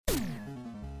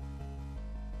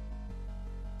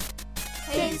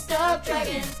Taste of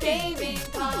Dragons Gaming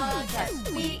Podcast.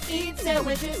 We eat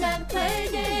sandwiches and play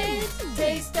games.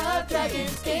 Taste of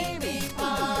Dragons Gaming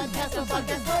Podcast. A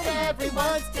podcast for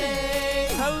everyone's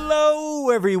taste. Hello,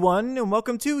 everyone, and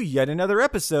welcome to yet another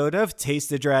episode of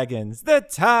Taste of Dragons, the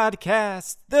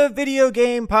Toddcast, the video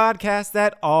game podcast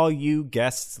that all you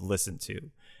guests listen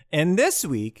to. And this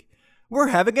week, we're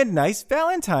having a nice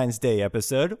Valentine's Day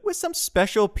episode with some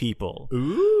special people.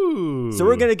 Ooh. So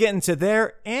we're going to get into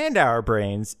their and our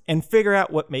brains and figure out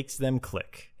what makes them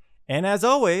click. And as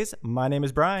always, my name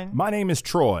is Brian. My name is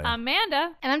Troy.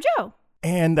 Amanda. And I'm Joe.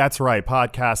 And that's right,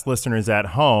 podcast listeners at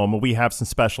home, we have some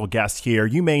special guests here.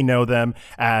 You may know them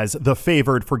as the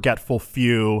favored forgetful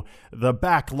few, the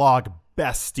backlog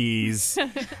besties.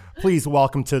 Please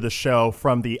welcome to the show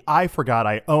from the I Forgot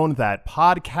I Owned That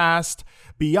podcast,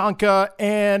 Bianca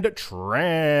and Trent.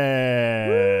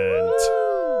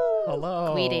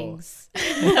 Hello. Greetings.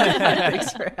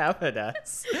 Thanks for having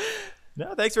us.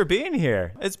 No, thanks for being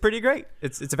here. It's pretty great.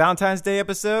 It's a Valentine's Day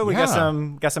episode. We got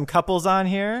some couples on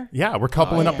here. Yeah, we're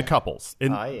coupling up the couples.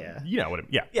 In, yeah. You know what I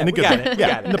mean. Yeah, Yeah, in a we good got way. it.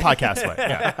 Yeah, in the podcast way.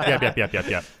 Yeah.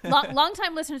 Yep.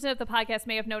 Long-time listeners of the podcast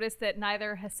may have noticed that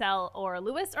neither Hassel or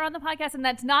Lewis are on the podcast, and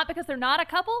that's not because they're not a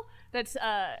couple. That's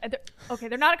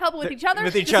they're not a couple with each other.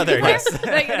 With each other, yes.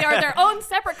 they are their own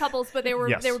separate couples, but they were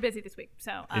Yes. busy this week,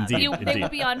 so Indeed. they will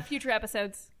be on future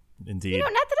episodes. Indeed. You know,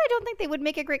 not that I don't think they would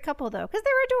make a great couple, though, because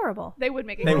they're adorable. They would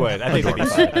make it. They would. I think they'd be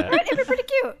fine with that. Right? They'd be pretty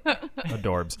cute.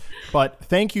 Adorbs. But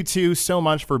thank you two so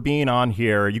much for being on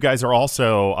here. You guys are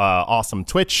also awesome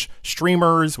Twitch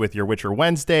streamers with your Witcher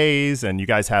Wednesdays, and you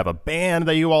guys have a band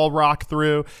that you all rock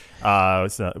through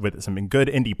with some good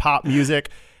indie pop music.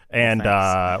 And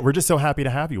we're just so happy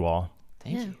to have you all.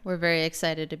 Thank you. We're very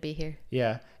excited to be here.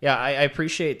 Yeah. I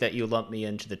appreciate that you lumped me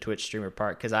into the Twitch streamer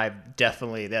part because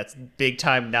that's big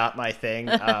time not my thing.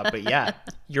 But yeah,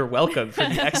 you're welcome for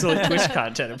the excellent Twitch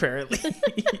content, apparently.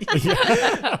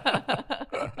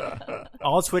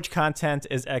 All Twitch content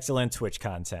is excellent Twitch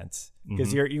content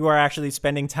because you are actually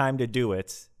spending time to do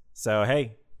it. So,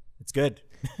 hey, it's good.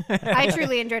 I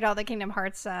truly enjoyed all the Kingdom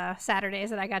Hearts Saturdays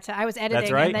that I was editing.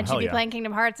 That's right. And then she'd Hell be yeah. playing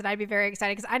Kingdom Hearts, and I'd be very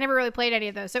excited because I never really played any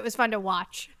of those. So it was fun to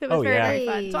watch. It was very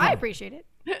fun. So I appreciate it.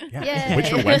 Yeah.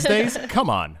 Witcher Wednesdays?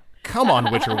 Come on,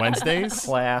 Witcher Wednesdays.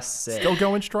 Classic. Still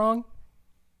going strong?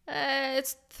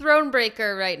 It's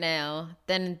Thronebreaker right now.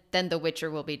 Then The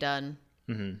Witcher will be done.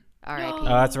 Mm-hmm. R.I.P. Oh,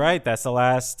 that's right. That's the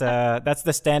last. That's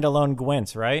the standalone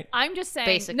Gwent, right? I'm just saying.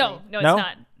 Basically. No, it's No?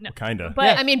 not. No. Kinda.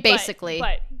 But I mean, basically.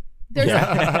 But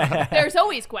there's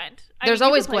always Gwent. There's you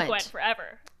always could play Gwent.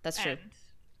 forever. That's true. And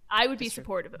I would be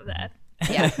supportive of that.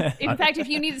 Yeah. In fact, if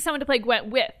you needed someone to play Gwent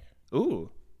with, Ooh.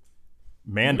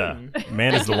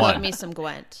 Amanda's the Love one. me some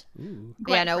Gwent. Gwent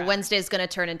Yeah, no, forever. Wednesday's going to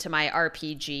turn into my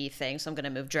RPG thing, so I'm going to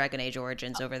move Dragon Age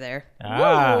Origins over there.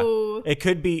 Woo. It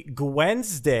could be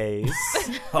Wednesdays.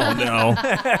 Oh no.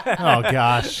 Oh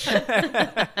gosh.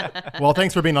 Well,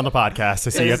 thanks for being on the podcast. I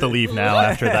see you have to leave now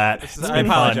after that. It's I been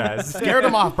fun. apologize. Scared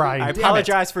him off, Brian. I Damn it.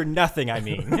 apologize for nothing, I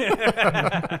mean.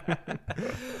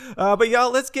 But y'all,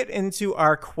 let's get into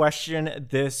our question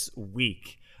this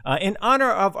week. In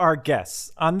honor of our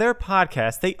guests, on their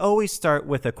podcast, they always start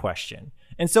with a question.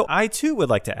 And so I, too, would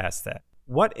like to ask that.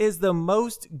 What is the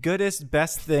most goodest,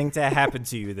 best thing to happen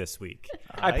to you this week?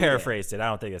 I paraphrased it. I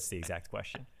don't think that's the exact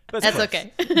question. But it's That's close.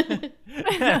 okay.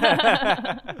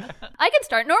 I can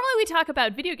start. Normally we talk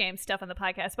about video game stuff on the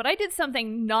podcast, but I did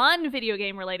something non-video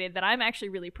game related that I'm actually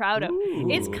really proud of.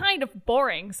 It's kind of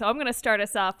boring, so I'm going to start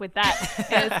us off with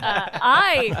that.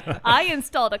 I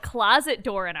installed a closet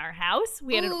door in our house.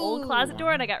 We had an old closet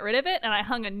door, and I got rid of it, and I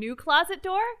hung a new closet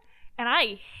door. And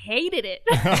I hated it.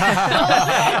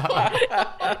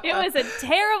 It was a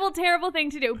terrible, terrible thing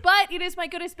to do. But it is my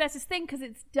goodest, bestest thing because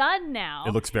it's done now.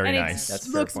 It looks very and nice. It That's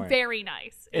a fair looks point. very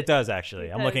nice. It does, actually.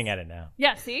 I'm does. looking at it now.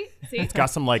 Yeah, see? It's got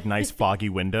some like nice foggy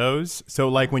windows. So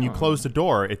like when you close the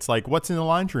door, it's like, what's in the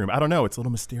laundry room? I don't know. It's a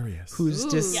little mysterious. Who's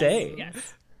to say?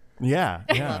 Yes. Yeah.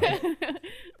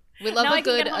 We love Now I a can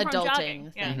good get home from adulting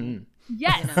jogging. Yeah. thing.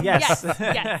 Yes. Yes.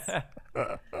 Yes.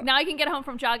 Now I can get home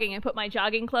from jogging and put my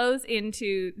jogging clothes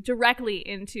directly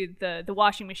into the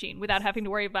washing machine without having to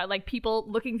worry about like people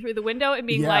looking through the window and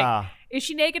being Yeah. like, is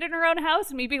she naked in her own house?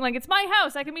 And me being like, it's my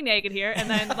house. I can be naked here. And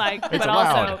then like, but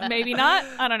allowed. also maybe not.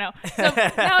 I don't know. So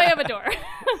now I have a door.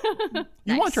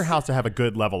 You want your house to have a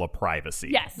good level of privacy.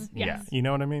 Yes. Yeah. You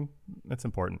know what I mean? That's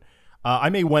important. I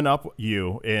may one up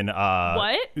you in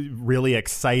What? really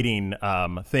exciting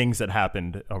things that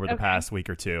happened over the past week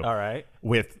or two. All right.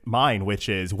 With mine, which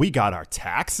is we got our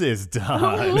taxes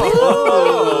done.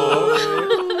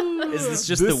 Is this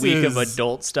just the week of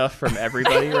adult stuff from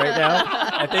everybody right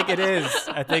now?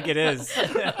 I think it is.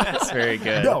 That's very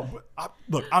good. No,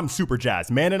 look, I'm super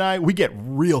jazzed. Man and I, we get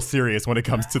real serious when it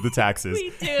comes to the taxes.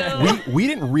 We do. We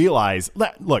didn't realize.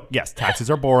 Look, yes, taxes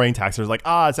are boring. Taxes are like,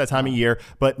 it's that time of year.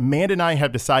 But Man and I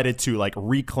have decided to like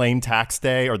reclaim tax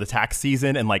day or the tax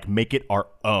season and like make it our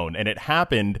own. And it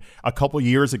happened a couple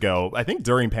years ago, I think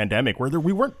during pandemic, where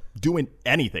we weren't doing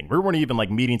anything. We weren't even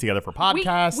like meeting together for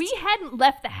podcasts. We hadn't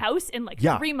left the house in like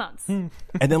 3 months. And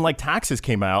then like taxes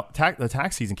came out, the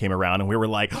tax season came around, and we were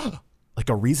like, like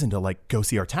a reason to like go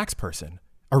see our tax person,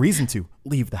 a reason to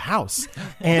leave the house.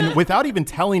 And without even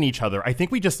telling each other, I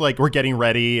think we just like were getting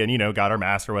ready and, you know, got our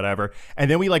mask or whatever. And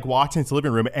then we like walked into the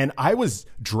living room and I was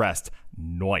dressed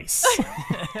nice.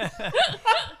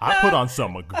 I put on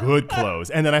some good clothes.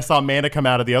 And then I saw Amanda come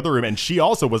out of the other room and she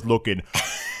also was looking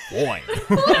fine.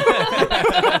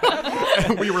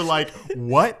 And we were like,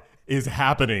 what is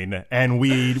happening? And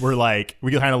we were like,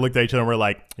 we kind of looked at each other and we're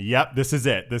like, yep, this is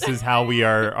it. This is how we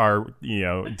are, you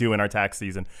know, doing our tax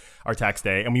season, our tax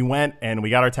day. And we went and we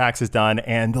got our taxes done.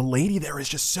 And the lady there is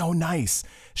just so nice.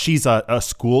 She's a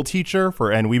school teacher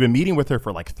and we've been meeting with her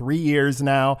for like 3 years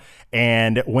now.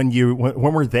 And when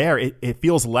we're there, it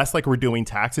feels less like we're doing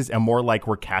taxes and more like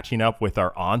we're catching up with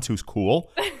our aunt who's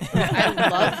cool. I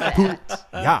love that.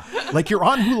 Yeah, like your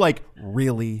aunt who like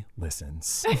really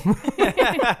listens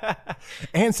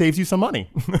and saves you some money.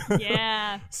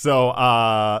 Yeah.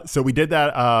 So we did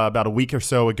that about a week or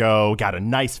so ago. Got a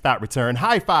nice fat return.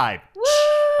 High five.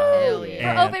 Hell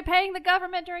yeah. For overpaying the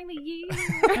government during the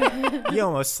year. You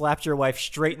almost slapped your wife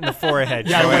straight in the forehead.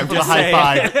 Yeah, I Joey, went I'm for the just high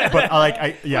saying. five, but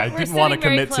I didn't want to sitting very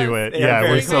commit to close. it. Yeah, Yeah, we're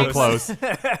very so close.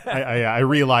 close. I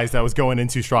realized I was going in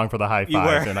too strong for the high You were.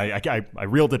 five, and I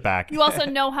reeled it back. You also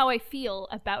know how I feel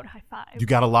about high five. You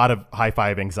got a lot of high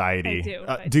five anxiety.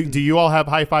 I do. Do you all have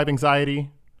high five anxiety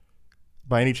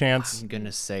by any chance? I'm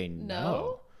gonna say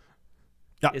no.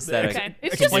 No? Is that Okay.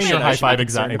 It's just Explain a your thing. high five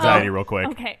concerned about? anxiety real quick.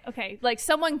 Okay. Like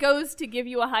someone goes to give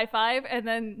you a high five, and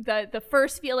then the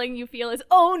first feeling you feel is,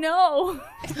 oh no,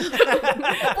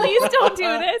 please don't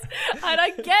do this. And I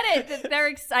get it that they're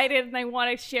excited and they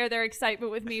want to share their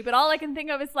excitement with me, but all I can think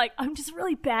of is like, I'm just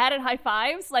really bad at high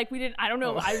fives. Like I don't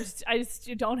know, I just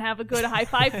don't have a good high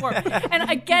five form. And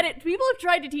I get it. People have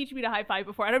tried to teach me to high five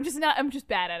before, and I'm just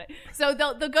bad at it. So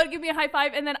they'll go to give me a high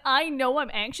five, and then I know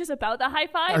I'm anxious about the high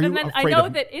five, Are you and then I afraid know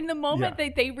of- that in the moment Yeah.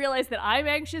 they realize that I'm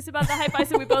anxious about the high five,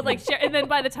 so we both like share. And then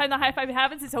by the time the high five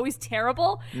happens, it's always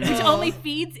terrible, which only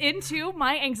feeds into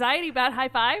my anxiety about high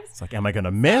fives. It's like, am I going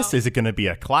to miss? Is it going to be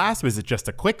a clasp? Is it just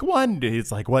a quick one?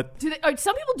 It's like, what?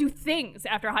 Some people do things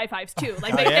after high fives too.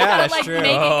 Like they yeah, kind of that's like true.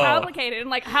 make it complicated, and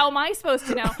like, how am I supposed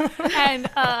to know? And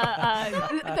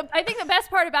I think the best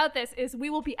part about this is we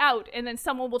will be out, and then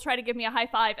someone will try to give me a high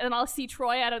five, and then I'll see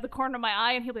Troy out of the corner of my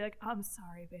eye, and he'll be like, "I'm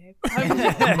sorry, babe."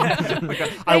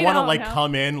 I want to like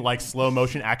come in like slow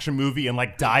motion action movie and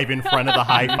like dive in front of the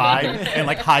high five and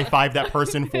like high five that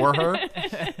person for her.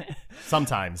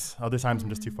 Sometimes. Other times I'm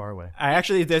just too far away. I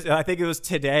think it was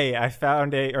today I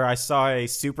saw a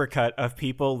supercut of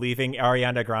people leaving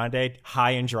Ariana Grande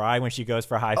high and dry when she goes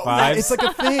for high fives. It's like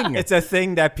a thing. It's a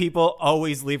thing that people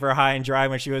always leave her high and dry.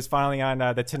 When she was finally on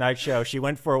the Tonight Show, she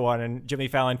went for one, and Jimmy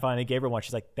Fallon finally gave her one.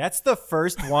 She's like, "That's the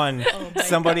first one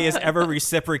somebody has ever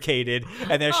reciprocated,"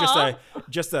 and there's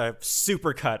just a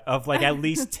supercut of like at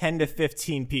least 10 to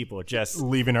 15 people just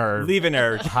leaving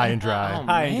her high and dry.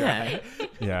 high and dry.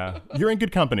 Yeah. You're in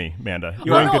good company, Amanda. Oh,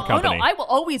 You're in no, good company. Oh, no, I will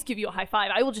always give you a high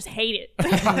five. I will just hate it.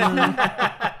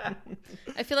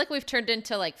 I feel like we've turned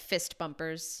into like fist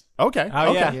bumpers. Okay.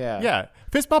 Oh, okay. yeah.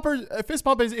 Fist bump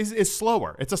is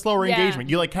slower. It's a slower Yeah. engagement.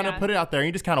 You like kind of Yeah. put it out there and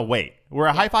you just kind of wait. Where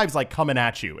a high five is like coming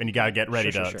at you and you got to get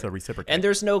ready Sure. to reciprocate. And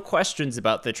there's no questions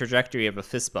about the trajectory of a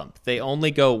fist bump. They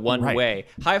only go one Right. way.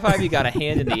 High five, you got a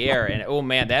hand in the air, and oh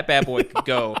man, that bad boy could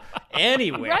go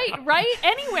anywhere. right,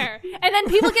 anywhere. And then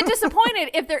people get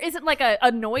disappointed if there isn't like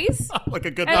a noise. like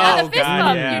a good And bump. a fist God,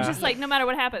 bump, yeah. you're just like, no matter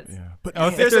what happens. But Oh,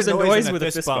 if there's a noise with a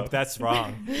fist fist bump, bump. that's wrong.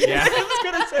 Yeah, I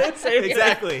was gonna say the same.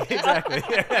 Exactly.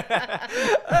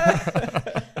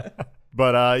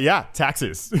 But yeah,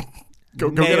 taxes. go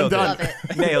get them Nailed done. Love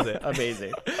it. Nailed it.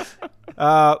 Amazing.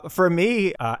 For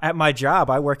me, at my job,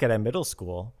 I work at a middle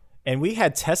school, and we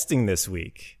had testing this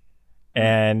week.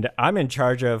 And I'm in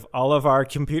charge of all of our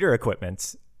computer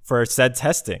equipment for said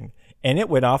testing. And it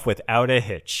went off without a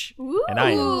hitch. And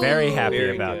I am very happy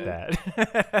Very about good.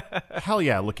 that. Hell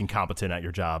yeah, looking competent at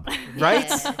your job. Right?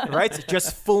 Right?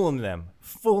 Just fooling them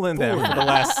for the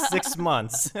last 6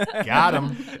 months. Got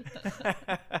him.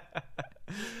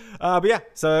 But yeah,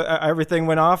 so everything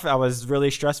went off. I was really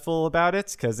stressful about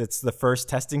it because it's the first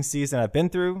testing season I've been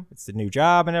through. It's the new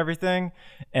job and everything.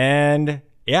 And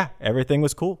yeah, everything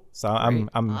was cool. So I'm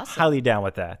Awesome. highly down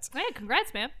with that. Yeah,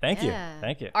 congrats, man. Thank Yeah. you.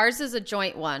 Thank you. Ours is a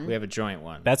joint one. We have a joint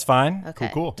one. That's fine. Okay.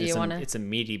 Cool. Do you want to? It's a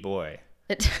meaty boy.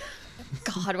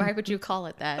 God, why would you call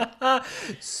it that?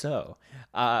 So,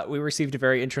 we received a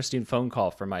very interesting phone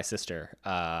call from my sister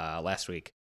last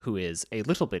week, who is a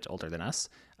little bit older than us.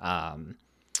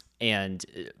 And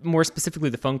more specifically,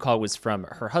 the phone call was from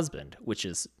her husband, which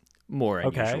is more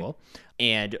unusual.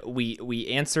 And we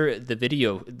answer the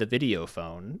video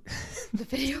phone. The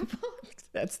video phone?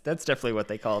 That's definitely what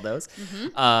they call those.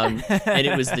 And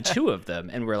it was the two of them.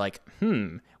 And we're like,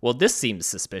 well, this seems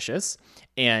suspicious.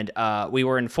 And we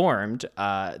were informed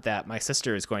that my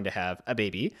sister is going to have a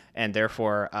baby. And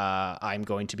therefore, I'm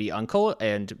going to be uncle.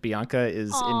 And Bianca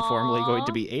is informally going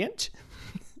to be aunt.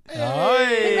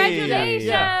 Congratulations.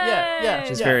 Yeah.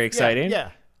 Which is very exciting.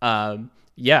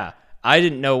 Yeah. I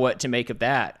didn't know what to make of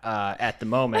that at the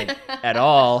moment at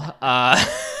all.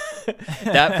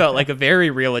 That felt like a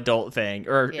very real adult thing,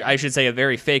 or I should say a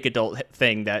very fake adult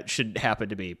thing that shouldn't happen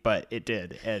to me, but it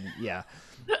did. And yeah,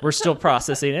 we're still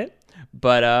processing it.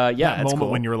 But yeah, That it's moment cool.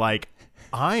 when you're like,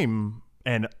 I'm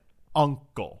an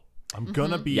uncle. I'm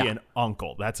gonna be an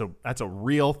uncle. That's a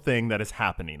real thing that is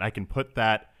happening. I can put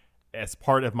that as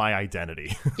part of my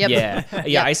identity. Yep.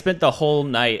 Yeah. I spent the whole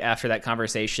night after that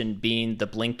conversation being the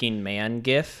blinking man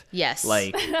gif. Yes.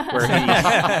 Like where he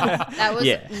That was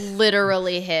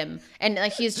literally him. And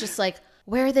like he's just like,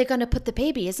 where are they going to put the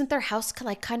baby? Isn't their house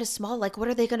like kind of small? Like, what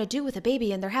are they going to do with a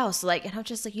baby in their house? Like, and I'm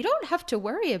just like, you don't have to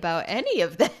worry about any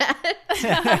of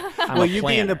that. Well, you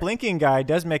being the blinking guy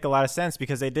does make a lot of sense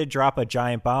because they did drop a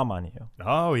giant bomb on you.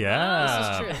 Oh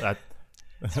yeah. this is true.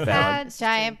 That's valid.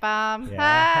 Giant bomb.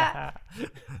 Yeah.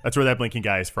 That's where that blinking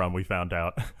guy is from. We found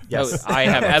out. Yes. I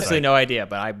have absolutely no idea,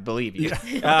 but I believe you.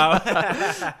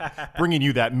 Bringing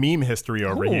you that meme history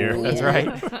over here. That's right.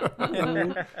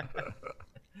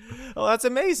 Well, that's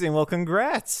amazing. Well,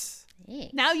 congrats.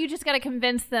 Now you just got to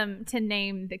convince them to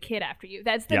name the kid after you.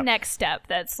 That's the Yep. next step.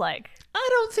 That's like I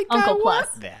don't think Uncle I Plus.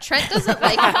 want that. Trent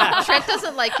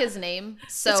doesn't like his name,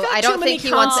 so It's got I too don't many think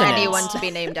he wants consonants. anyone to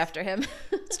be named after him.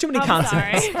 It's too many I'm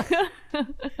consonants.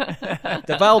 sorry.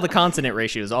 The vowel to consonant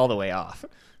ratio is all the way off.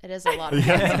 It is a lot of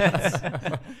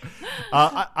consonants.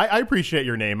 I appreciate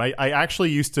your name. I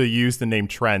actually used to use the name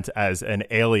Trent as an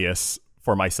alias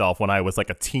for myself when I was like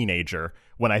a teenager,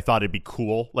 when I thought it'd be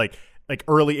cool. Like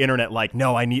early internet, like,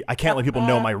 no, I can't let people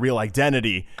know my real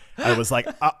identity. I was like,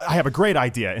 I have a great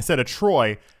idea. Instead of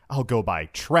Troy, I'll go by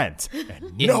Trent,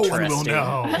 and no one will Interesting.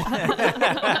 know.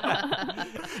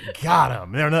 Got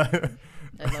him. They're not.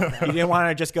 You didn't want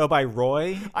to just go by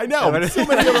Roy? I know. So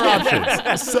many other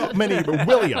options. So many.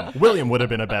 William. William would have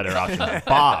been a better option.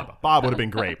 Bob would have been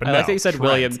great. But I no, like that you said Trent.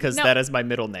 William because No. that is my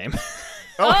middle name.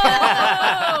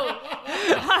 Oh!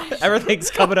 Everything's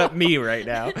coming up me right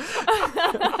now.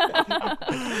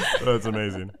 That's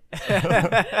amazing.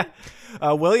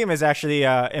 William is actually,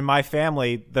 in my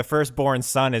family, the firstborn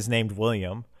son is named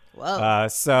William. Whoa.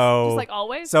 So Just like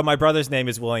always? So my brother's name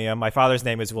is William. My father's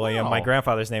name is William. My Wow.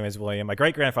 grandfather's name is William. My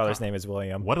great-grandfather's name is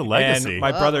William. What a legacy. And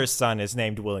my brother's son is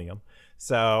named William.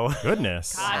 So,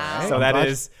 Goodness. Gosh. so I'm that glad-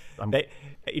 is,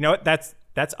 you know what?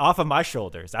 That's off of my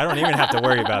shoulders. I don't even have to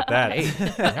worry about that.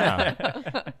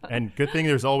 Yeah. And good thing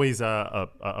there's always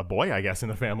a boy, I guess, in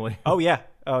the family. Oh yeah.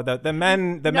 Oh, the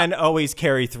men always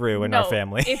carry through in our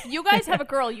family. If you guys have a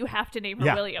girl, you have to name her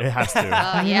Yeah, William. it has to.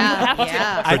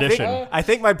 Yeah. Tradition. I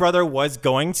think my brother was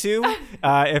going to.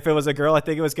 If it was a girl, I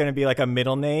think it was going to be like a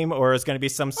middle name, or it was going to be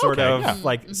some sort Okay, of yeah.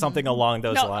 like something along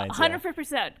those No, lines. yeah.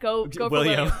 100%. Go for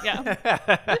William. William.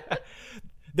 Yeah.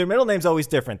 Their middle name's always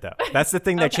different, though. That's the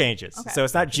thing that changes. So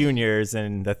it's not juniors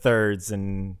and the thirds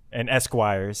and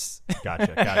esquires.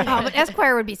 Gotcha. Oh, but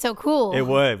Esquire would be so cool. It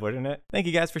would, wouldn't it? Thank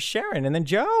you guys for sharing. And then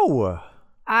Joe.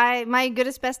 My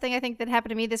goodest best thing I think that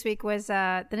happened to me this week was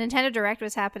the Nintendo Direct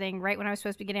was happening right when I was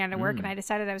supposed to be getting out of work, and I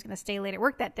decided I was going to stay late at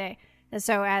work that day. And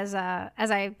so as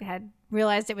I had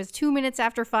realized it was 2 minutes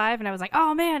after 5, and I was like,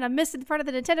 oh man, I'm missing part of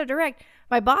the Nintendo Direct.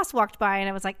 My boss walked by, and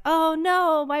I was like, oh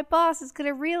no, my boss is going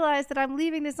to realize that I'm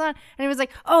leaving this on. And he was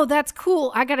like, oh, that's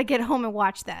cool. I got to get home and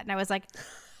watch that. And I was like,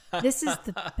 this is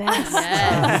the best.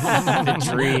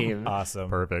 The dream. Awesome.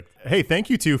 Perfect. Hey, thank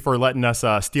you two for letting us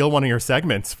steal one of your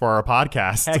segments for our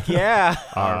podcast. Heck yeah.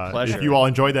 Our pleasure. If you all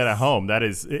enjoyed that at home, that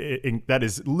is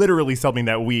literally something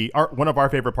that one of our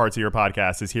favorite parts of your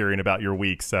podcast is hearing about your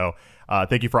week. So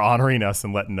thank you for honoring us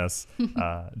and letting us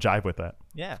jive with that.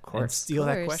 Yeah, of course. And steal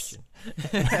that course.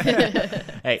 question.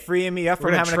 Hey, Freeing me up we're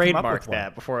from going to having to come up trademark with one.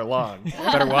 that before long.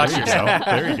 Better watch yourself.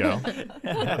 There you go.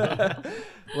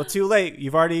 Well, too late.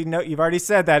 You've already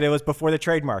said that it was before the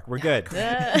trademark. We're good. Look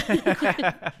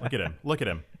at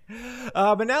him.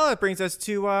 But now that brings us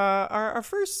to our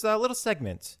first little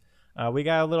segment. We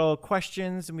got a little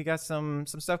questions and we got some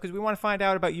stuff because we want to find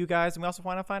out about you guys and we also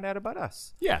want to find out about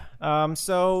us. Yeah.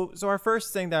 So our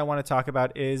first thing that I want to talk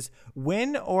about is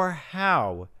when or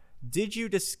how did you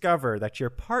discover that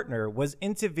your partner was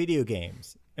into video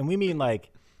games? And we mean like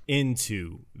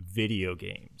into video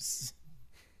games.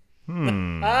 Do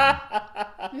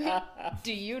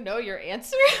you know your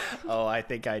answer? Oh, I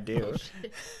think I do.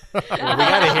 We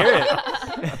got to hear it.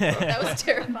 That was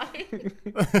terrifying.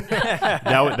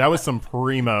 That was some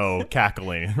primo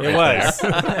cackling. It was.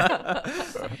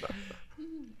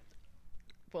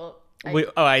 Well,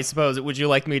 I suppose. Would you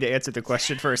like me to answer the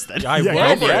question first then? I Yeah,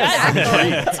 would. go for it.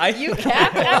 Yes. you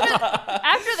cackled.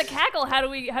 After the cackle, how do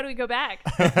we go back?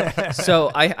 So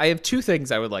I have two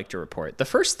things I would like to report. The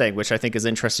first thing, which I think is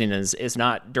interesting, is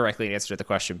not directly an answer to the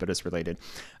question, but is related.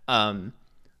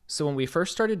 So when we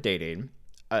first started dating,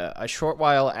 a short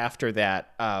while after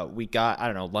that, we got, I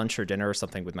don't know, lunch or dinner or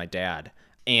something with my dad.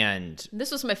 And This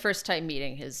was my first time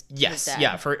meeting his yes, dad.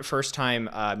 yeah, first time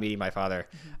meeting my father.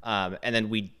 And then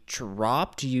we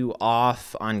dropped you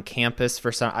off on campus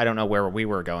for some, I don't know where we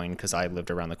were going because I lived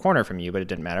around the corner from you, but it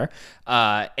didn't matter.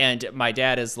 And my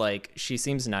dad is like, she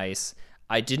seems nice.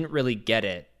 I didn't really get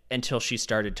it until she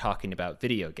started talking about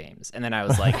video games. And then I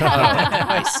was like, oh,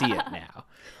 I see it now.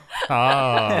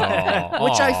 Oh.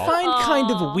 Which I find kind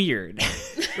of weird.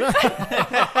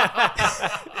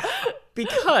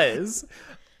 Because,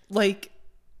 like,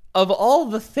 of all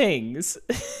the things,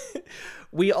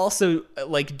 we also,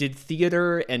 like, did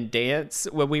theater and dance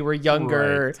when we were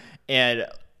younger. Right. And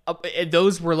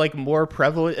those were, like, more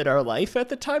prevalent in our life at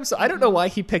the time. So I don't know why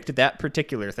he picked that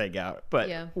particular thing out. But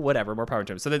whatever, more power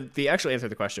to him. So the actual answer to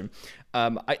the question,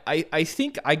 I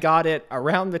think I got it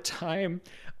around the time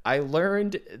I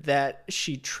learned that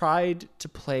she tried to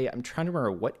play, I'm trying to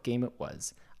remember what game it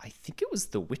was. I think it was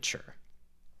The Witcher.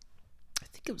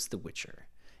 If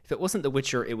it wasn't The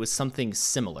Witcher, it was something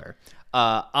similar.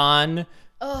 On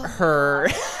her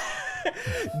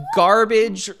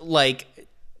garbage, like,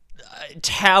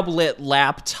 tablet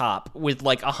laptop with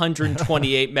like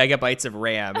 128 megabytes of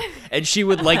RAM, and she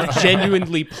would like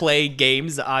genuinely play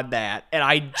games on that, and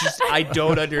I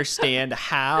don't understand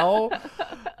how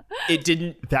it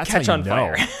didn't catch on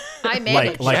fire. I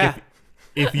managed.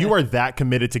 If you are that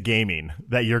committed to gaming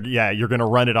that you're gonna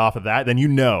run it off of that, then you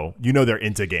know they're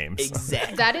into games.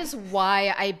 Exactly. That is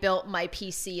why I built my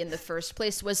PC in the first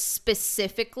place, was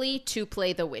specifically to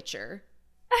play The Witcher.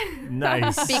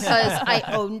 Nice. Because I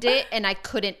owned it and I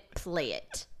couldn't play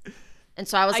it. And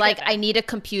so I was like, I need a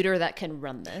computer that can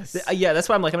run this. Yeah, that's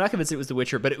why I'm like, I'm not convinced it was The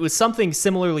Witcher, but it was something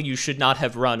similarly you should not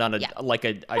have run on a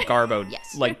Garbo,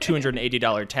 Yes. like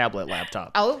 $280 tablet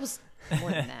laptop. Oh, it was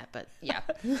more than that, but yeah.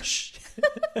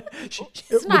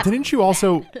 Well, didn't you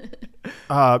also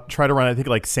try to run, I think,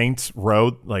 like Saints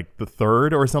Row, like the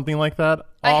third or something like that?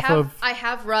 I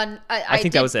have run. I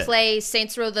think did that was it. play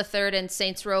Saints Row the Third and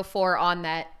Saints Row 4 on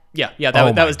that. Yeah,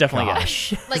 that was definitely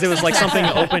gosh. it. Because it was like something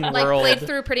open Like world. played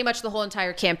through pretty much the whole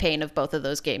entire campaign of both of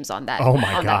those games on that. Oh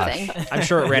my on gosh. That thing. I'm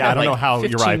sure it ran Yeah, I at don't know like how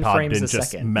your 15 iPod frames didn't a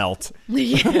just second. melt.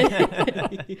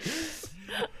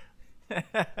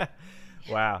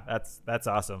 Wow, that's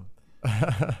awesome.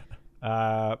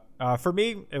 For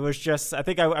me, it was just I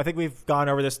think we've gone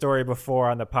over this story before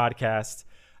on the podcast,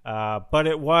 but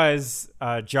it was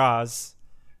Jaws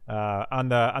on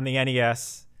the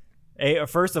NES.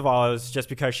 First of all, it was just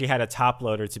because she had a top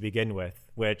loader to begin with,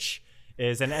 which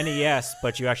is an NES,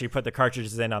 but you actually put the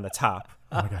cartridges in on the top.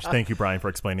 Oh my gosh, thank you, Brian, for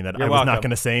explaining that. You're I was not welcome. going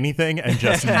to say anything and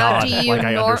just How nod do you like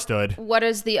I understood. What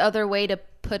is the other way to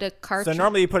put a cartridge? So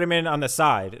normally you put them in on the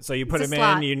side. So you put It's them a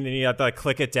slot. in, you have to like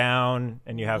click it down,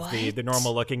 and you have the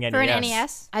normal looking NES. For an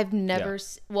NES? I've never.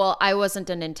 Well, I wasn't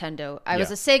a Nintendo. I was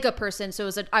Yeah. a Sega person, so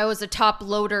I was a top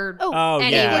loader. Oh,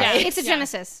 anyway. yeah. It's a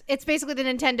Genesis. It's basically the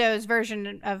Nintendo's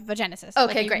version of a Genesis.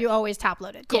 Okay, you, great. You always top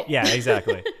load it. Cool. Yeah,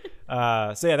 exactly.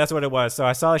 So yeah, that's what it was. So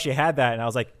I saw that she had that, and I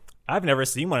was like, I've never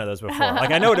seen one of those before.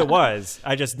 Like I know what it was,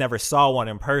 I just never saw one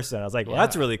in person. I was like, well,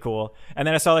 that's really cool. And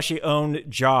then I saw that she owned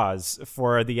Jaws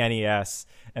for the NES,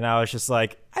 and I was just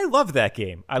like, I love that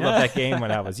game. I loved that game when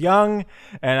I was young,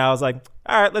 and I was like,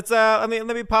 all right, let's let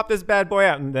me pop this bad boy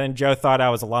out. And then Joe thought I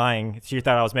was lying. She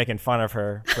thought I was making fun of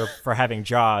her for having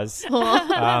Jaws. And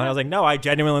I was like, no, I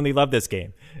genuinely love this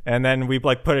game. And then we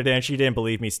like put it in. She didn't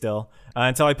believe me still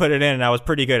until I put it in, and I was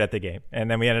pretty good at the game. And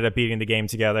then we ended up beating the game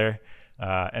together.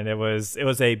 And it was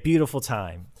a beautiful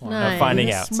time Nice. of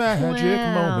finding out. This magic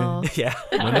moment Yeah.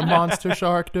 when the monster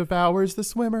shark devours the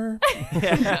swimmer.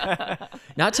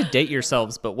 Not to date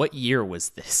yourselves, but what year was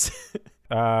this?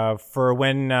 For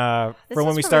when This we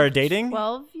was started probably dating.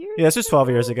 12 years. Yeah, this was 12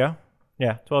 years ago.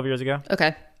 Yeah, 12 years ago.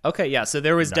 Okay. Okay, yeah, so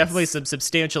there was definitely some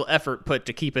substantial effort put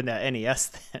to keeping that NES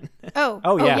then. Oh,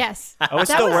 yeah. yes. Oh, it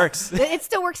still works. It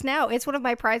still works now. It's one of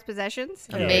my prized possessions.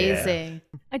 Amazing.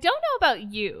 I don't know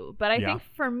about you, but I Yeah. think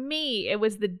for me, it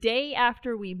was the day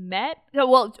after we met. No,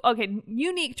 well, okay,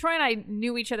 unique. Troy and I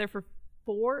knew each other for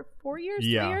four years,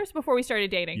 Yeah. 3 years before we started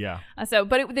dating. Yeah.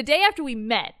 The day after we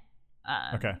met,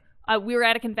 Okay. we were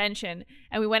at a convention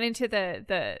and we went into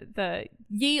the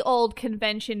ye old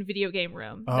convention video game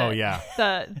room. Oh, The- yeah.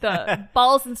 the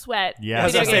balls and sweat. Yeah. I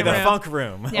was video going to say game the room. funk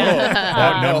room. Yeah.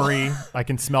 That memory, I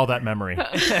can smell that memory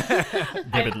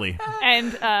vividly.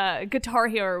 And Guitar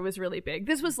Hero was really big.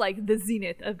 This was like the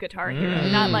zenith of Guitar Hero,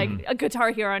 not like a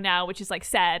Guitar Hero now, which is like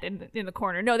sad and in the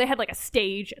corner. No, they had like a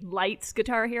stage and lights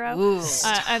Guitar Hero,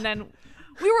 and then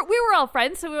we were all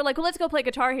friends, so we were like, well, let's go play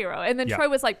Guitar Hero. And then Yeah. Troy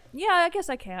was like, yeah, I guess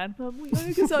I can.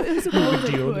 I guess I suppose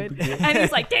I could. And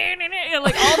he's like,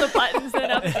 like all the buttons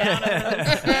and up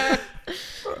and down.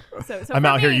 So I'm for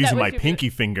out here me, that using was my super- pinky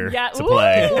finger Yeah. to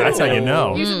play. Ooh. That's how you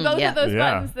know. Using both yeah. of those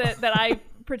Yeah. buttons that I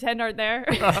pretend aren't there.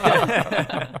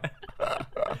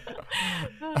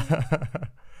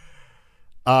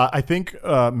 I think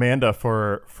Manda,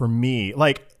 for me,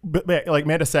 like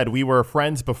Manda said, we were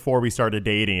friends before we started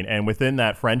dating, and within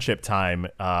that friendship time,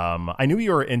 I knew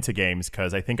you were into games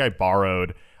because I think I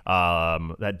borrowed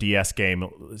that DS game,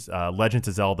 Legends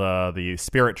of Zelda, the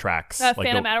Spirit Tracks,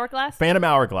 Phantom Hourglass? Phantom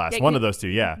Hourglass, Yeah, one of those two.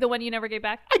 Yeah, The one you never gave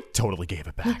back? I totally gave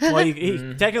it back Well,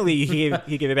 technically, he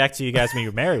gave it back to you guys when you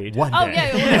were married. one Oh,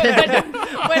 day. yeah.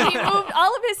 When he moved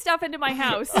all of his stuff into my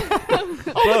house.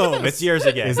 Boom, it's yours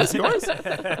again. Is this yours?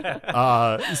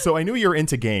 So I knew you were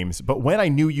into games, but when I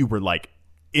knew you were like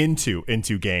into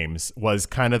games was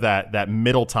kind of that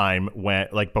middle time when,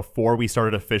 like, before we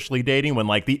started officially dating, when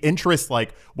like the interest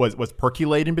like was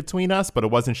percolating between us, but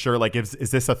it wasn't sure like is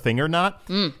this a thing or not.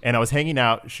 And I was hanging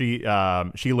out. She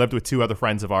lived with two other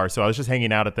friends of ours, so I was just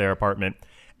hanging out at their apartment.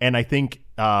 And I think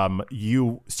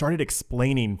you started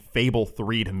explaining Fable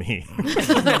 3 to me.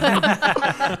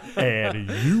 And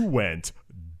you went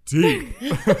deep.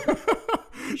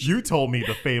 You told me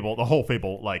the whole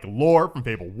Fable, like, lore from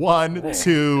Fable 1,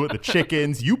 2, the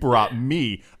chickens. You brought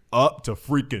me up to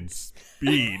freaking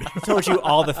speed. I told you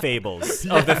all the fables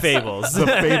of the fables. The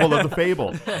fable of the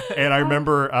fable. And I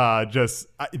remember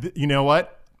you know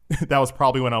what? That was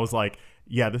probably when I was like,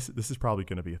 yeah, this is probably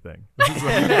going to be a thing. I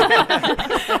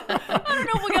don't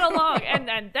know if we'll get along. And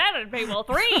then in Fable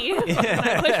 3, and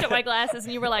I pushed up my glasses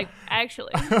and you were like,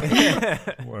 actually.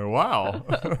 Wow.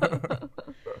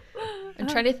 I'm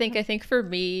trying to think. I think for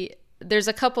me, there's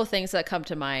a couple things that come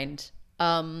to mind.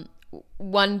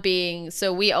 One being,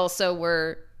 so we also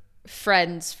were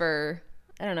friends for,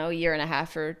 I don't know, a year and a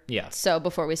half or so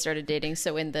before we started dating.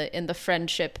 So in the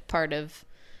friendship part of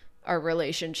our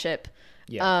relationship,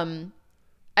 I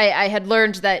had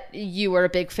learned that you were a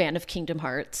big fan of Kingdom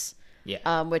Hearts.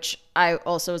 Yeah. Which I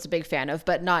also was a big fan of,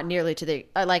 but not nearly to the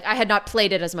I had not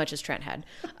played it as much as Trent had.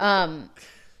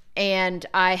 And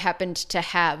I happened to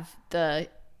have the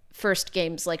first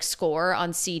game's like score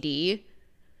on CD,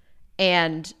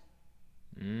 and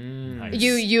Nice.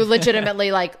 you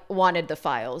legitimately like wanted the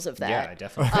files of that. Yeah, I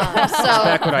definitely. So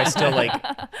Back when I still like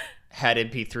had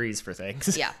MP3s for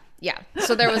things. yeah.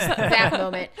 So there was that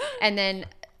moment, and then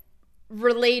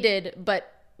related, but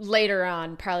later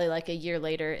on, probably like a year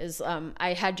later, is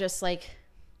I had just like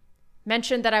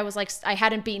mentioned that I was like, I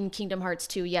hadn't beaten Kingdom Hearts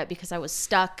 2 yet because I was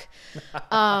stuck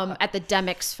at the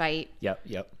Demyx fight. Yep.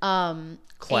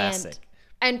 Classic.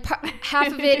 And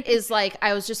half of it is like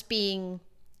I was just being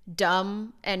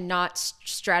dumb and not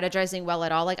strategizing well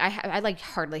at all. Like I like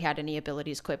hardly had any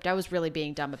abilities equipped. I was really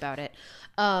being dumb about it.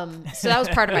 So that was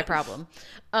part of my problem.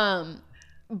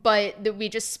 But we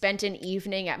just spent an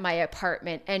evening at my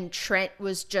apartment, and Trent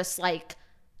was just like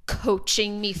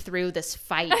coaching me through this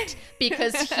fight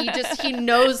because he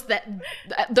knows that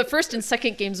the first and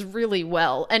second games really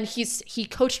well, and he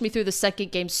coached me through the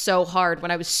second game so hard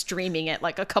when I was streaming it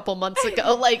like a couple months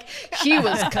ago. Like he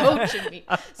was coaching me.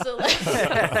 So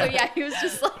yeah, he was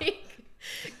just like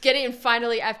getting,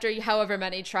 finally, after however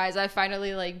many tries, I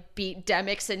finally like beat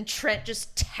Demyx, and Trent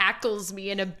just tackles me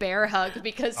in a bear hug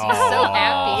because he's so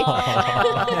happy.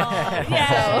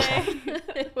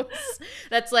 So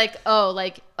that's like, oh,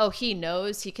 he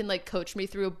knows he can like coach me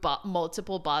through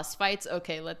multiple boss fights.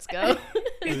 Okay, let's go.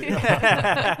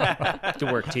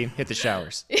 Good work, team. Hit the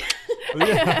showers.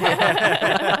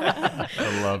 I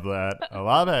love that. I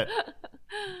love it.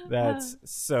 That's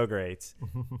so great.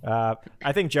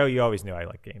 I think, Joe, you always knew I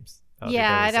like games.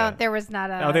 There was not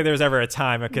a. I don't think there was ever a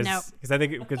time because Nope.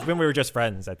 because when we were just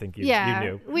friends, I think you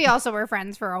knew. We also were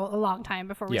friends for a long time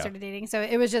before we Yeah. started dating, so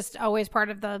it was just always part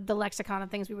of the lexicon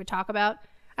of things we would talk about.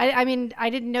 I mean,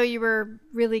 I didn't know you were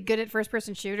really good at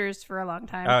first-person shooters for a long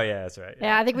time. Oh yeah, that's right.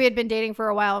 Yeah, I think we had been dating for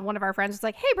a while, and one of our friends was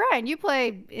like, "Hey, Brian, you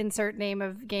play insert name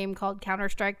of game called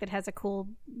Counter-Strike that has a cool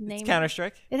name."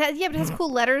 Counter-Strike. It has, but it has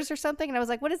cool letters or something. And I was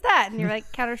like, "What is that?" And you're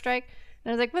like, "Counter-Strike."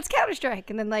 And I was like, "What's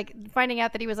Counter-Strike?" And then like finding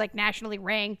out that he was like nationally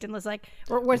ranked and was like,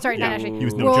 sorry, not nationally, He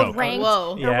was no world joke. ranked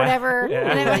Whoa. or Yeah. whatever.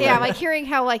 Yeah. And like hearing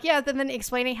how then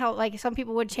explaining how like some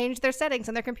people would change their settings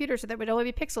on their computer so that it would only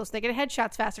be pixels so they get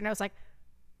headshots faster. And I was like,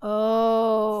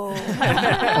 oh.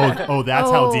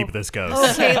 That's how deep this goes.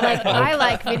 Okay, like I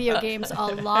like video games a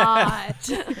lot,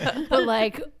 but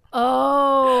like,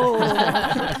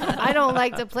 I don't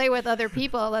like to play with other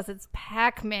people unless it's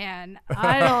Pac-Man.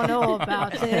 I don't know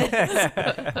about this.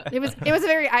 It was a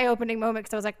very eye-opening moment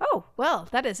because I was like, oh, well,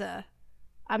 that is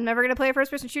I'm never gonna play a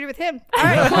first-person shooter with him. All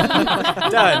right,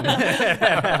 Done.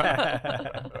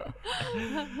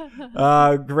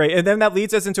 Great. And then that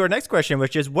leads us into our next question,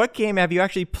 which is, what game have you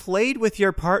actually played with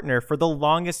your partner for the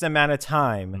longest amount of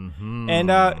time? Mm-hmm.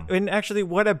 And actually,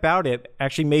 what about it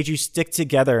actually made you stick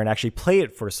together and actually play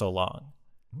it for so long?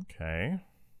 Okay.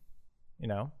 You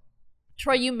know?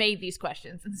 Troy, you made these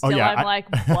questions, and still yeah, I'm like,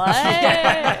 what?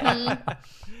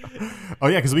 Oh,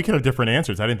 yeah, because we could have different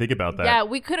answers. I didn't think about that. Yeah,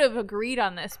 we could have agreed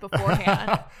on this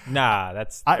beforehand. Nah,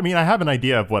 that's I mean, I have an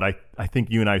idea of what I think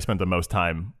you and I spent the most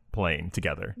time playing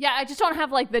together. Yeah, I just don't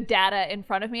have like the data in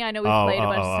front of me. I know we've played a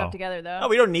bunch of stuff together though. Oh,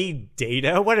 we don't need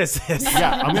data. What is this?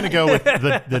 Yeah, I'm going to go with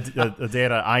the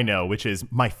data I know, which is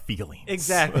my feelings.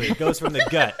 Exactly. It goes from the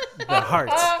gut, the heart.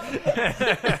 All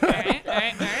right.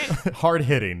 Hard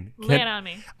hitting. Lay it on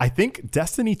me. I think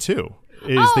Destiny 2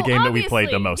 is the game that we played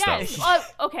the most yes.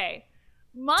 of. Okay.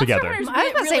 Monster Together. Hunter's I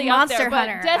was gonna say really up Monster there, but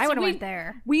Hunter. I Destiny- would've went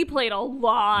there. We played a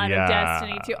lot Yeah. of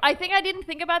Destiny 2. I think I didn't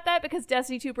think about that because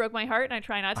Destiny 2 broke my heart, and I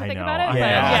try not to I think know. about it. I But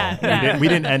know. yeah. We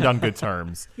didn't end on good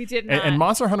terms. We did And not.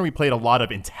 Monster Hunter we played a lot of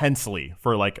intensely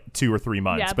for like 2 or 3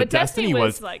 months. Yeah, but but Destiny Destiny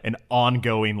was, was like- an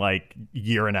ongoing like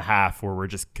year and a half where we're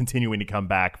just continuing to come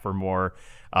back for more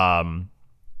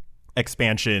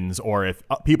expansions, or if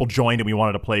people joined and we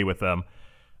wanted to play with them.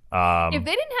 If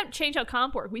they didn't have change how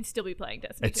comp work, we'd still be playing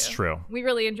Destiny 2. It's true. We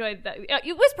really enjoyed that.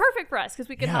 It was perfect for us because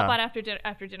we could Yeah. hop on after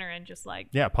dinner and just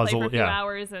like play puzzle, for a few yeah.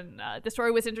 hours, and the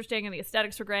story was interesting and the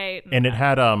aesthetics were great. And it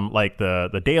had like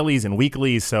the dailies and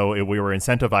weeklies, so we were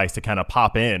incentivized to kind of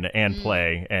pop in and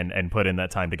play and put in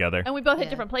that time together. And we both had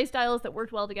different play styles that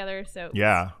worked well together. So it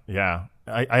was- Yeah.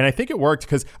 I think it worked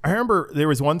because I remember there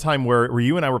was one time where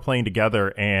you and I were playing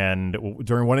together, and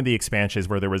during one of the expansions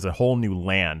where there was a whole new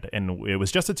land, and it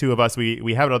was just the two of us.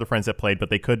 We had other friends that played, but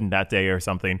they couldn't that day or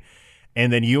something.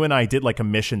 And then you and I did like a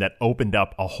mission that opened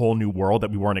up a whole new world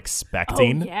that we weren't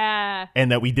expecting. Oh, yeah. And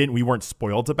that we weren't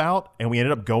spoiled about, and we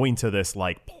ended up going to this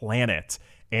like planet,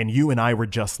 and you and I were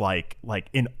just like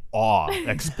in awe,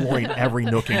 exploring every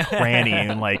nook and cranny,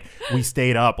 and like we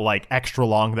stayed up like extra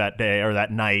long that day or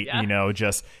that night, Yeah. you know,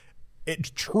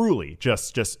 truly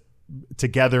just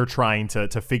together trying to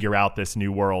figure out this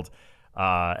new world.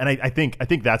 And I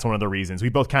think that's one of the reasons we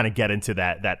both kind of get into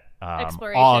that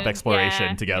awe of exploration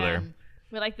Yeah. together.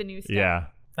 We like the new stuff. Yeah.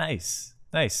 Nice.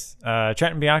 Trent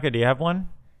and Bianca, do you have one?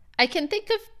 I can think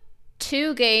of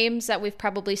 2 games that we've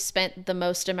probably spent the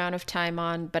most amount of time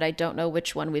on, but I don't know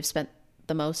which one we've spent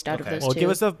the most out of those Well, 2.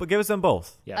 give us them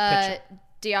both. Yeah. Pitch it.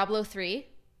 Diablo 3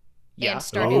 Yeah. and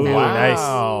Stardew Oh, Valley. nice.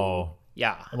 Wow.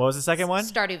 Yeah. And what was the second one?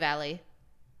 Stardew Valley.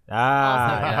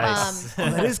 Nice. Oh,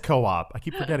 that is co-op. I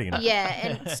keep forgetting it. Yeah,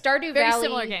 and Stardew Very Valley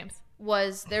similar games.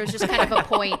 there was just kind of a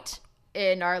point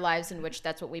in our lives in which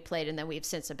that's what we played, and then we've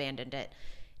since abandoned it.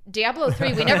 Diablo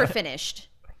 3 we never finished.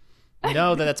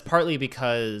 No, that's partly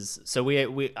because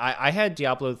I had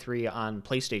Diablo 3 on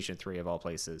PlayStation 3 of all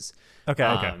places.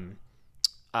 Okay.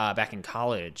 Back in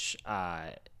college,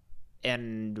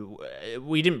 and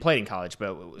we didn't play it in college.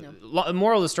 But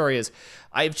moral of the story is,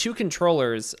 I have 2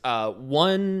 controllers.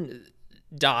 One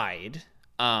died,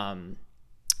 and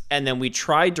then we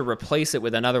tried to replace it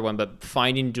with another one, but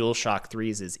finding DualShock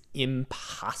 3s is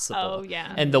impossible. Oh,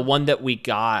 yeah. And the one that we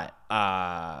got,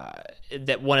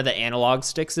 that one of the analog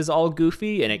sticks is all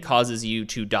goofy, and it causes you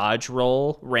to dodge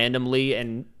roll randomly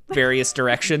in various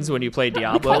directions when you play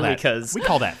Diablo, because We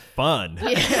call that fun.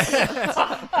 Put it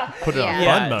on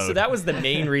Yeah. fun mode. so that was the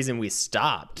main reason we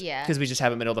stopped. Yeah. Because we just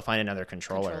haven't been able to find another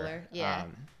controller. Yeah.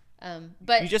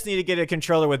 But You just need to get a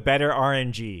controller with better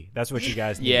RNG. That's what you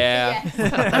guys need. Yeah.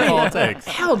 That's all it takes.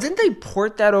 Hell, didn't they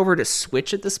port that over to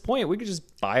Switch at this point? We could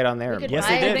just buy it on there. we could Yes,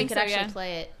 buy they it, did. we could So, actually yeah.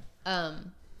 play it.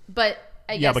 But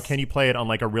I guess Yeah, but can you play it on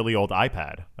like a really old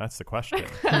iPad? That's the question.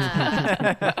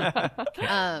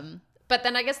 But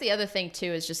then I guess the other thing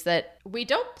too is just that we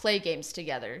don't play games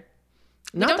together.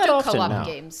 We Not don't that do often, co-op no.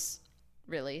 games,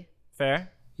 really. Fair?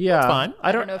 Yeah. fine. I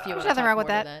I don't know if you want to nothing talk wrong more with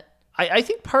to that. that. I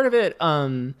think part of it,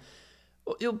 part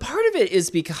of it is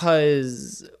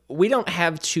because we don't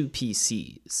have two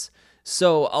PCs.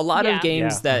 So a lot Yeah. of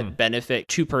games Yeah. that benefit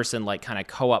two-person like kind of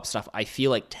co-op stuff, I feel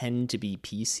like tend to be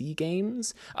PC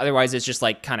games. Otherwise, it's just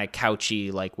like kind of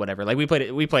couchy, like whatever. Like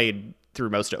we played through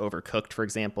most of Overcooked, for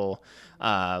example,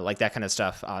 like that kind of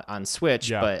stuff on Switch.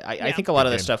 Yeah. But I think a lot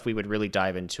of the game. stuff we would really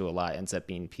dive into a lot ends up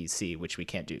being PC, which we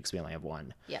can't do because we only have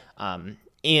one. Yeah.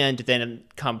 And then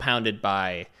compounded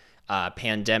by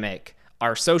pandemic,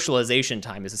 our socialization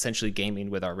time is essentially gaming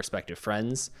with our respective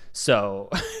friends. So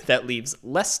that leaves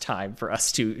less time for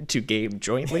us to game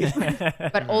jointly.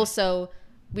 But also,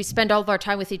 we spend all of our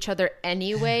time with each other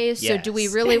anyway. So do we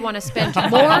Yes. really want to spend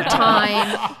more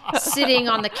time sitting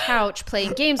on the couch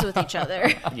playing games with each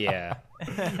other? Yeah.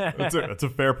 That's a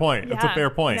fair point. That's a Yeah. fair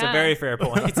point. It's a very fair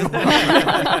point.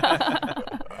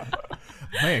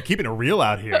 Man, keeping it real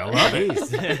out here. I love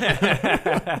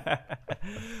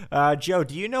it. Joe,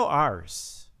 do you know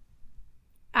ours?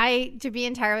 To be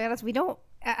entirely honest, we don't.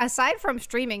 Aside from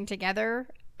streaming together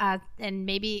and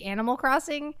maybe Animal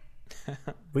Crossing,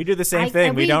 We do the same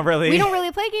thing. We don't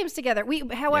really play games together.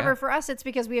 However, Yeah. for us, it's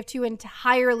because we have two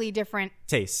entirely different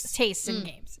taste. tastes in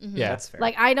games. Yeah, That's fair.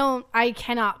 Like I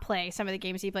cannot play some of the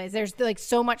games he plays. There's like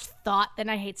so much thought,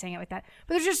 and I hate saying it like that,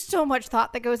 but there's just so much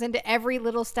thought that goes into every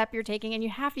little step you're taking, and you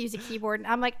have to use a keyboard. And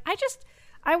I'm like,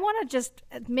 I want to just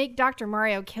make Dr.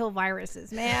 Mario kill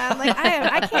viruses, man. Like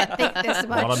I can't think this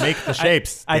much. Want to make the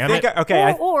shapes. I damn think it.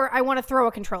 okay. Or I want to throw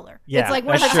a controller. Yeah, it's like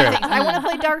one of the that's two true. things. I want to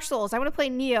play Dark Souls. I want to play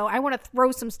Neo. I want to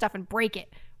throw some stuff and break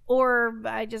it. Or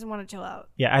I just want to chill out.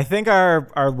 Yeah, I think our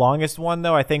longest one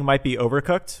though, I think might be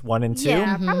Overcooked 1 and 2.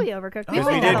 Yeah, probably Overcooked. Because played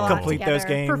we that did a lot complete those together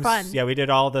games for fun. Yeah, we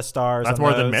did all the stars. That's on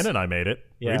more than those. Min and I made it.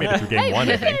 Yeah. We made it through game one,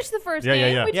 we I think. finished the first Yeah,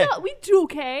 game. yeah. We Yeah. we do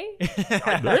okay.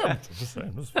 Damn. Just saying,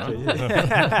 it was fun.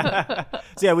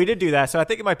 So yeah, we did do that. So I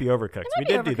think it might be Overcooked. We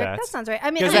did do Overcooked. that. That sounds right.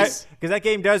 I mean, Because that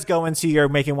game does go into your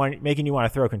making you want to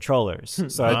throw controllers.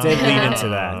 So it did lean into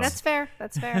that. that's fair.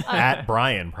 That's fair. At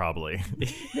Brian, probably.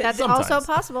 That's sometimes. also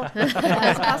possible.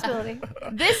 That's a possibility.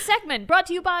 This segment brought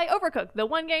to you by Overcooked, the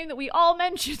one game that we all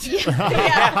mentioned.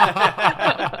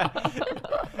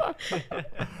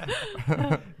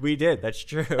 We did. That's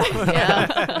true.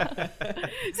 It's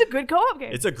a good co-op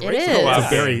game. It's a great is.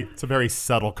 co-op It's a very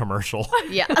subtle commercial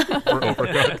Yeah. for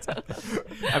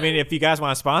Overcooked. I mean, if you guys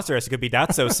want to sponsor us, it could be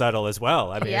not so subtle as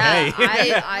well. I mean, Yeah.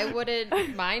 hey. I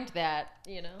wouldn't mind that,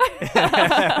 you know.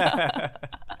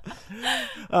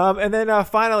 And then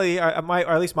finally, or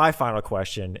at least my final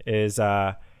question is: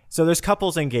 so there's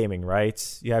couples in gaming,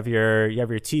 right? You have your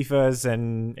Tifas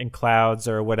and Clouds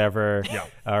or whatever,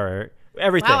 or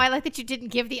everything. Wow, I like that you didn't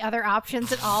give the other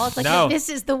options at all. It's like No. this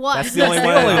is the one. That's the only one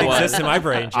that exists in my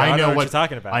brain. Joe. I know what you're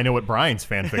talking about. I know what Brian's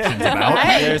fan fiction's about.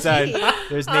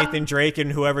 There's Nathan Drake and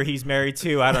whoever he's married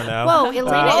to. I don't know. Whoa,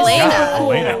 Elena is Elena. so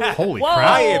cool. Elena, holy Whoa. crap!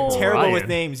 I am terrible Brian. with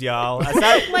names, y'all. It's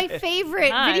not- My favorite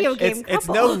Nice. video game it's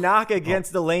couple. no knock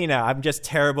against Elena. I'm just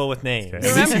terrible with names. At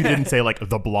least you didn't say like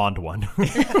the blonde one.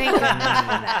 Thank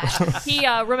goodness for that. He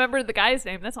remembered the guy's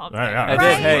name. That's all I'm saying. I did.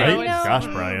 Right, Hey. you Right? know. Gosh,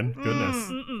 Brian,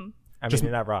 goodness. I mean,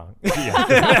 you're not wrong.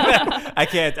 Yeah. I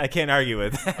can't argue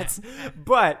with that.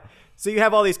 But so you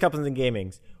have all these couples in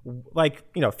gamings, like,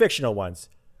 fictional ones.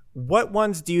 What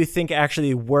ones do you think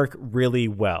actually work really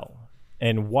well,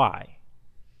 and why?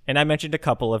 And I mentioned a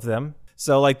couple of them.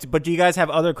 So but do you guys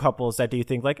have other couples that do you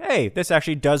think like, hey, this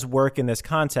actually does work in this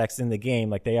context in the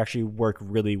game? Like they actually work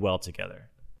really well together.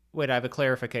 Wait, I have a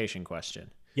clarification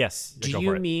question. Yes. Do go for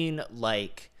you it. mean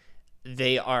like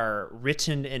they are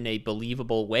written in a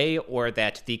believable way, or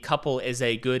that the couple is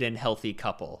a good and healthy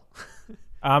couple?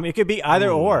 It could be either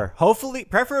or. Hopefully,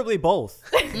 preferably both.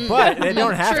 But they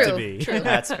don't have to True, be. true.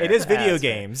 That's fair. It is video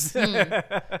That's fair.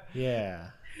 games. Yeah.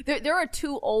 There are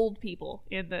two old people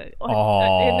in the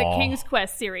Aw. King's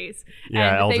Quest series. Yeah,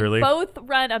 and elderly. They both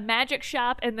run a magic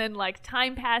shop, and then like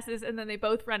time passes, and then they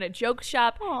both run a joke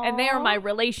shop, and they are my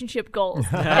relationship goals.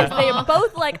 Because they are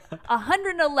both like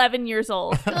 111 years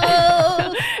old,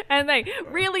 and they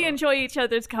really enjoy each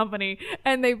other's company,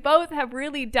 and they both have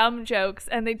really dumb jokes,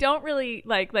 and they don't really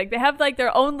like they have like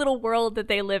their own little world that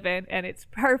they live in, and it's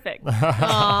perfect.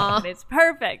 And it's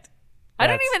perfect. I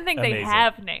don't That's even think they amazing.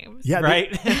 have names. Yeah,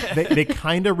 Right? They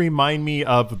kind of remind me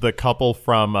of the couple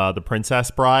from The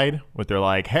Princess Bride, where they're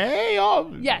like, "Hey,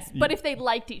 Yes, but if they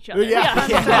liked each other. but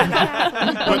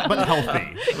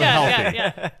healthy.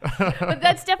 Yeah. But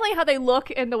that's definitely how they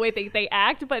look and the way they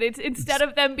act. But it's instead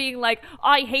of them being like,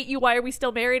 I hate you, why are we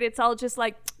still married? It's all just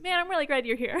like, man, I'm really glad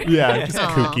you're here. Yeah, just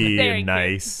kooky Very and cute.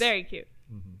 nice. Very cute.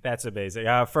 That's amazing.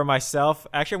 For myself,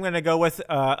 actually, I'm going to go with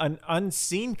an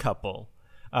unseen couple,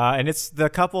 and it's the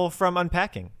couple from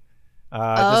Unpacking. This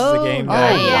is a game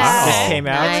that just came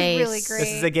out. That was really great.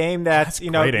 This is a game that you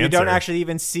great you don't answer. actually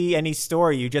even see any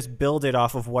story. You just build it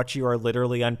off of what you are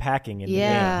literally unpacking in the game.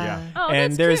 Yeah. Oh,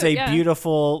 And that's there's cute, a yeah.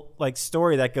 beautiful like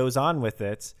story that goes on with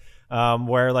it,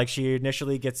 where like she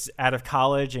initially gets out of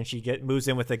college and she moves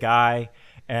in with a guy,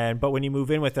 but when you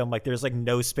move in with them, like there's like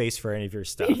no space for any of your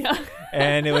stuff.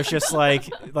 And it was just like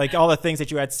all the things that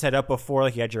you had set up before,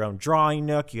 like you had your own drawing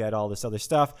nook, you had all this other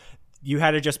stuff. You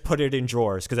had to just put it in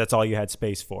drawers because that's all you had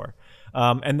space for.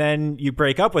 And then you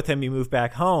break up with him, you move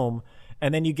back home,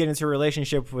 and then you get into a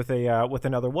relationship with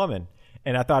another woman.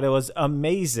 And I thought it was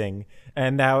amazing.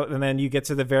 And then you get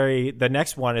to the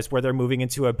next one is where they're moving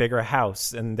into a bigger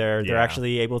house and they're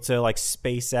actually able to like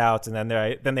space out. And then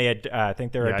I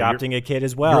think they're adopting a kid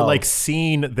as well. You're like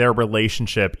seeing their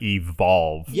relationship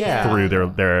evolve through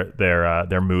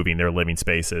their moving, their living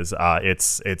spaces.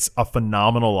 It's a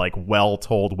phenomenal, like well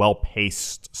told, well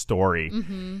paced story.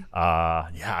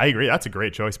 I agree. That's a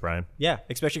great choice, Brian. Yeah,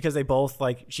 especially because they both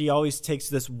like she always takes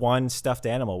this one stuffed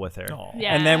animal with her.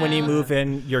 Yeah. And then when you move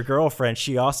in your girlfriend,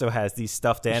 she also has these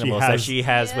stuffed animals that she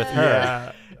has with her.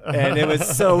 Yeah. And it was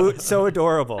so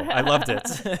adorable. I loved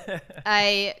it.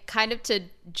 I kind of to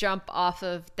jump off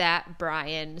of that,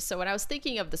 Brian. So when I was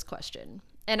thinking of this question,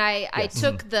 and I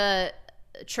took the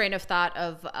train of thought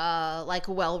of like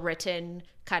well-written,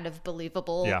 kind of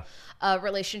believable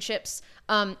relationships.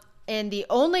 And the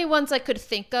only ones I could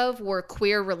think of were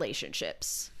queer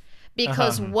relationships.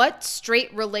 Because what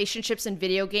straight relationships in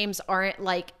video games aren't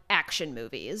like action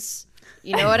movies?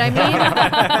 You know what I mean?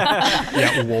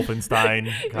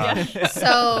 Wolfenstein. Gosh,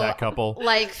 So that couple.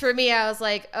 like for me, I was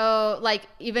like, oh, like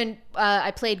even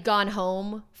I played Gone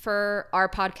Home for our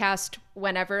podcast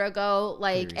whenever ago,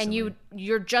 like, and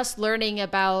you're just learning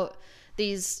about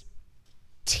these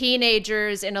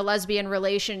teenagers in a lesbian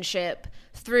relationship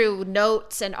through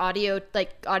notes and audio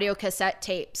cassette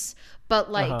tapes.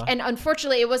 But like, and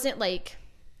unfortunately, it wasn't like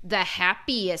the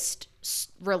happiest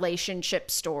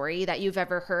relationship story that you've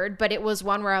ever heard, but it was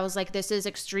one where I was like, this is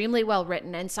extremely well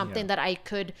written and something that I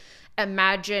could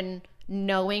imagine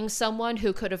knowing someone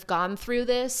who could have gone through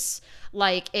this.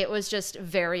 Like, it was just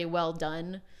very well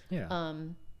done. Yeah.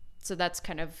 So that's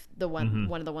kind of the one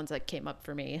of the ones that came up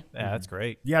for me. Yeah, that's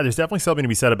great. Yeah, there's definitely something to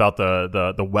be said about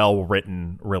the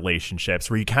well-written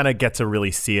relationships where you kind of get to really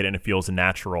see it and it feels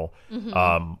natural.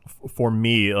 For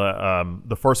me,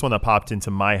 the first one that popped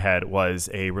into my head was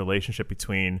a relationship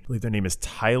between, I believe their name is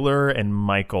Tyler and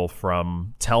Michael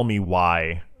from Tell Me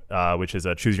Why, which is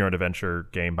a choose your own adventure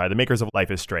game by the makers of Life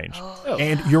is Strange.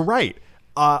 And you're right.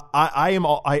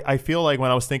 I feel like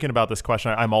when I was thinking about this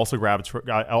question, I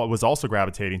was also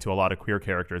gravitating to a lot of queer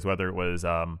characters, whether it was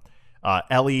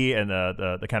Ellie and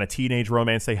the kind of teenage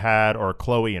romance they had, or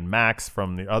Chloe and Max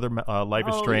from the other Life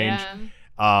is Strange.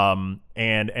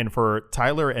 And for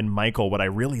Tyler and Michael, what I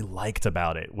really liked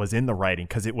about it was in the writing,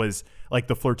 because it was like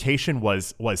the flirtation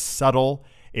was subtle.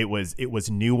 It was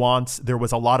nuanced. There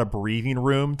was a lot of breathing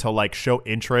room to like show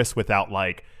interest without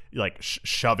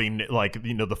shoving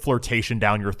the flirtation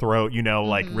down your throat,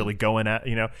 like really going at,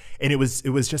 and it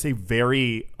was just a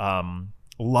very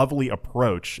lovely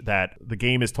approach that the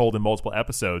game is told in multiple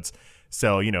episodes.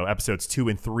 So, episodes 2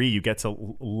 and 3, you get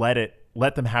to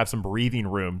let them have some breathing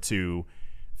room to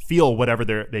feel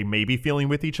whatever they may be feeling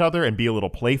with each other and be a little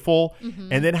playful,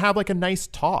 and then have like a nice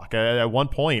talk. At one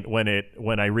point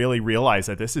when I really realized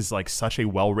that this is like such a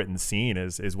well-written scene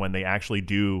is when they actually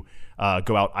do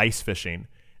go out ice fishing.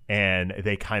 And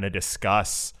they kind of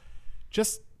discuss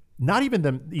just not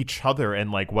even each other and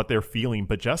like what they're feeling,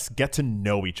 but just get to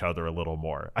know each other a little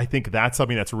more. I think that's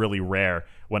something that's really rare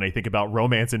when I think about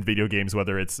romance in video games,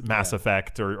 whether it's Mass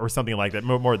Effect or something like that,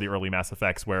 more of the early Mass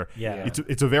Effects, where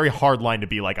it's a very hard line to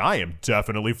be like, I am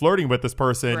definitely flirting with this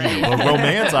person. Right.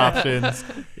 Romance options.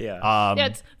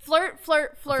 It's flirt,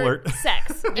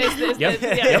 sex.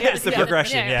 It's the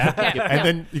progression. And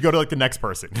then you go to like the next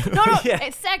person. No,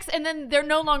 it's sex, and then they're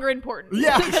no longer important.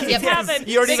 Yeah. It's happened.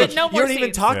 You don't No more even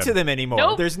scenes. talk to them anymore.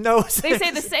 Nope. There's no. They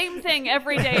say the same thing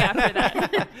every day after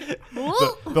that.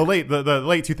 the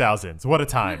late 2000s. What a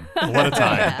time. What a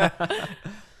time.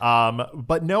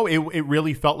 But no, it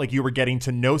really felt like you were getting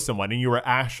to know someone, and you were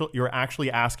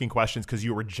actually asking questions because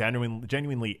you were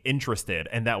genuinely interested,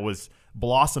 and that was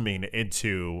blossoming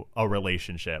into a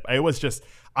relationship. I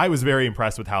was very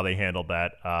impressed with how they handled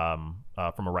that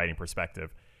from a writing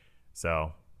perspective.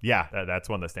 So yeah, that's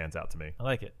one that stands out to me. I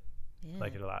like it.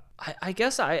 Like it a lot. I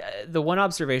guess the one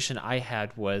observation I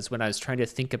had was when I was trying to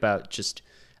think about just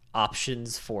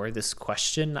options for this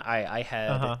question, I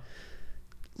had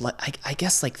I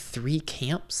guess like 3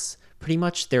 camps pretty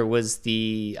much. There was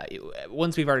the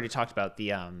ones we've already talked about,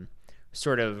 the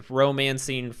sort of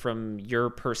romancing from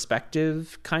your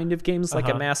perspective kind of games, like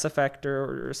a Mass Effect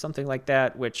or something like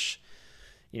that, which,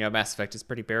 Mass Effect is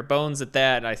pretty bare bones at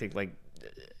that. And I think like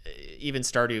even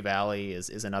Stardew Valley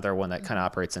is another one that kind of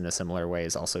operates in a similar way,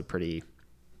 is also pretty,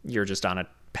 you're just on a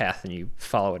path and you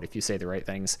follow it if you say the right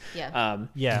things. Yeah.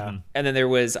 And then there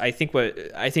was, I think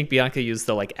Bianca used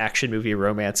the like action movie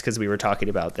romance because we were talking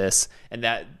about this, and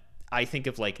that I think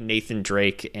of like Nathan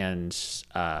Drake and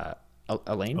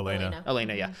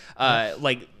Elena, yeah.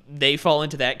 Like they fall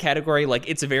into that category. Like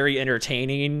it's very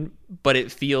entertaining, but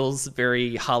it feels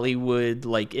very Hollywood,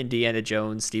 like Indiana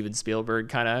Jones, Steven Spielberg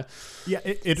kind of. Yeah,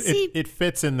 it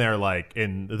fits in there, like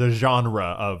in the genre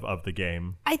of the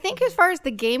game. I think as far as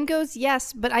the game goes,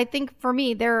 yes, but I think for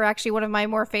me, they're actually one of my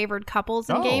more favored couples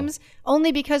in games,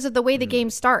 only because of the way the game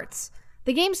starts.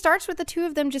 The game starts with the two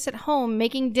of them just at home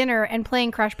making dinner and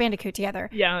playing Crash Bandicoot together.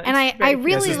 Yeah, and I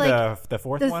really this is like the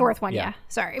fourth one. The fourth one, yeah.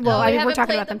 Sorry. Well, I mean, we're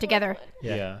talking about them together.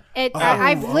 Yeah.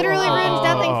 I've literally ruined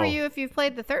nothing for you if you've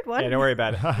played the third one. Yeah, don't worry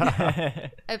about it.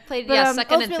 I played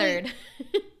second and third.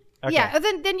 Okay. Yeah,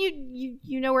 then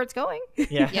you know where it's going.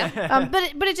 Yeah.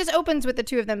 But it just opens with the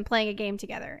two of them playing a game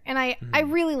together, and I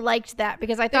really liked that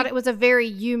because I thought it was a very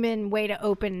human way to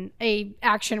open a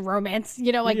action romance,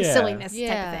 silliness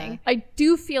type of thing. I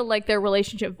do feel like their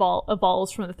relationship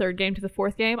evolves from the third game to the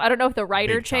fourth game. I don't know if the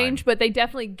writer changed, but they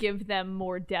definitely give them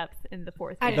more depth in the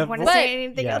fourth game. I don't want to say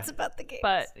anything else about the game.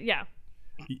 But yeah.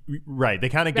 Right. They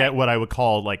kind of get what I would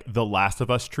call like the Last of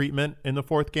Us treatment in the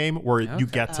fourth game, where you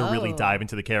get to really dive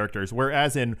into the characters.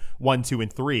 Whereas in 1, 2,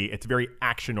 and 3, it's very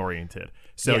action oriented.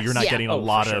 So you're not getting a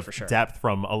lot of depth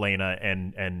from Elena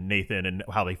and Nathan and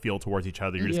how they feel towards each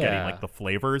other. You're just getting like the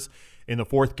flavors. In the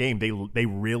fourth game, they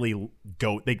really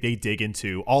go, they dig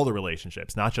into all the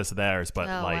relationships, not just theirs,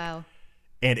 but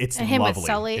and it's him lovely. With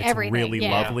Sully, it's everything. really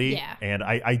lovely. And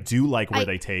I do like where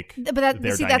they take but their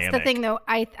that's dynamic. the thing though.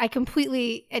 I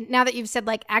completely, and now that you've said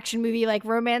like action movie, like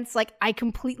romance, like I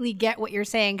completely get what you're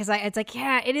saying, because it's like,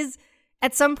 yeah, it is.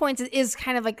 At some points, it is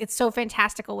kind of like it's so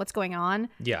fantastical what's going on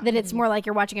that it's more like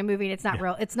you're watching a movie and it's not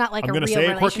real. It's not like I'm a gonna real say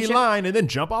a relationship. quirky line and then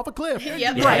jump off a cliff.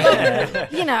 Right.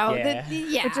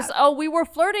 It's just, we were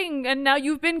flirting and now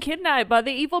you've been kidnapped by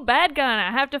the evil bad guy.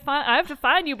 I have to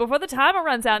find you before the timer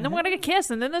runs out, and then we're gonna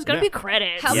kiss, and then there's gonna be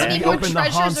credits. How many more Open the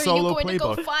Han treasures are you Solo going to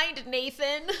go playbook. find,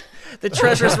 Nathan? The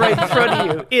treasure's right in front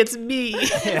of you. It's me.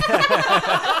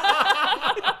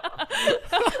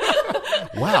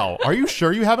 Wow, are you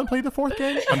sure you haven't played the fourth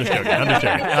game? I'm just joking.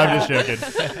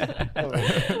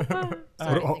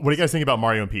 What do you guys think about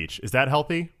Mario and Peach? Is that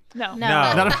healthy? No.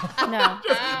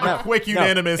 A quick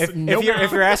unanimous.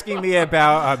 If you're asking me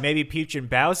about maybe Peach and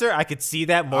Bowser, I could see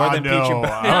that more than Peach and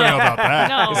Bowser. I don't know about that.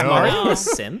 No. Is Mario a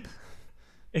simp?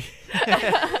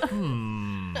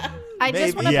 I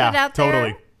just want to put it out there.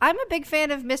 Totally. I'm a big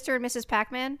fan of Mr. and Mrs.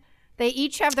 Pac-Man. They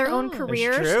each have their own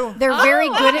careers. true. They're very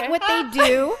good at what they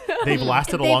do. They've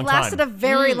lasted a long They've lasted time. a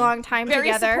very long time Very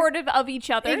together. supportive of each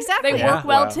other. Exactly. They work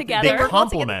well together. They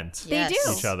complement They do.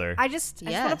 each other. I just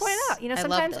want to point out, I love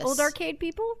sometimes this. old arcade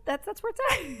people, that's where it's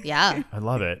at. Yeah. I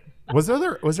love it. Was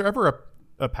there ever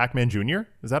a Pac-Man Jr.?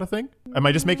 Is that a thing? Am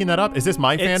I just making that up? Is this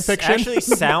my fan fiction? It actually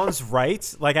sounds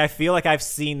right. Like, I feel like I've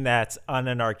seen that on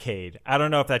an arcade. I don't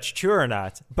know if that's true or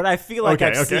not, but I feel like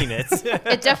I've seen it.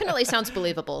 It definitely sounds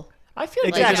believable. I feel like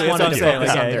Exactly, they just that's what wanted I'm to saying. focus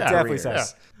Like, on it their definitely careers.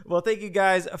 says. Well, thank you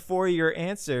guys for your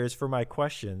answers for my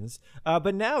questions.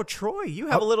 But now, Troy, you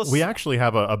have a little... We actually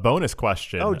have a bonus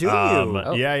question. Oh, do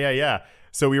you? Yeah.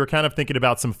 So we were kind of thinking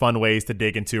about some fun ways to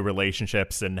dig into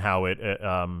relationships and how it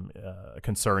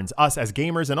concerns us as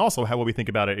gamers, and also what we think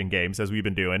about it in games, as we've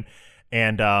been doing.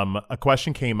 And a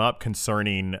question came up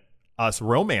concerning us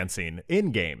romancing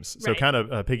in games. So kind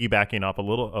of piggybacking up a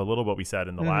little what we said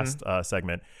in the last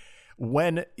segment.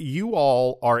 When you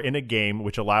all are in a game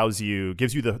which gives you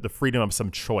the freedom of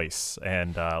some choice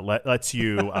and lets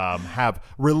you have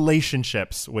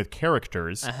relationships with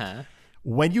characters,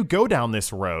 when you go down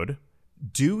this road,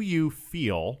 do you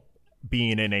feel,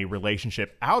 being in a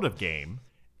relationship out of game,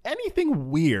 anything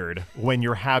weird when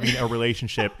you're having a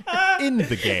relationship in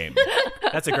the game?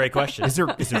 That's a great question. Is there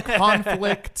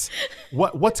conflict?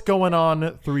 What's going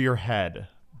on through your head?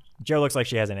 Joe looks like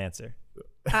she has an answer.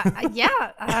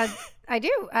 I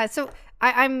do. So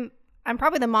I'm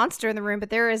probably the monster in the room,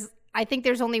 but I think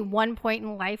there's only one point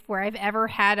in life where I've ever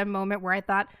had a moment where I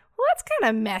thought, well, that's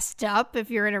kind of messed up if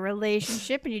you're in a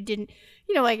relationship and you didn't,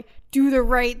 like do the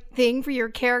right thing for your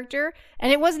character.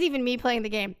 And it wasn't even me playing the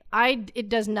game. It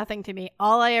does nothing to me.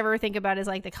 All I ever think about is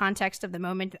like the context of the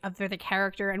moment for the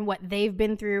character and what they've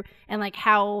been through and like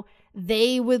how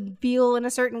they would feel in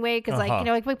a certain way. Cause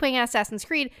like playing Assassin's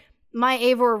Creed, my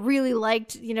Eivor really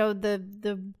liked,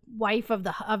 the wife of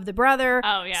the brother.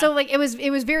 Oh yeah. So like it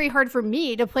was very hard for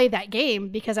me to play that game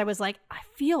because I was like, I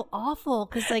feel awful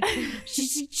because like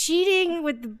she's cheating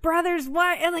with the brother's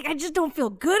wife and like I just don't feel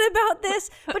good about this.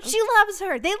 But she loves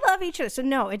her. They love each other. So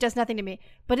no, it does nothing to me.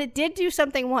 But it did do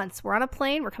something once. We're on a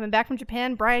plane. We're coming back from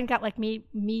Japan. Brian got like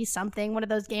me something. One of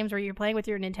those games where you're playing with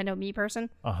your Nintendo Me person.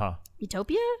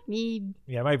 Miitopia?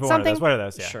 Yeah, it might be something. one of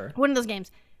those. Yeah. Sure. One of those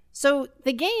games. So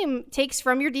the game takes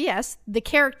from your DS the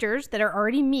characters that are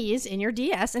already Mii's in your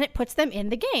DS and it puts them in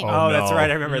the game. Oh, that's right.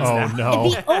 I remember this now. No.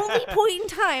 The only point in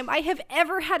time I have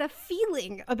ever had a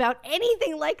feeling about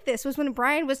anything like this was when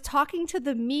Brian was talking to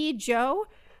the Mii Joe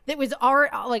that was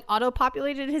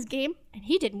auto-populated in his game, and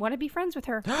he didn't want to be friends with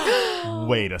her.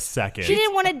 Wait a second. He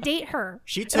didn't want to date her.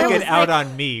 She took it out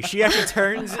on me. She actually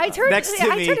turns next to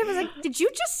me. I turned him and was like, did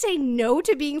you just say no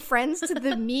to being friends to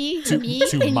the Mii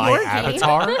to in my your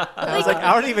avatar? game? I was like,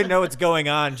 I don't even know what's going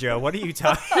on, Joe. What are you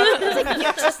talking Like,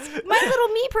 my little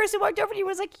Mii person walked over to you and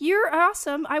was like, you're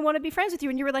awesome. I want to be friends with you.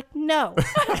 And you were like, no.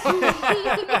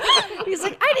 He's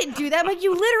like, I didn't do that. I'm like,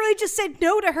 you literally just said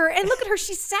no to her. And look at her.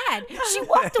 She's sad. She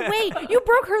walked away. You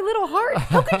broke her little heart.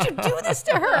 How could you do this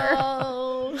to her?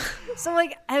 Oh. So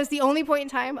like, that was the only point in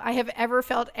time I have ever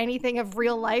felt anything of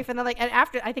real life. And then like, and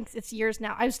after, I think it's years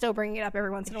now, I'm still bringing it up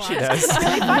every once in a while. It's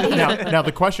really funny. Now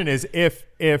the question is, if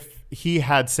he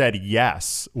had said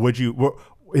yes, do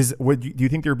you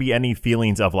think there'd be any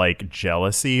feelings of like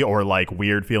jealousy or like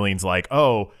weird feelings like,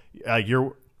 No,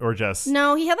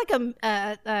 he had like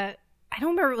I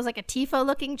don't remember, it was like a Tifa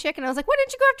looking chick, and I was like, why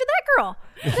didn't you go after that girl?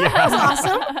 That was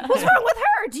awesome. What's wrong with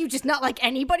her? Do you just not like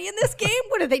anybody in this game?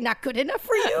 What, are they not good enough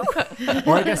for you?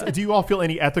 Or I guess, do you all feel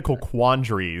any ethical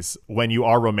quandaries when you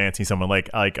are romancing someone like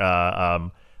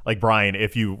Brian,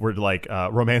 if you were like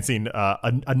romancing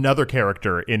another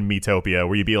character in Miitopia,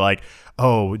 where you'd be like,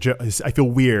 oh, I feel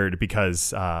weird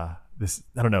because this,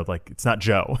 I don't know, like it's not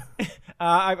Joe.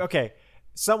 Okay.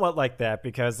 Somewhat like that,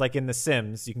 because like in The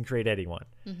Sims, you can create anyone.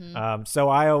 So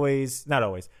I always, not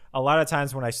always, a lot of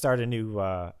times when I start a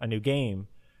new game,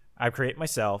 I create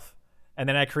myself, and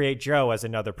then I create Joe as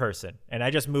another person, and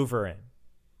I just move her in,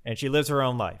 and she lives her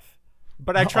own life.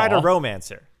 But I try to romance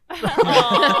her.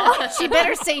 She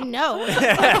better say no.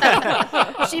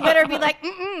 She better be like,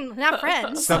 not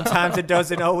friends. Sometimes it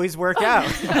doesn't always work out.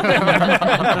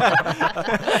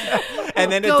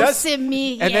 And then Go it does sim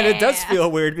me, and then it does yeah. feel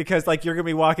weird because like you're gonna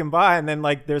be walking by and then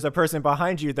like there's a person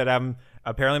behind you that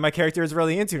apparently my character is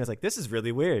really into, and it's like, this is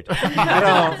really weird.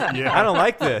 I don't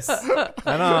like this.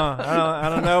 I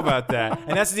don't know about that.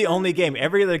 And that's the only game.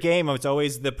 Every other game, it's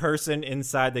always the person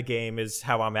inside the game is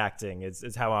how I'm acting.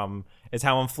 It's how I'm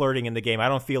flirting in the game. I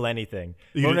don't feel anything.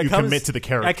 You commit to the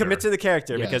character. I commit to the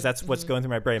character because that's what's going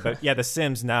through my brain. But yeah, The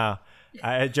Sims, nah.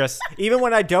 I just, even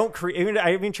when I don't create,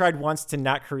 I even tried once to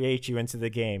not create you into the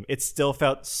game. It still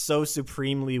felt so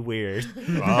supremely weird.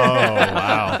 Oh,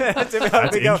 wow. That's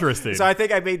interesting. So I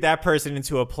think I made that person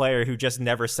into a player who just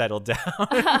never settled down.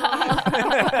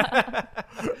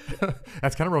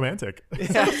 That's kind of romantic.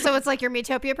 So it's like your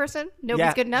Miitopia person?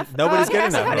 Nobody's good enough? Nobody's good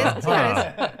enough. That's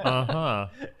how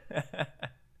it is.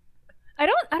 I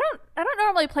don't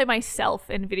normally play myself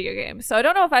in video games, so I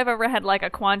don't know if I've ever had like a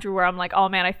quandary where I'm like, oh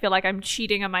man, I feel like I'm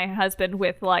cheating on my husband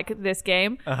with like this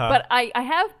game. But I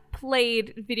have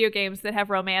played video games that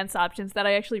have romance options that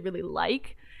I actually really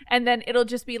like, and then it'll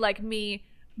just be like me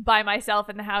by myself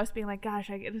in the house being like, gosh,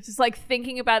 it's just like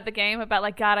thinking about the game, about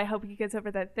like, God, I hope he gets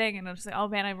over that thing, and I'm just like, oh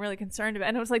man, I'm really concerned about it.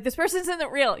 And I was like, this person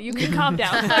isn't real, you can calm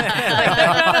down. Like,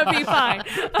 they're gonna be fine.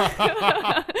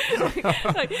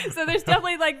 Like, so there's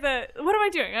definitely like what am I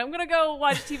doing? I'm gonna go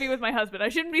watch TV with my husband. I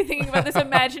shouldn't be thinking about this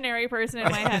imaginary person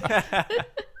in my head.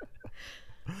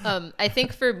 I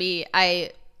think for me,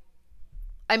 I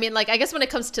mean, like, I guess when it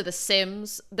comes to The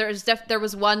Sims, there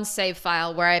was one save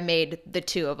file where I made the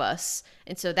two of us,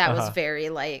 and so that was very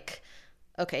like,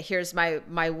 okay, here's my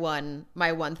one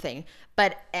thing.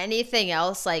 But anything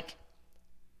else, like,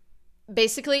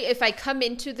 basically, if I come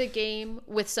into the game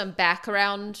with some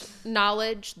background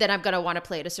knowledge, then I'm going to want to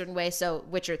play it a certain way. So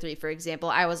Witcher 3, for example,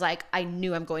 I was like, I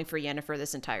knew I'm going for Yennefer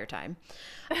this entire time.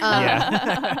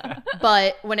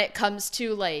 But when it comes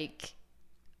to like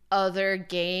other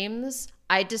games,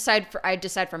 I decide for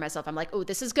myself. I'm like, oh,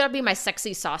 this is gonna be my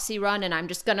sexy saucy run, and I'm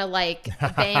just gonna like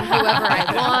bang whoever I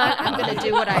want. I'm gonna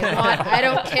do what I want. I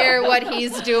don't care what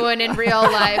he's doing in real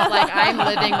life. Like I'm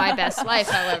living my best life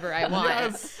however I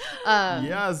want.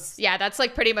 Yes. Yeah, that's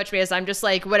like pretty much me. As I'm just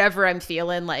like whatever I'm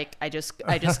feeling, like I just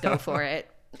go for it.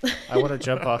 I want to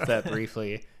jump off that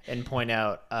briefly and point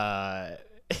out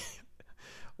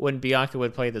when Bianca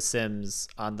would play The Sims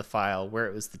on the file where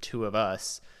it was the two of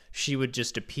us, she would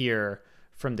just appear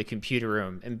from the computer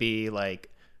room and be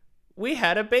like, we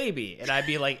had a baby. And I'd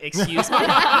be like, excuse me? We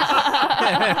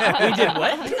did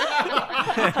what?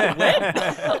 What?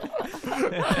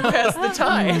 Pass the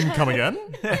time. Come again?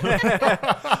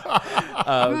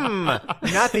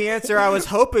 Not the answer I was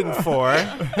hoping for.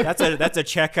 That's a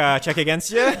check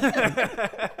against you.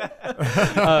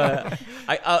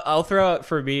 I'll throw out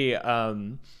for me,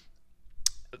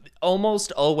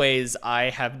 almost always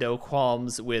I have no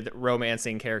qualms with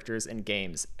romancing characters in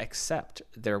games, except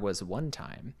there was one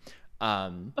time.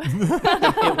 It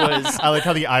was I like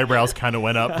how the eyebrows kind of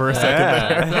went up for a second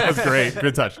there. That was great.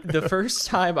 Good touch. the first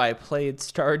time I played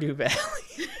Stardew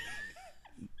Valley.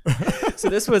 So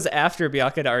this was after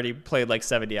Bianca had already played like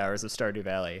 70 hours of Stardew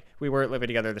Valley. We weren't living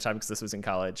together at the time because this was in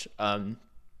college. And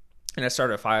I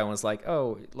started a file and was like,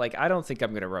 oh, like, I don't think I'm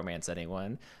going to romance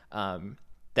anyone.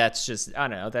 That's just, I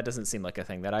don't know, that doesn't seem like a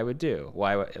thing that I would do.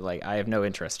 Why? Like, I have no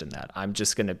interest in that. I'm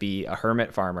just going to be a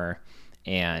hermit farmer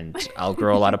and I'll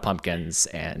grow a lot of pumpkins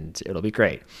and it'll be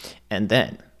great. And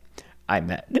then I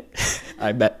met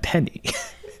Penny.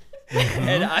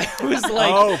 And I was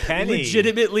like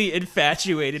legitimately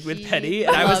infatuated with Penny.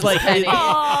 And I was like,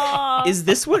 is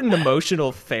this what an emotional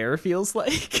affair feels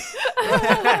like?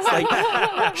 It's like,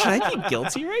 should I be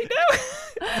guilty right now?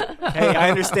 Hey, I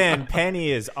understand.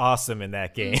 Penny is awesome in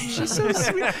that game. She's so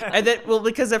sweet. And then, well,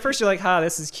 because at first you're like,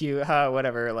 this is cute,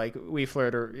 whatever. Like, we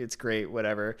flirt, or it's great,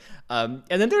 whatever. And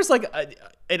then there's like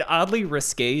an oddly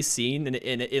risque scene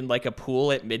in like a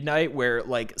pool at midnight where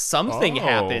like something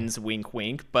happens, wink,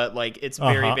 wink, but like it's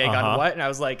very vague on what. And I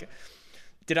was like,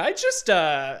 did I just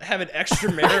have an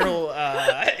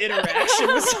extramarital interaction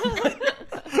with someone?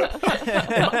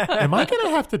 Am I gonna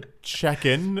have to check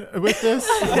in with this?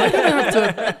 Am I gonna have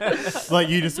to like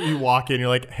you walk in, you're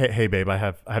like, hey babe, I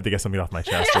have to get something off my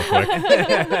chest real quick.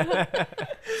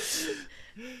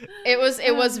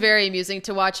 It was very amusing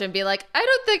to watch him be like, I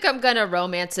don't think I'm gonna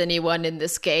romance anyone in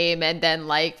this game, and then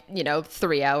like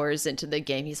 3 hours into the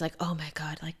game he's like, oh my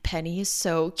god, like Penny is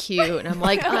so cute, and I'm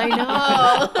like, I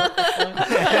know.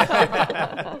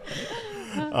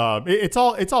 It's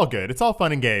all good. It's all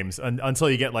fun and games until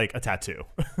you get like a tattoo.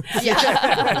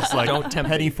 Yeah. It's like, don't tempt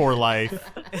Penny for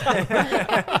life.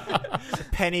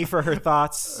 Penny for her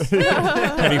thoughts.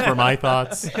 Penny for my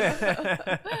thoughts.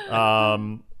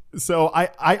 So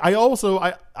I also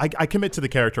commit to the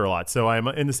character a lot. So I'm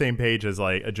in the same page as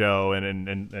like Joe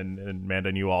and Amanda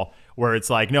and you all, where it's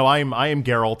like, no, I am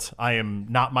Geralt. I am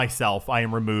not myself. I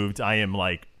am removed. I am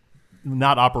like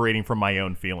not operating from my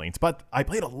own feelings. But I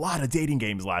played a lot of dating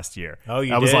games last year. Oh,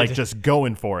 you I was did? like just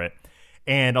going for it.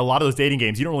 And a lot of those dating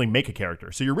games, you don't really make a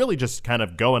character. So you're really just kind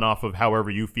of going off of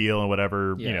however you feel and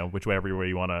whatever, whichever way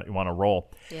you want to roll.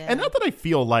 Yeah. And not that I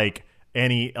feel like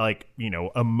any like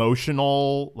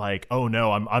emotional like, oh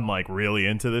no, I'm like really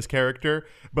into this character,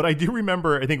 but I do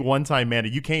remember, I think one time, Amanda,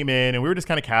 you came in and we were just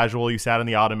kind of casual. You sat on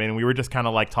the ottoman and we were just kind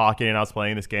of like talking, and I was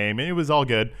playing this game and it was all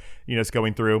good, just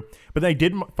going through. But then I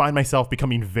did find myself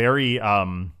becoming very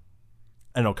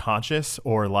conscious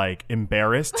or like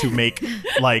embarrassed to make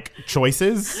like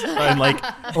choices, and like,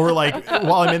 or like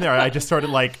while I'm in there I just started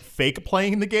like fake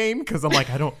playing the game because I'm like,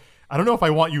 I don't know if I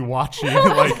want you watching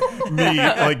like me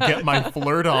like get my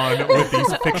flirt on with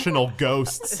these fictional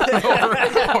ghosts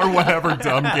or whatever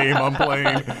dumb game I'm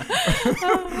playing.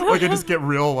 Like I just get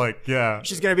real like, yeah.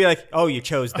 She's gonna be like, oh, you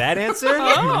chose that answer?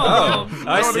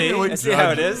 I see. Like, I see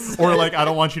how it is. Or like, I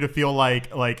don't want you to feel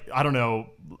like I don't know,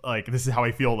 like this is how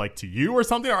I feel like to you or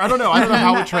something, or I don't know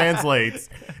how it translates.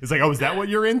 It's like, oh, is that what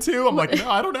you're into? I'm like, no,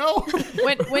 I don't know.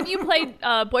 When you played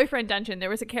Boyfriend Dungeon, there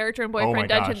was a character in Boyfriend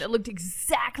Dungeon that looked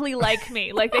exactly like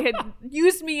me. Like they had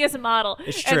used me as a model.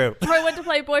 It's true. And Troy went to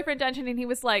play Boyfriend Dungeon and he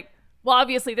was like, well,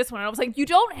 obviously this one. And I was like, you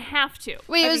don't have to.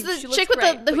 Wait, it was the chick with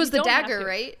who's the dagger,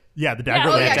 right? Yeah, the dagger.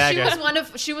 Oh lady. yeah,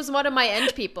 she was one of my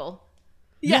end people.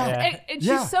 Yeah. And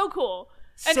she's so cool.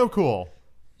 So cool.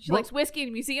 She likes whiskey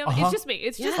and museum. It's just me.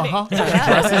 It's just me.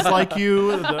 Dresses like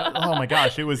you. Oh my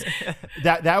gosh, it was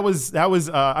that was I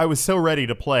was so ready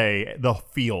to play the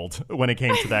field when it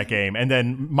came to that game, and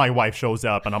then my wife shows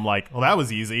up, and I'm like, well, that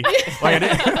was easy. Like,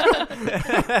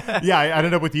 I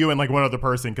ended up with you and like one other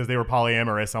person because they were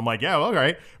polyamorous. I'm like, yeah, well, all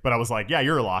right, but I was like, yeah,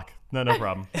 you're a lock. No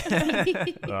problem.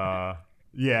 Fun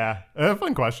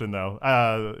question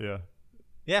though.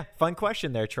 Yeah, fun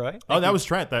question there, Troy. That was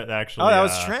Trent. That actually. Oh, that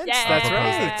was Trent. Yeah. That's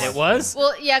right. It was?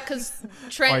 Well, yeah, because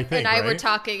Trent think, and I were right?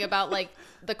 talking about like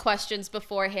the questions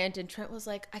beforehand, and Trent was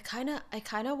like, I kind of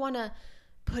want to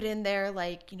put in there,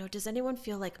 like, does anyone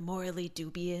feel like morally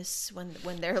dubious when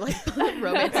they're like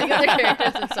romancing other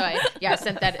characters? And so I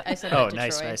sent that to Troy.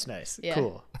 Nice. Yeah.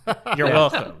 Cool. You're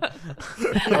welcome. Well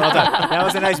done. That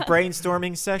was a nice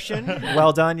brainstorming session.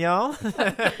 Well done, y'all.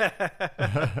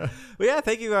 Well, yeah,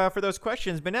 thank you for those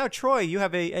questions. But now, Troy, you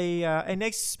have a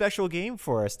nice special game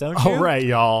for us, don't you? All right,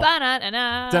 y'all.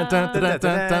 Ba-na-na-na. Dun, dun, dun, dun, dun,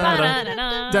 dun,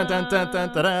 Ba-na-na-na. dun, dun, dun,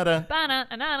 dun, dun, dun, dun.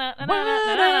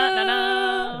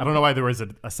 Ba-na-na-na-na-na-na-na. I don't know why there was a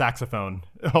saxophone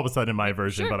all of a sudden in my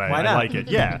version, but Why I not? like it.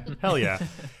 Yeah, hell yeah.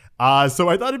 So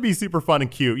I thought it'd be super fun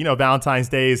and cute. Valentine's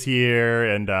Day is here,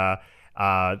 and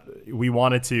we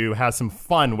wanted to have some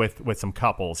fun with some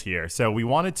couples here. So I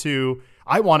wanted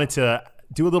to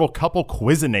do a little couple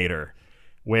quizinator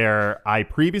where I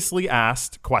previously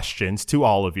asked questions to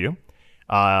all of you,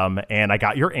 and I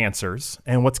got your answers.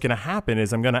 And what's going to happen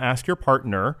is I'm going to ask your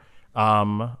partner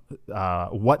what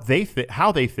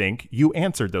how they think you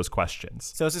answered those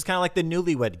questions. So this is kind of like the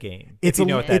Newlywed Game. It's if you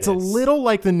know what that it's a is. little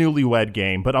like the Newlywed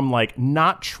Game, but I'm like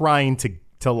not trying to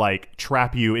like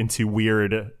trap you into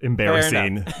weird,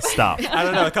 embarrassing stuff. I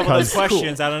don't know. A couple of those 'Cause-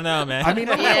 questions. I don't know, man. I mean,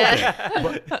 a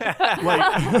little bit. But, like,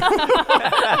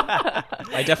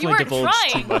 I definitely weren't divulged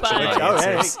trying, too much but- of my Oh,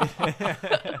 hey. answers.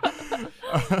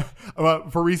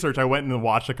 for research, I went and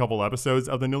watched a couple episodes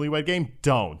of the Newlywed Game.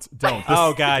 Don't.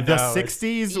 Oh, God, the no.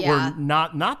 60s Yeah. were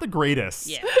not the greatest.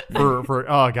 Yeah. For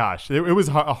oh gosh, it was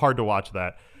hard to watch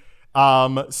that.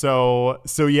 So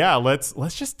yeah, let's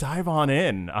just dive on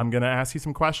in. I'm gonna ask you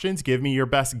some questions. Give me your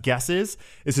best guesses.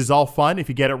 This is all fun. If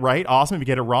you get it right, awesome. If you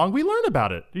get it wrong, we learn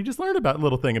about it. You just learn about a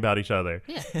little thing about each other.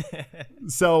 Yeah.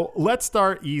 So let's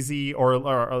start easy or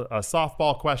a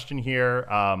softball question here.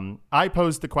 I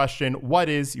posed the question, what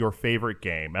is your favorite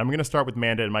game? I'm going to start with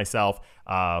Manda and myself.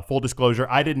 Full disclosure,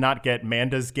 I did not get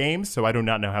Manda's game, so I do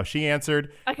not know how she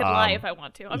answered. I could lie if I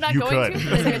want to. I'm not you going could. to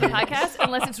for the sake of the podcast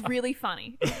unless it's really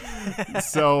funny.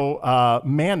 So,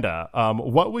 Manda,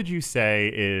 what would you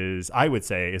say is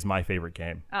my favorite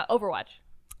game? Overwatch.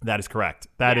 That is correct.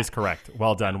 That is correct.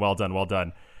 Well done.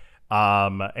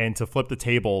 And to flip the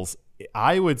tables,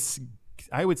 I would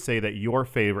say that your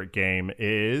favorite game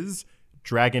is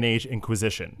Dragon Age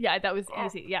Inquisition. Yeah, that was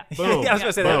easy. Yeah. Boom. Yeah, I was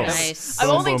gonna say that. Boom. Nice. I've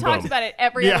Boom, only boom, talked boom. about it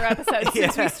every Yeah. other episode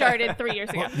since we started 3 years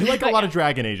ago. You like But a lot yeah. of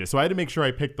Dragon Ages, so I had to make sure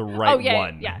I picked the right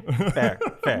one. Yeah. Fair.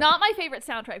 Not my favorite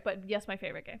soundtrack, but yes, my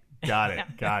favorite game. Got it.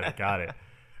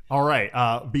 All right,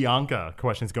 Bianca,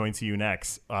 question's going to you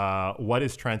next. What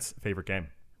is Trent's favorite game?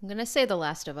 I'm gonna say The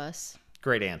Last of Us.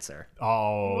 Great answer.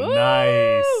 Oh, Woo!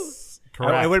 nice.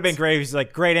 Correct. It would have been great if he's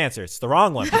like, great answer. It's the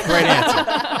wrong one. But great answer.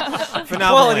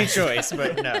 Phenomenal. Quality answer. choice,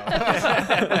 but no.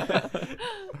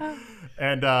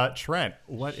 And Trent,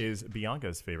 what is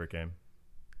Bianca's favorite game?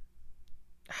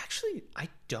 Actually, I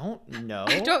don't know.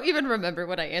 I don't even remember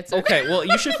what I answered. Okay, well,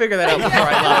 you should figure that out before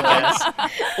I let it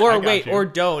guess. Or got wait, you. or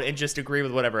don't, and just agree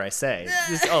with whatever I say.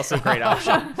 This is also a great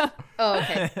option. Oh,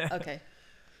 okay.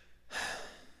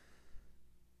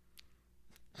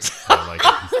 I like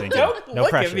it. He's thinking. Don't No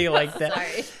look pressure. at me like that.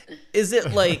 Sorry. Is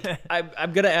it like,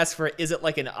 I'm going to ask for, is it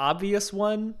like an obvious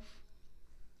one?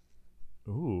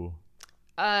 Ooh.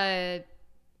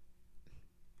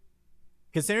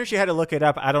 Considering she had to look it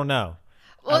up, I don't know.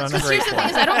 Well, don't know. because here's the thing: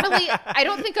 is I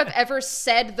don't think I've ever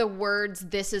said the words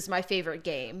 "This is my favorite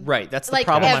game." Right, that's the like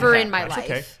problem I'm ever in having. my That's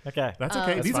life. okay. Okay. That's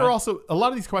okay. That's These fine. are also, a lot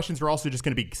of these questions are also just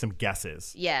going to be some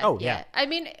guesses. Yeah. Oh, yeah. I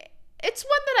mean, it's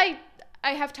one that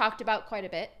I have talked about quite a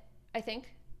bit. I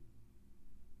think.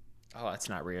 Oh, that's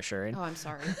not reassuring. Oh, I'm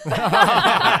sorry. This is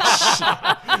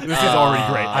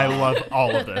already great. I love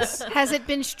all of this. Has it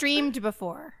been streamed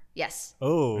before? Yes.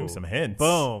 Oh, Ooh, some hints.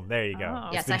 Boom. There you go. Oh.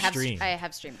 It's Yes, been I have. streamed. I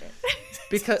have streamed it.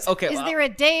 Because, okay. Is well, there a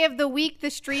day of the week the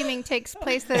streaming takes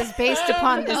place that is based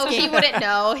upon this Oh, he game? wouldn't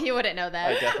know. He wouldn't know I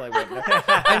that. definitely wouldn't know.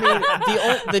 I mean,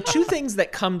 the two things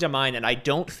that come to mind, and I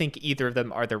don't think either of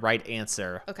them are the right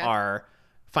answer, Okay. are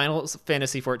Final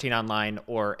Fantasy XIV Online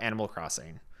or Animal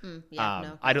Crossing. Yeah,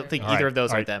 no. I don't think All either right, of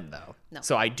those all are right. them, though. No.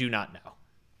 So I do not know.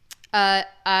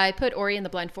 I put Ori and the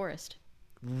Blind Forest.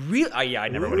 Really? Yeah, I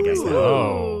never would have guessed that.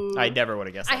 Oh. I never would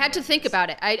have guessed that. I had to think about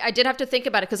it. I did have to think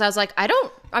about it because I was like,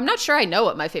 I'm not sure I know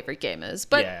what my favorite game is,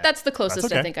 but Yeah. that's the closest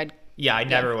That's okay. I think I'd. Yeah, I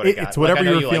never would have guessed. It's whatever I know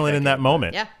you were like feeling in that game.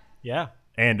 moment. Yeah. Yeah.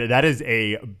 And that is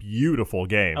a beautiful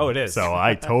game. Oh, it is. So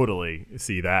I totally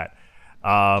see that.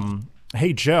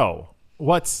 Hey, Joe,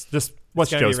 what's gonna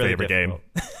Joe's be really favorite game?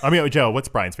 difficult. Joe, what's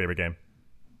Brian's favorite game?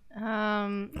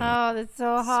 Oh, that's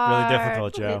so hard. really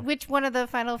difficult, Joe. Which one of the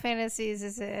Final Fantasies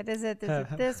is it? Is it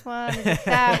this one? Is it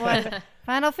that one?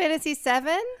 Final Fantasy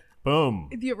VII? Boom.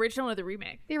 The original or the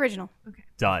remake? The original.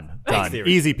 Done. the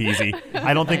Easy peasy.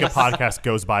 I don't think a podcast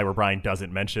goes by where Brian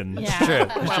doesn't mention True.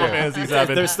 Final Fantasy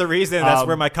VII. There's the reason that's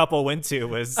where my couple went to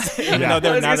was even though I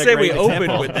they're was not gonna a say great we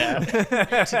example. opened with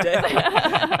that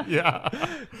today.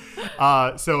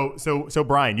 Yeah. So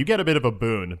Brian, you get a bit of a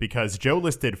boon because Joe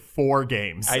listed 4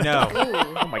 games. I know.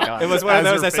 Oh my god! It was one of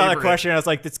As those. her I saw the favorite. question. And I was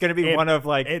like, it's going to be one of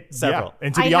like several. Yeah.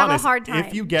 And to I be have a honest, hard time.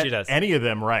 if you She get does. any of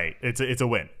them right, it's a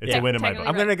win. It's a win in my book.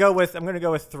 technically I'm going to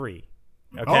go with 3.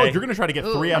 Okay. Oh, you're gonna try to get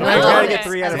 3 out of I'm gonna 4. try to get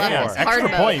 3 out of I 4. love this. Extra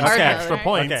Hard mode, points. hard mode. Extra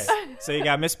points. Okay. So you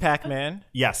got Miss Pac-Man.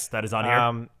 Yes, that is on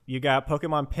here. You got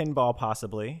Pokemon Pinball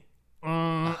possibly,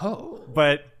 Oh,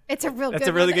 but It's a real That's good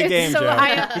a really one. good game, It's so Joe.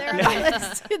 high up there on the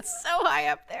list. It's so high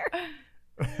up there.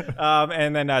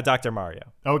 and then Dr. Mario.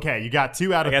 Okay, you got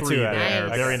 2 out of I got 3 2 out of there.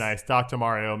 three. Very nice. Dr.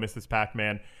 Mario, Mrs.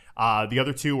 Pac-Man. The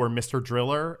other 2 were Mr.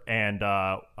 Driller and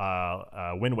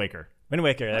Wind Waker. Wind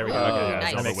Waker. There we go. Oh, Okay, nice.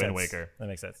 that Zelda makes Wind sense. Waker. That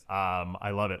makes sense. I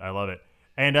love it.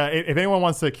 And if anyone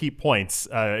wants to keep points,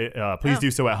 please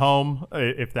do so at home.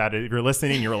 If you're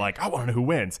listening, you're like, I want to know who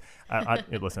wins.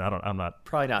 Listen, I'm not.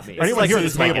 probably not me. Or anyone like here at the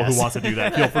Sue's my table who guess. wants to do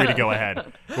that, feel free to go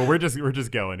ahead. But we're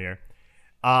just going here.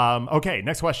 Okay,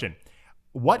 next question.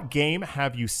 What game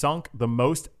have you sunk the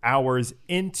most hours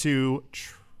into,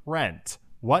 Trent?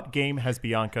 What game has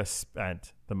Bianca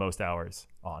spent the most hours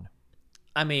on?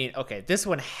 I mean, okay, this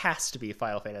one has to be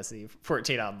Final Fantasy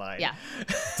 14 Online. Yeah.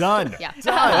 Done. Yeah.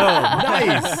 Done.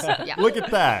 Nice. Yeah. Look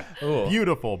at that. Ooh.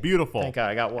 Beautiful. Thank God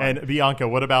I got one. And Bianca,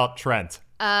 what about Trent?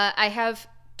 I have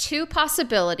 2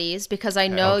 possibilities because I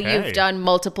know Okay. you've done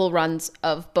multiple runs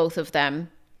of both of them.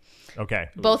 Okay.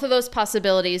 Both of those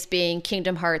possibilities being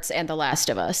Kingdom Hearts and The Last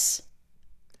of Us.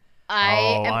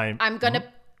 I'm going to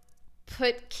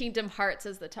put Kingdom Hearts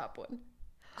as the top one.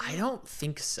 I don't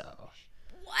think so.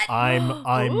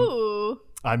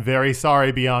 I'm very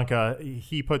sorry, Bianca.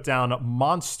 He put down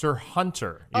Monster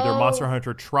Hunter, either Monster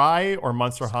Hunter Tri or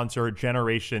Monster Hunter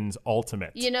Generations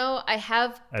Ultimate. You know, I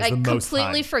As the most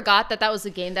completely time. forgot that was a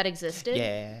game that existed.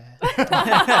 Yeah.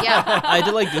 Yeah. I had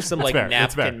to do some fair,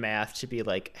 it's fair. napkin math to be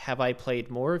like, have I played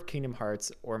more of Kingdom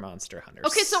Hearts or Monster Hunters?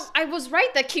 Okay, so I was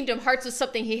right that Kingdom Hearts was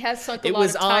something he has sunk a it lot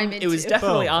was of time on. into. It was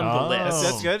definitely Boom. on the Oh. list.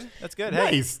 That's good. That's good.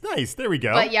 Hey. Nice. There we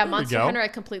go. But yeah, There we Monster go. Hunter I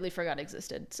completely forgot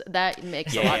existed. So that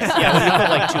makes a lot of Yeah, sense. yeah. When you put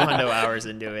like 200 hours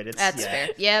into it, it's That's fair.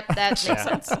 Yep, that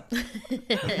makes sense.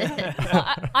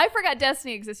 I forgot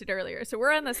Destiny existed earlier, so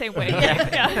we're on the same wave.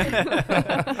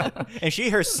 Yeah. And she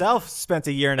herself spent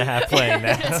a year and a half playing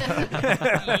that.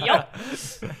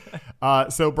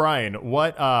 Yep. So, Brian,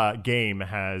 what game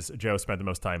has Joe spent the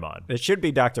most time on? It should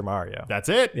be Dr. Mario. That's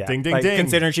it. Yeah. Ding, ding, Like, ding.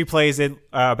 Considering she plays it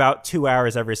about 2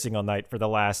 hours every single night for the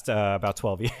last about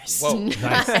 12 years. Whoa.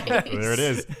 Nice. There it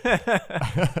is.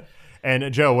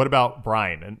 And Joe, what about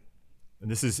Brian? And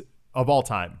this is of all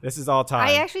time. This is all time.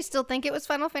 I actually still think it was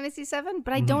Final Fantasy VII,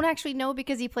 but I don't actually know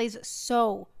because he plays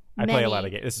so I many play a lot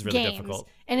of games. This is really games. difficult.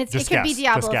 And it Just could be guess.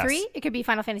 Diablo Just guess. 3. It could be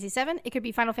Final Fantasy 7. It could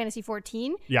be Final Fantasy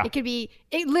 14. Yeah. It could be.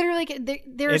 It literally.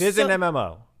 There's It is so, an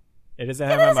MMO. It is an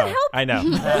That MMO. doesn't help. I know.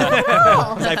 No.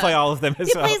 'Cause I play all of them as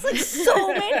He well. plays like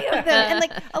so many of them, and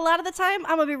like a lot of the time,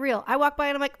 I'm gonna be real. I walk by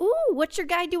and I'm like, "Ooh, what's your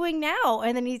guy doing now?"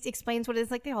 And then he explains what it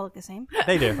is. Like they all look the same.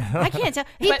 They do. I can't tell.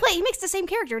 He makes the same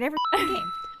character in every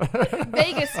game.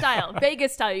 Vegas style.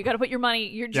 Vegas style. You got to put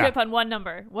your chip on one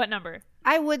number. What number?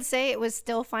 I would say it was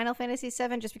still Final Fantasy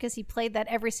VII, just because he played that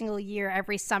every single year,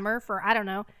 every summer for I don't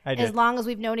know, I as did. long as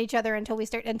we've known each other until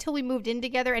we moved in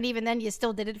together, and even then, you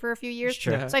still did it for a few years.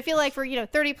 Sure. So I feel like for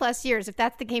 30 plus years, if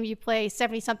that's the game you play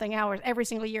 70 something hours every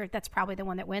single year, that's probably the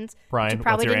one that wins. Brian, But you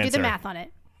probably what's your didn't do the answer? math on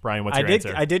it. Brian, what's your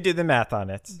answer? I did do the math on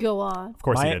it. Go on. Of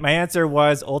course you did. My answer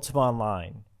was Ultima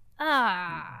Online.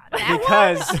 Ah,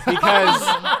 Because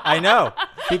I know.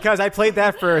 Because I played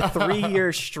that for 3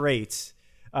 years straight,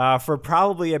 for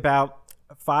probably about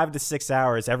 5 to 6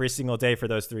 hours every single day for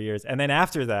those 3 years. And then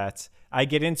after that, I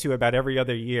get into about every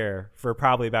other year for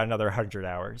probably about another 100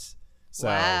 hours. So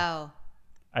Wow.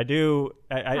 I do.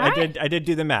 I did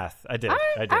do the math. I did.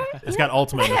 I did. It's got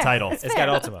Ultimate in the title. It's got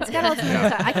Ultima. It's got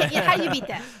ultimate. I can't, how do you beat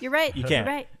that? You're right. You can't.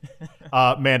 You're right.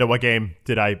 Amanda, what game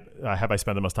did I have I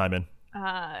spent the most time in?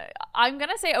 I'm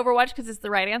gonna say Overwatch because it's the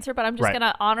right answer, but I'm just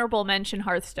gonna honorable mention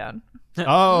Hearthstone.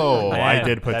 Oh, Man, I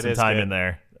did put that some is time good. in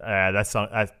there.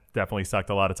 That definitely sucked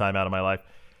a lot of time out of my life.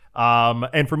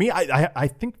 And for me, I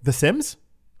think The Sims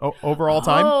overall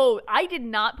time. Oh, I did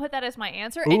not put that as my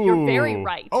answer, and you're very Ooh.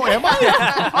 right. Oh, am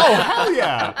I? Oh, hell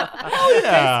yeah. Hell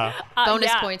yeah. Bonus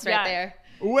yeah, points yeah. right there.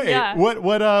 Wait, Yeah.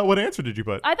 what answer did you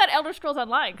put? I thought Elder Scrolls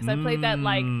Online because I played that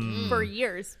like for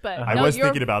years, but I no, was you're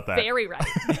thinking about that. Very right.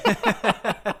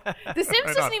 The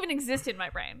Sims doesn't even exist in my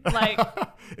brain. Like,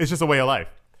 It's just a way of life.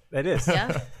 That is.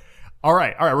 Yeah. All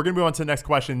right. We're going to move on to the next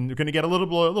question. We're going to get a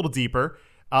little deeper.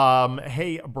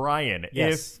 Hey, Brian.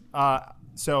 Yes.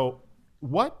 So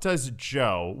what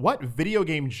video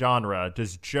game genre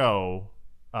does Joe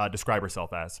describe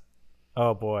herself as?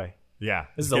 Oh boy, Yeah.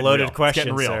 this is it's a getting loaded real. It's question,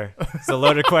 getting real. sir. It's a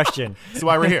loaded question. That's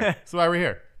why we're here. That's why we're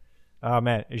here. Oh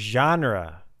man,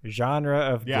 genre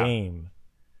of Yeah. game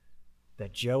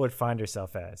that Joe would find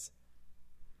herself as.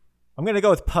 I'm gonna go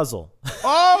with puzzle.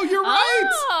 Oh, you're right.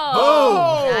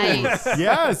 oh, Nice.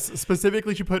 Yes.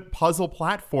 Specifically, she put puzzle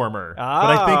platformer. But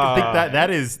I think that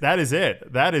is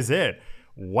it. That is it.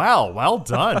 Well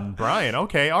done, Brian.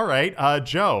 Okay. All right.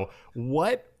 Joe,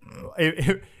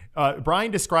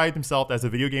 Brian described himself as a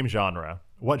video game genre.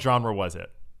 What genre was it?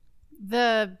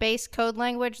 The base code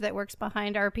language that works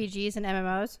behind RPGs and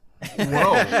MMOs.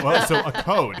 Whoa. So a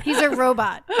code He's a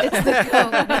robot. It's the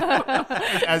code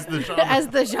as the genre. as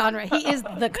the genre. He is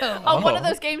the code. oh, one of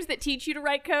those games that teach you to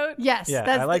write code. Yes, Yeah,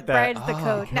 that's I like that. Brian's the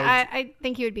code. codes. No, I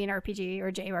think he would be an RPG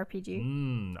or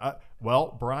JRPG.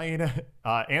 Well, Brian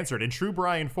answered in true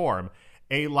Brian form.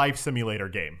 A life simulator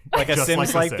game, Like a Just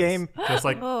Sims The like Sims. game? Just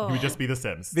like he would just be The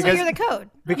Sims. So you're the code.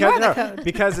 Because you're the code.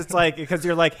 because it's like because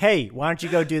you're like, hey, why don't you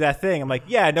go do that thing? I'm like,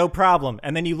 yeah, no problem.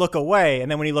 And then you look away, and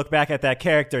then when you look back at that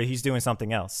character, he's doing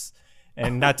something else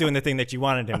and not doing the thing that you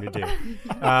wanted him to do.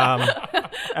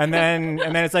 And then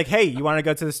it's like, hey, you want to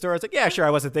go to the store? It's like, yeah, sure. I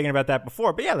wasn't thinking about that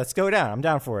before, but yeah, let's go down. I'm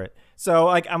down for it. So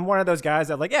like, I'm one of those guys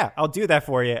that like, yeah, I'll do that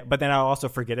for you, but then I'll also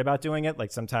forget about doing it,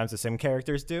 like sometimes the sim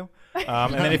characters do.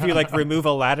 And then if you like remove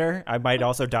a ladder, I might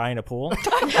also die in a pool.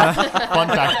 Fun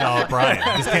fact about Brian,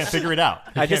 just can't figure it out.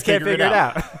 I just can't figure it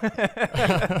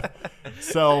out.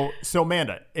 So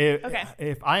Amanda, Okay.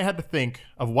 if I had to think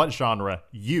of what genre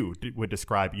you would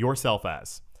describe yourself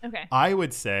as, Okay. I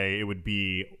would say it would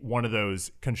be one of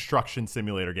those construction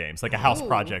simulator games, like a house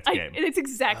project game. It's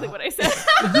exactly what I said.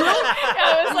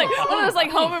 Yeah, it was like one of those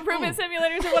like home improvement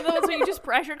simulators or one of those where you just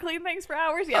pressure clean things for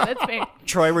hours. Yeah, that's me.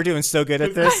 Troy, we're doing so good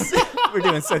at this. We're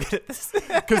doing so good at this.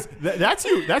 Because that's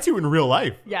you in real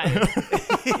life, Yeah.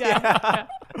 Yeah.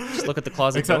 Just look at the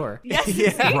closet Except- door.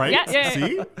 Yes. right? Yeah.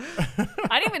 See?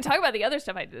 I didn't even talk about the other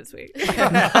stuff I did this week.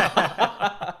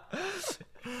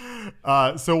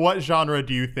 So what genre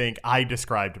do you think I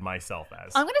described myself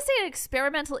as? I'm gonna say an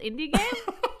experimental indie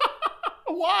game.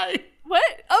 Why?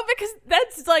 What? Oh, because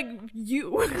that's like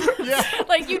you. Yeah.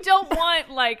 Like you don't want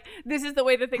like this is the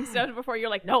way the thing's done before. You're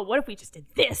like, no. What if we just did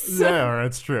this? Yeah,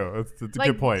 that's true. That's a Like,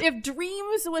 good point. If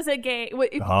Dreams was a game,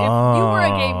 if you were a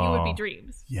game, you would be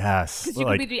Dreams. Yes. Because you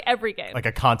could be every game. Like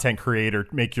a content creator,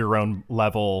 make your own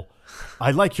level.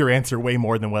 I like your answer way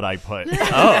more than what I put.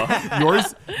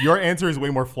 Your answer is way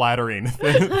more flattering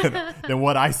than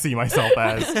what I see myself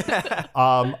as.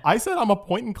 I said I'm a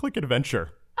point and click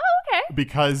adventure Okay.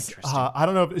 because I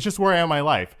don't know, it's just where I am in my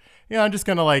life. Yeah, I'm just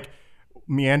gonna like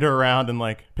meander around and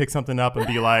like pick something up and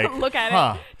be like, Look at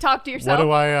huh, it. Talk to yourself.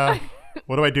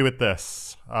 what do I do with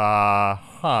this?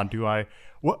 I'm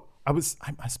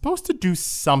supposed to do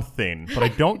something, but I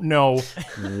don't know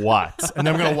what. And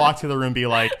then I'm gonna walk to the room and be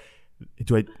like,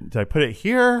 do I put it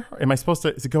here? Am I supposed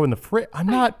to? Does it go in the fridge? I'm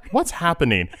not. What's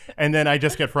happening? And then I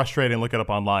just get frustrated and look it up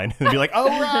online and be like, oh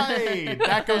right,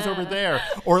 that goes over there.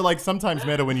 Or like sometimes,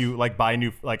 Meta, when you like buy a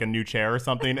new chair or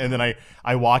something, and then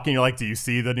I walk in, you're like, do you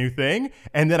see the new thing?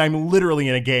 And then I'm literally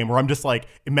in a game where I'm just like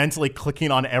mentally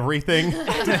clicking on everything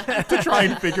to try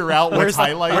and figure out what's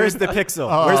highlighted. Where's the pixel?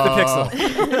 Where's the pixel?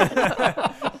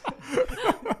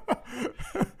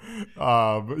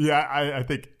 Yeah, I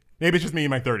think. Maybe it's just me in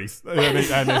my 30s.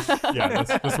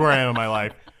 That's where I am in my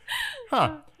life.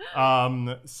 Huh.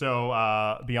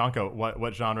 So, Bianca,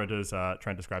 what genre does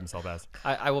Trent describe himself as?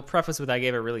 I will preface with I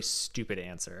gave a really stupid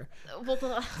answer.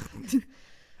 Well,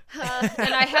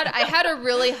 and I had a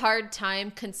really hard time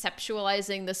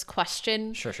conceptualizing this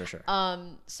question. Sure.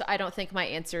 So I don't think my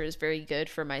answer is very good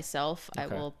for myself. Okay. I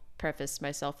will preface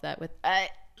myself that with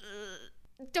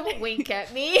don't wink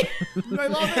at me. I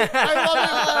love it.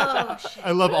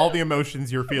 I love all the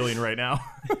emotions you're feeling right now.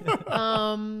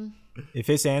 If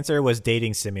his answer was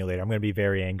dating simulator, I'm going to be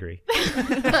very angry.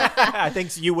 I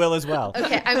think you will as well.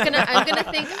 Okay, I'm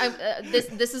gonna think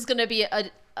this is gonna be a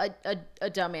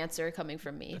dumb answer coming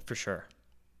from me. For sure.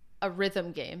 A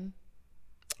rhythm game.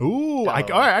 Ooh, all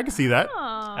right, I can see that.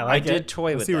 I I like did it.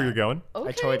 toy with See that. where you're going. Okay.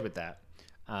 I toyed with that.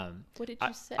 What did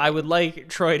you say? I would like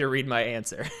Troy to read my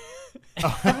answer.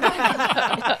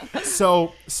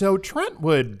 So Trent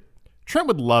would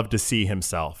love to see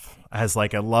himself as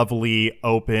like a lovely,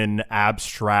 open,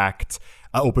 abstract,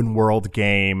 open world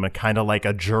game, kind of like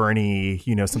a Journey,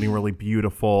 something really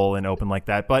beautiful and open like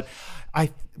that. But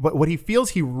what he feels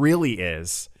he really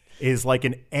is like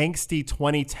an angsty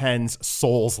 2010s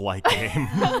Souls-like game.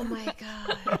 Oh my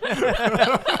god.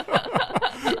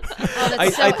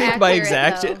 That's so I think my accurate,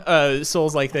 exact though.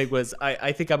 Souls-like thing was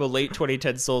I think I'm a late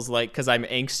 2010 Souls-like because I'm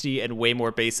angsty and way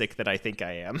more basic than I think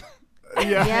I am.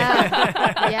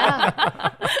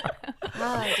 Yeah.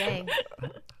 Oh, dang.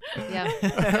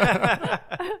 Yeah.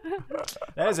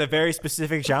 That is a very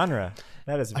specific genre.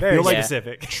 That is very feel like-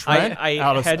 specific. Trent, I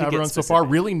out of had to get everyone so far,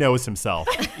 specific. really knows himself.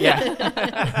 Yeah.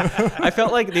 I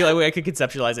felt like the only way I could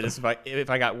conceptualize it is if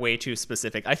I got way too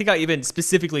specific. I think I even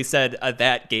specifically said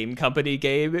that game company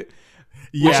game, which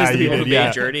is the you people did, who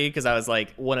made Journey, because I was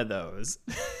like, one of those.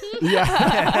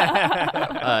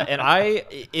 Yeah. And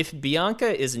if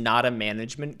Bianca is not a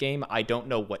management game, I don't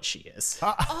know what she is.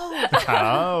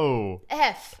 Oh.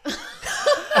 F.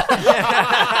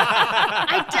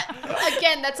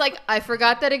 Again, that's like, I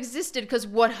forgot that existed because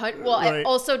It Right.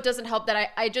 also doesn't help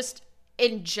that I just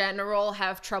in general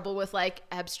have trouble with like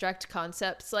abstract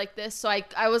concepts like this. So I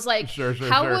was like, Sure,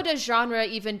 how sure. would a genre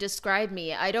even describe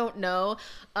me? I don't know.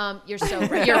 You're so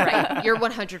right. You're right. You're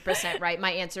 100% right.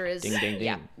 My answer is Ding, ding,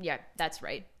 ding. Yeah, that's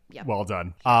right. Yeah. Well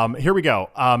done. Here we go.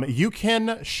 You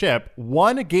can ship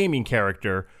one gaming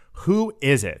character. Who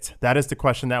is it? That is the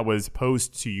question that was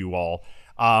posed to you all.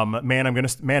 Amanda, I'm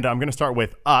gonna start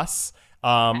with us.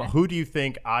 Who do you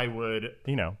think I would,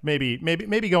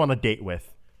 maybe go on a date with?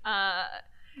 Okay,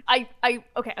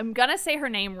 I'm gonna say her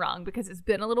name wrong because it's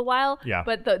been a little while. Yeah.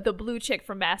 But the blue chick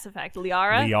from Mass Effect,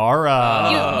 Liara.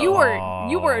 Liara. You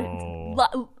were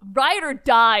ride or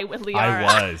die with Liara.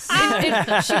 I was.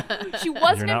 She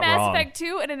wasn't You're in not Mass wrong. Effect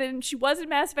 2, and then she was in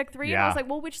Mass Effect 3. And I Yeah. was like,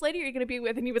 well, which lady are you going to be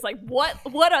with? And he was like, what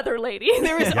other lady?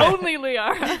 There was only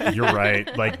Liara. You're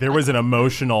right. Like there was an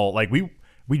emotional, like we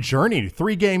journeyed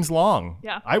 3 games long.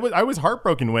 Yeah. I was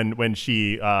heartbroken when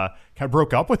she kind of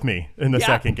broke up with me in the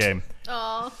second game.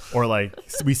 Oh. Or like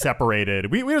we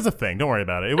separated. It was a thing. Don't worry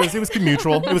about it. It was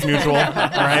mutual. It was mutual. All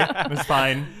right. It's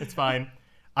fine. It's fine.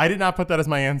 I did not put that as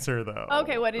my answer though.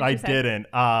 Okay, what did you I say? didn't.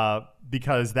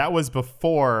 Because that was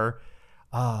before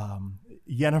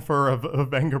Yennefer of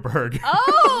Vengerberg.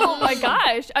 Oh my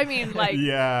gosh. I mean, like,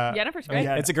 Yeah. Yennefer's great.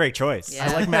 Yeah. It's a great choice. Yeah.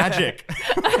 I like magic.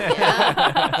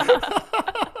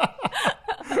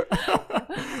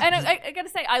 And I gotta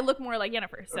say, I look more like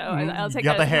Yennefer, so I'll take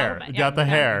Got that the as a hair. compliment. Got the Yeah.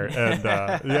 hair. And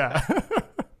yeah.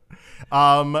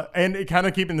 And kind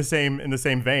of keep in the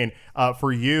same vein.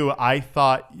 For you, I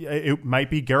thought it might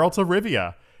be Geralt of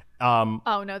Rivia.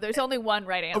 Oh no, there's only one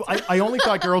right answer. I only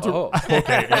thought Geralt of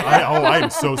okay. I am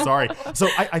so sorry. So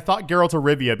I thought Geralt of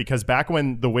Rivia because back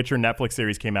when the Witcher Netflix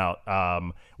series came out,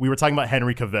 we were talking about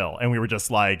Henry Cavill, and we were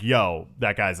just like, "Yo,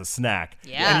 that guy's a snack."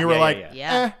 Yeah. And you were Yeah, like, yeah,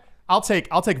 yeah. I'll take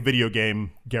video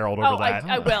game Geralt over Oh, that.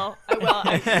 I will.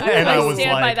 And I I was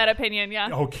stand by like, that opinion. Yeah.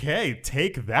 Okay,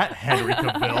 take that, Henry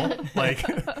Cavill. Like,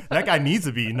 that guy needs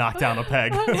to be knocked down a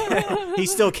peg. He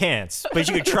still can't, but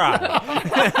you could try.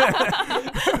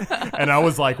 And I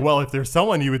was like, well, if there's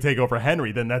someone you would take over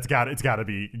Henry, then it's got to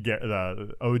be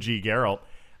the OG Geralt.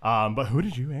 But who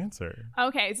did you answer?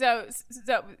 Okay, so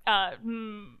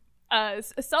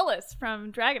Solus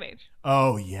from Dragon Age.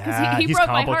 Oh yeah, He he's broke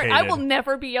my heart. complicated. I will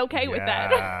never be okay with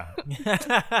that.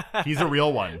 Yeah. He's a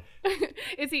real one.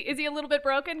 Is he a little bit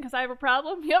broken because I have a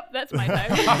problem? Yep, that's my type.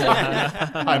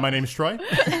 Hi, my name's Troy.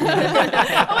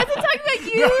 I wasn't talking about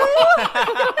you.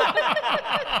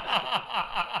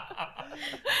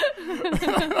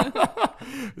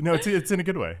 No, it's in a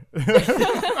good way.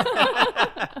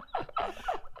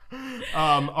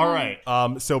 All right.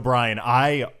 So Brian,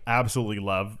 I absolutely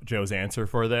love Joe's answer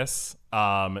for this.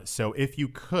 So if you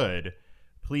could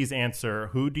please answer,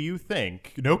 who do you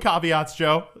think? No caveats,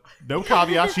 Joe. No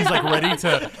caveats. She's like ready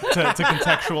to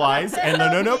contextualize. And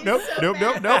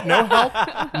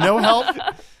no help.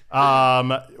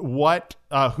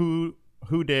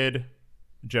 Who did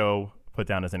Joe put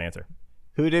down as an answer?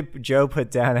 Who did Joe put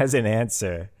down as an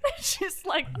answer? She's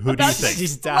like, Who do you about to think?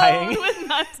 She's dying. explode with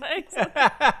nonsense.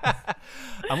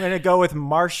 I'm going to go with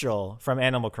Marshall from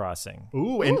Animal Crossing.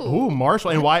 Ooh,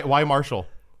 Marshall. And why Marshall?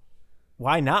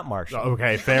 why not Marshall?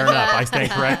 Okay, fair enough. I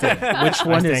stand corrected. Which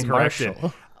one I is stand corrected.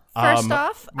 Marshall? First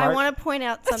off, I want to point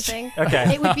out something.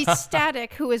 Okay. It would be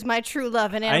Static, who is my true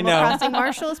love in Animal know. Crossing.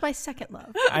 Marshall is my second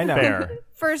love. I know. Fair.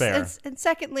 First, Fair. and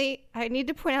secondly, I need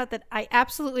to point out that I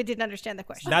absolutely didn't understand the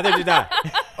question. Neither did I.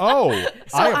 Oh,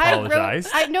 So I apologize.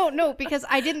 no, because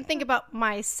I didn't think about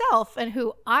myself and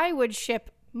who I would ship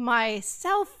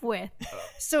myself with.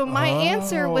 So my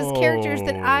answer was characters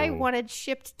that I wanted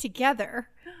shipped together.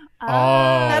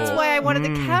 That's why I wanted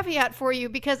the caveat for you,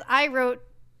 because I wrote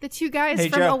the two guys Hey,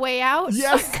 from Joe. A Way Out.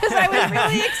 Yes. Because I was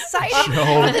really excited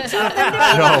Joe. for the two of them to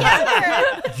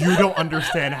be together. You don't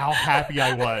understand how happy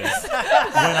I was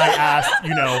when I asked,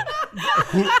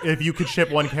 if you could ship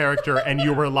one character, and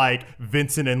you were like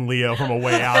Vincent and Leo from A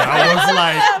Way Out. I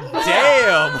was like,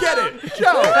 Damn. get it,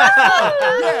 Joe.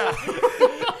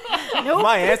 Yeah.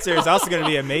 My answer is also going to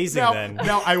be amazing then.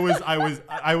 Now I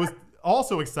was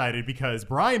also excited because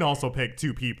Brian also picked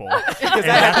two people. Because I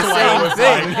had the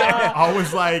same thing. I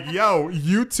was like, yo,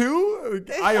 you two?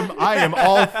 I am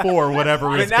all for whatever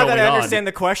But is now going that I on. understand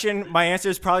the question, my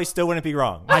answers probably still wouldn't be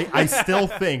wrong. I still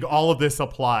think all of this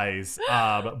applies.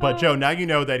 But Joe, now you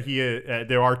know that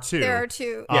there are two. There are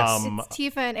two. Yes. It's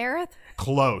Tifa and Aerith.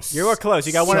 Close. You were close.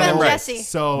 You got one of Tifa them and right. Jesse.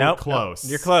 So Nope. close.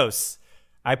 You're close.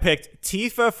 I picked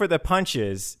Tifa for the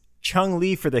punches,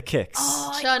 Chun-Li for the kicks.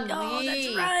 Chun-Li. Oh,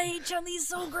 that's right. Chun-Li's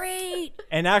so great.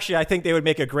 And actually, I think they would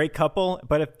make a great couple,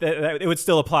 but if it would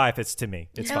still apply if it's to me.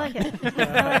 It's I fine. like it. I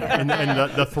like it. And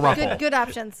the thruple. Good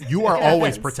options. You are Good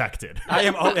always options. protected. I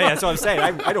am. Yeah, that's what I'm saying.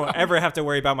 I don't ever have to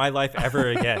worry about my life ever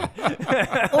again.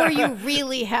 Or you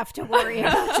really have to worry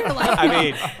about your life. I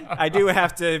mean, I do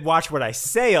have to watch what I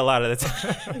say a lot of the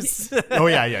times. Oh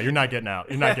yeah. You're not getting out.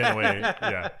 You're not getting away.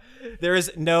 Yeah. There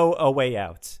is no a way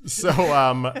out.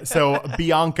 So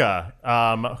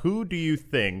Bianca, who do you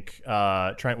think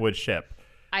Trent would ship?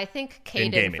 I think In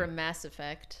Kaden gaming. from Mass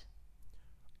Effect.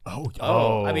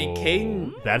 Oh, I mean,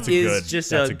 Caden that's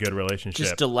a good relationship.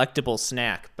 just delectable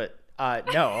snack. But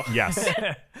no, Yes.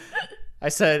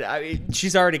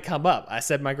 she's already come up. I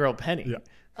said my girl Penny. Yeah.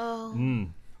 Oh,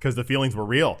 Because the feelings were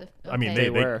real. I mean, okay. They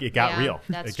were. it got yeah, real.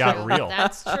 That's It got true. real.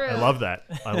 That's true. I love that.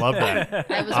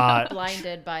 I was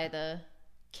blinded by the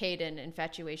Kaden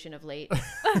infatuation of late.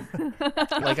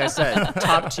 Like I said,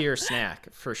 top tier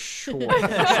snack for sure.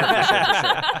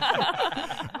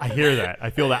 I hear that. I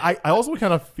feel that. I also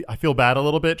kind of I feel bad a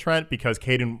little bit, Trent, because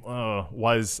Kaden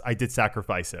I did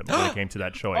sacrifice him when it came to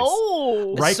that choice.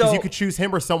 Oh, Right? Because So- you could choose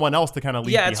him or someone else to kind of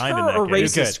leave Yeah, it's behind in her that or game.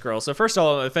 racist Good. girl. So first of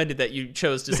all, I'm offended that you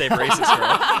chose to say racist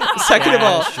girl. Second of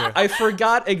all, that's true. I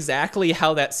forgot exactly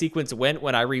how that sequence went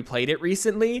when I replayed it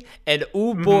recently, and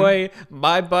boy,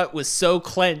 my butt was so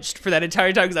clenched for that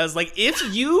entire time because I was like, if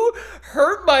you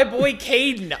hurt my boy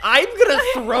Caden, I'm gonna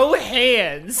throw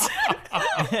hands.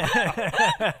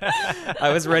 I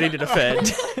was ready to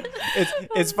defend.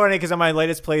 It's funny because on my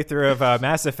latest playthrough of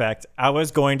Mass Effect, I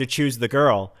was going to choose the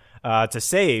girl to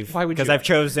save. Why would Because you? I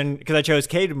chose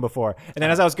Caden before, and then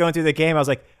as I was going through the game, I was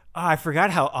like, oh, I forgot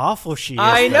how awful she is.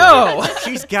 I know.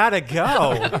 She's gotta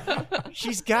go.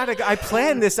 She's gotta go. I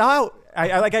planned this out.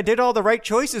 I did all the right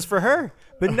choices for her,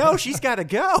 but no, she's gotta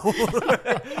go.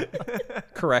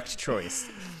 Correct choice.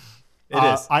 It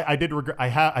is. I did regret.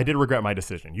 I did regret my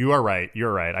decision. You are right.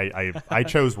 You're right. I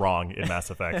chose wrong in Mass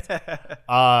Effect.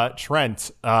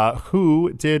 Trent,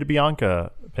 who did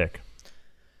Bianca pick?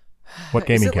 What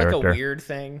gaming Is it character? like a weird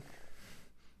thing?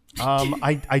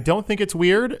 I don't think it's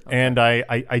weird, and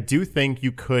I do think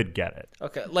you could get it.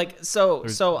 Okay, like so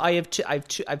I have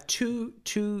two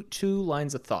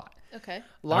lines of thought. Okay.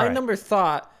 Line right. number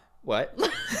thought. What?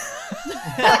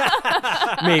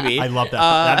 Maybe. I love that.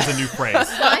 That is a new phrase.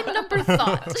 Line number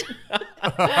thought.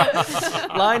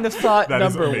 Line of thought That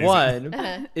is number amazing.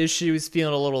 one is she was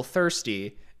feeling a little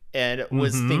thirsty and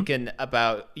was Mm-hmm. thinking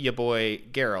about your boy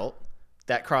Geralt.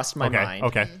 That crossed my mind.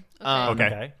 Okay. Okay.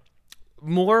 Okay.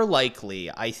 More likely,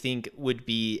 I think would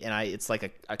be, and it's like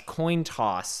a coin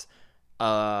toss.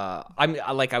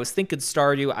 I was thinking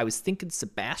Stardew. I was thinking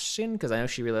Sebastian because I know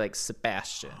she really likes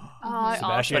Sebastian.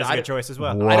 Sebastian But is a good choice as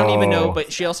well. Whoa. I don't even know,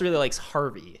 but she also really likes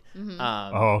Harvey.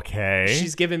 Okay.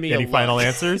 She's giving me Any a final look.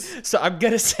 answers? So I'm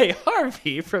gonna say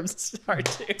Harvey from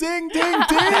Stardew. Ding, ding, ding!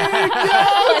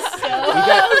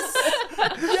 Yes!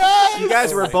 You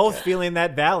guys were both feeling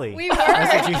that valley. We were.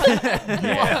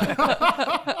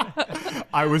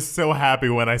 I was so happy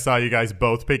when I saw you guys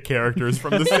both pick characters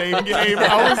from the same game.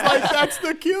 I was like, that's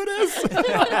the cutest.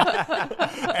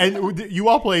 And you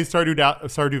all play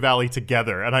Stardew Valley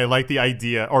together, and I like the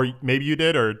idea. Or maybe you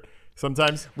did, or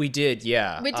sometimes. We did,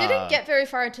 yeah. We didn't get very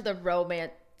far into the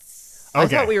romance. I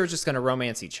Okay. thought we were just going to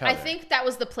romance each other. I think that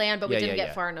was the plan, but we Yeah, didn't yeah, get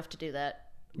yeah. far enough to do that.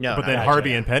 No, But then not Harvey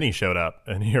yet. and Penny showed up,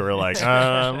 and you were like,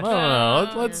 I don't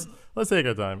know. Let's take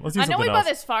our time. Let's do I know something we else. bought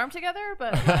this farm together,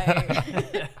 but like,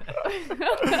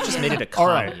 just made it a All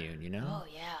right. commune, you know? Oh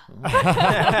yeah.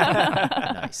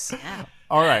 Nice.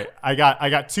 All right, I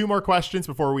got 2 more questions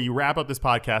before we wrap up this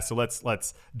podcast. So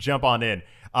let's jump on in.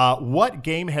 What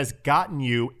game has gotten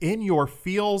you in your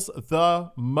feels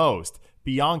the most?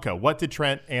 Bianca, what did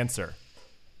Trent answer?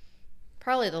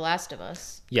 Probably The Last of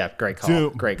Us. Yeah, great call.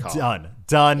 Dude, Great call. Done.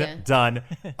 Yeah. Done.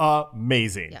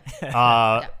 Amazing.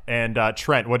 Yeah. And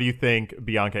Trent, what do you think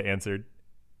Bianca answered?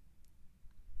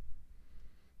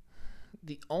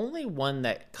 The only one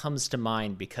that comes to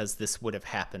mind, because this would have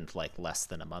happened like less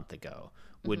than a month ago,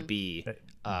 would be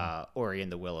Ori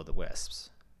and the Will of the Wisps.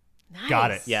 Nice.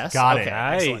 Got it. Yes? Got Okay, it.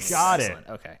 excellent, Got excellent.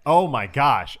 it. Okay. Oh my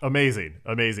gosh. Amazing.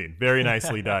 Very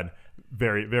nicely done.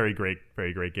 Very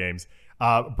great games.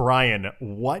 Brian,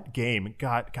 what game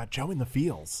got Joe in the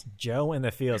feels? Joe in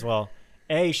the fields. Well,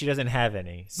 she doesn't have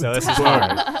any, so this is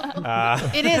hard.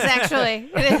 It is actually.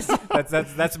 It is.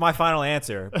 That's my final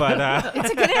answer. But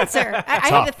It's a good answer. I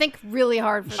had to think really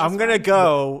hard for this. I'm gonna one.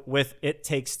 go with It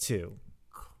Takes Two.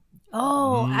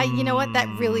 Oh, you know what? That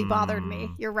really bothered me.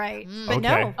 You're right. But Okay.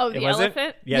 no. oh, the Was it?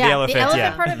 elephant. Yeah, the elephant.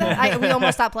 yeah. part of it. We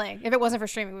almost stopped playing. If it wasn't for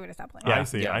streaming, we would have stopped playing.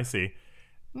 Yeah, I see.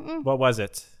 What was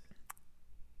it?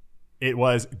 It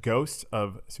was Ghost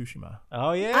of Tsushima.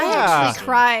 Oh yeah. I actually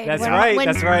cried. That's when, right. When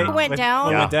That's right. it went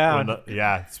down. went down.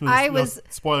 I was-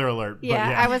 spoiler alert. but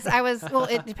Yeah, I was. Well,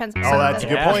 it depends. Oh, that's a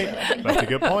good Yeah. point. That's a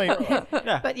good point.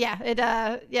 But yeah,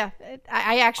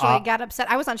 I actually got upset.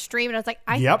 I was on stream and I was like,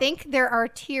 I Yep. think there are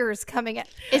tears coming.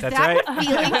 Is That's that right. what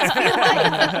feelings feel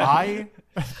like?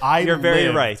 I You're very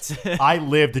lived- right. I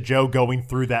lived Joe going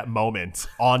through that moment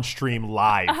on stream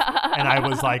live, and I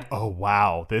was like, "Oh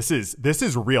wow, this is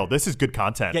real. This is good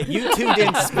content." Yeah, you tuned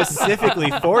in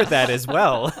specifically for that as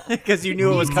well because you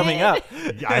knew it was coming did. up.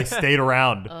 I stayed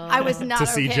around I was not to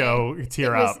see okay. Joe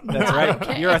tear It was up. That's not right.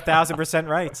 okay. You're 1,000%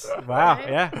 right. Wow.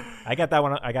 Yeah, I got that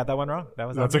one. I got that one wrong. That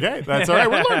was That's on me. okay. That's all right.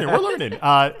 We're learning.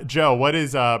 Joe, what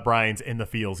is Brian's in the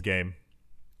feels game?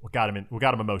 What got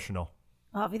him emotional?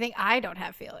 Well, if you think I don't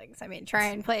have feelings, I mean, try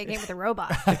and play a game with a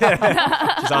robot.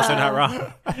 She's also not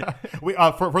wrong. We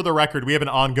for the record, we have an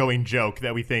ongoing joke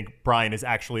that we think Brian is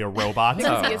actually a robot. He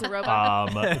is a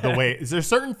robot. The way there's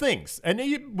certain things, and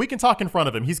we can talk in front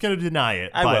of him. He's going to deny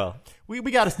it. I but will.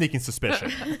 We got a sneaking suspicion.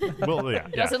 Well, yeah.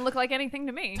 Doesn't look like anything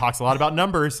to me. Talks a lot about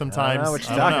numbers I sometimes. don't know what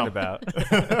you're I talking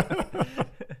don't know. about.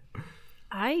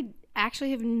 I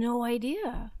actually have no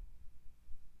idea.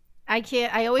 I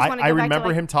can't. I always want to go I back remember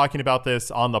to him talking about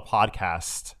this on the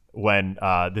podcast when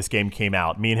this game came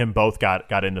out. Me and him both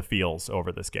got into feels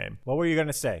over this game. What were you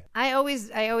gonna say? I always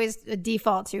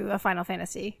default to a Final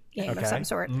Fantasy game of Okay. some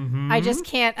sort. I just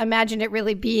can't imagine it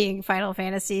really being Final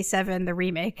Fantasy VII, the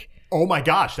remake. Oh my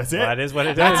gosh, that's it. That is what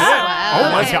it is. Oh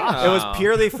my Okay. gosh. It was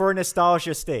purely for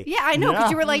nostalgia sake. Yeah, I know, because Yeah.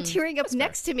 you were like tearing up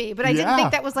next to me, but I didn't Yeah.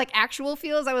 think that was like actual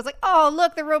feels. I was like, oh,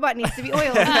 look, the robot needs to be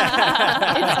oiled.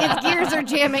 its gears are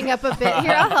jamming up a bit.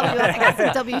 Here, I'll help you out. I got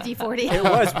some WD-40. It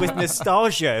was with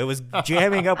nostalgia. It was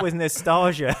jamming up with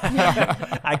nostalgia.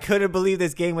 I couldn't believe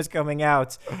this game was coming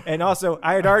out. And also,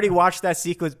 I had already watched that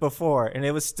sequence before, and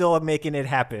it was still making it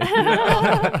happen.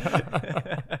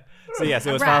 So yes,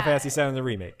 it was Final Right. Fantasy VII, the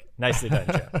remake. Nicely done,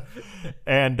 Joe.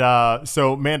 And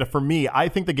so, Amanda, for me, I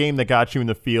think the game that got you in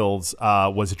the feels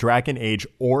was Dragon Age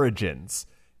Origins.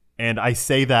 And I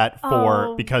say that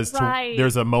because right.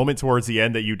 there's a moment towards the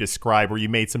end that you describe where you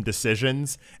made some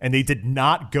decisions and they did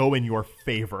not go in your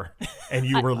favor. And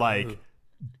you were like,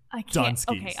 I can't. Dunskies.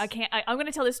 Okay, I can't. I'm going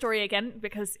to tell this story again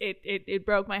because it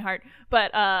broke my heart.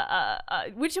 But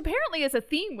which apparently is a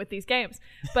theme with these games.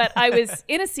 But I was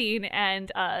in a scene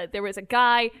and there was a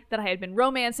guy that I had been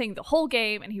romancing the whole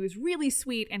game, and he was really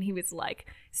sweet, and he was like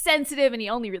sensitive, and he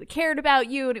only really cared about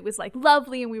you, and it was like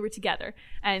lovely, and we were together.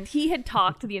 And he had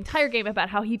talked the entire game about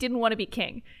how he didn't want to be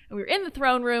king. And we were in the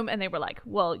throne room, and they were like,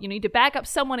 well, you need to back up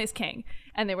someone as king.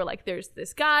 And they were like, there's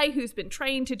this guy who's been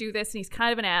trained to do this, and he's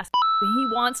kind of an ass. He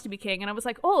wants to be king. And I was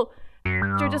like, oh,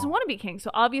 Joe doesn't want to be king, so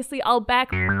obviously I'll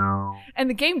back. And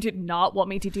the game did not want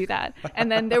me to do that. And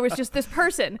then there was just this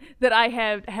person that I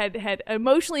had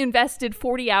emotionally invested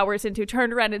 40 hours into,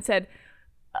 turned around and said,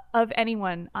 of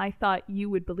anyone, I thought you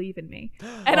would believe in me.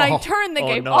 And I turned the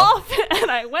game no. off,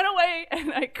 and I went away,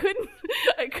 and I couldn't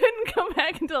come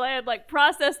back until I had like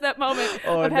processed that moment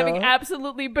of having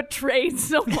absolutely betrayed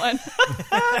someone.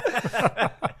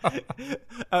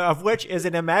 Of which is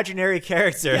an imaginary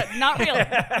character. Not real.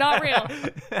 Not real.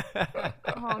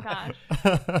 Oh gosh.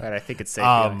 All right, I think it's safe.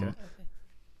 Bianca.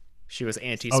 She was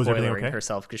everything anti-spoilering okay?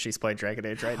 herself because she's playing Dragon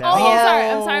Age right Oh, now.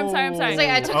 yeah. I'm sorry. It's like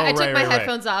I took right, my right.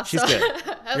 headphones off. She's so good. I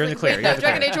was You're in the clear. Wait, You're in the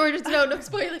Dragon clear. Age Origins. No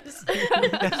spoilers.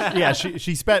 Yeah,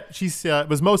 she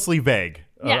was mostly vague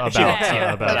Yeah, about she was,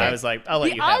 about But I it. was like, I'll let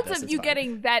The you have odds this. of it's you fine.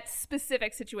 getting that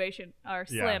specific situation are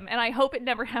Yeah. slim, and I hope it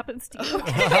never happens to you.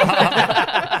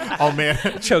 Oh man,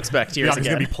 chokes back tears Bianca's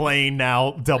again. gonna be playing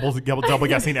now, double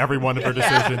guessing every one of her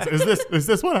decisions. Is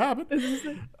this what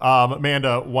happened?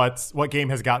 Amanda, what game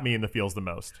has got me in the feels the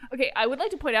most? Okay, I would like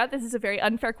to point out this is a very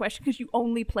unfair question because you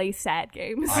only play sad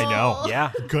games. I know.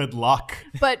 Yeah. Good luck.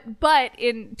 But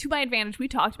to my advantage, we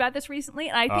talked about this recently,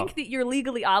 and I think that you're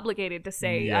legally obligated to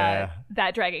say Yeah.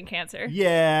 that Dragon Cancer.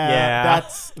 Yeah,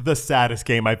 that's the saddest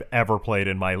game I've ever played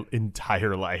in my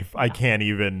entire life. I can't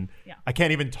even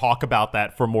talk about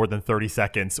that for more than 30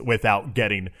 seconds without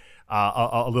getting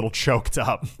a little choked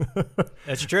up.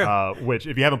 That's true. Which,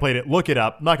 if you haven't played it, look it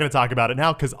up. I'm not going to talk about it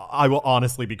now because I will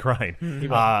honestly be crying.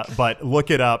 But look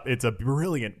it up. It's a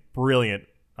brilliant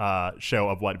show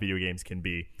of what video games can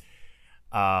be.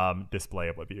 Display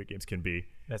of what video games can be.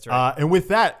 That's right. And with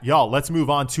that, y'all, let's move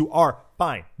on to our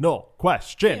final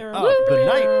question of the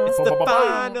night. It's the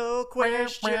final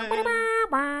question.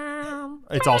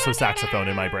 It's also saxophone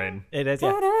in my brain. It is,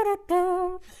 yeah.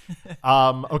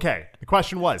 Okay, the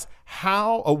question was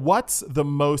what's the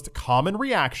most common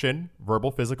reaction,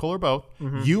 verbal, physical, or both,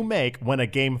 you make when a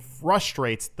game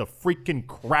frustrates the freaking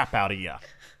crap out of you?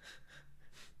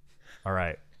 All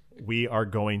right, we are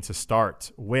going to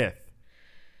start with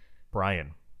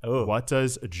Brian. Oh. What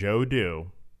does Joe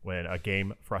do when a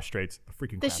game frustrates the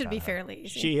freaking crap This should out be of her? fairly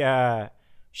easy.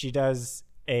 She does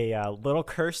a little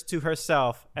curse to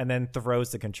herself and then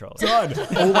throws the controller. Done.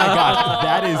 Oh my god,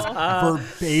 that is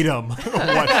verbatim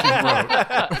what she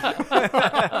wrote.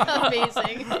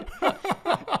 Amazing.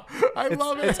 I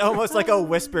love it. It's almost like a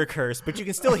whisper curse, but you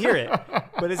can still hear it.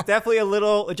 But it's definitely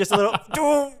just a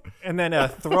little, and then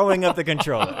throwing up the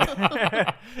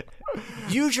controller.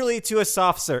 Usually to a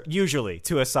soft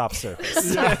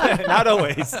surface. Not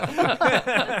always.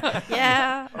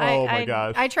 Yeah. Oh my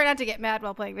gosh. I try not to get mad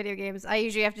while playing video games. I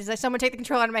usually have to say, someone take the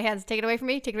control out of my hands. Take it away from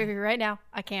me. Take it away from me right now.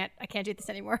 I can't do this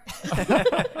anymore.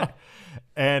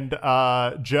 And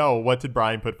Joe, what did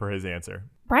Brian put for his answer?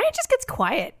 Brian just gets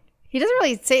quiet. He doesn't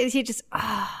really say. He just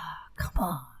come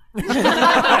on. If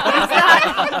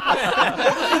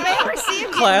I ever see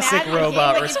him get Classic mad in a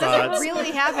robot game, response. It doesn't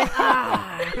really happen.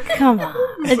 Come on.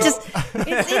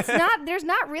 It's not. There's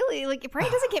not really Brian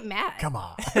doesn't get mad. Come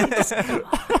on.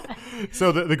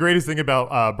 So the greatest thing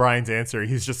about Brian's answer,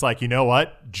 he's just like, you know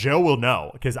what? Joe will know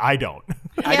because I don't.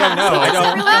 I don't know. He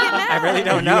doesn't really get mad. I really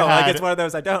don't You know. had- It's one of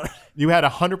those I don't. You had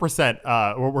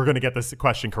 100%. We're going to get this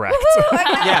question correct.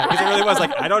 Yeah, because it really was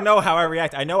like, I don't know how I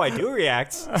react. I know I do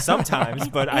react sometimes,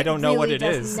 but I don't know what it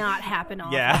does is. Not happen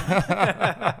often.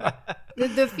 Yeah.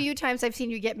 The few times I've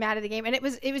seen you get mad at the game, and it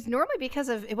was normally because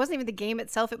of, it wasn't even the game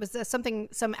itself. It was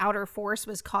some outer force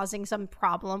was causing some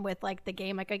problem with the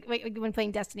game. Like when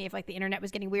playing Destiny, if the internet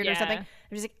was getting weird or something, I'm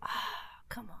just like,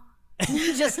 come on,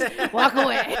 just walk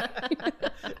away.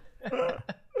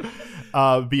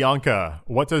 Bianca,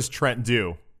 what does Trent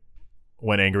do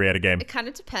when angry at a game? It kind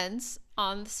of depends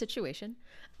on the situation.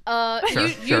 Sure.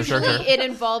 Usually it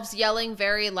involves yelling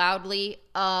very loudly.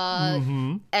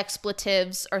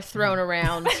 Expletives are thrown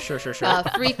around. Sure.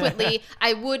 Frequently.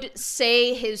 I would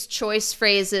say his choice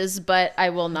phrases, but I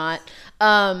will not.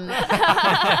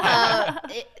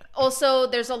 Also,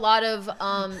 there's a lot of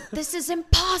 "this is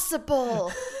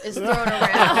impossible" is thrown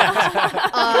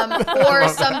around, or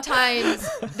sometimes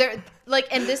there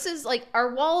and this is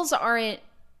our walls aren't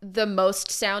the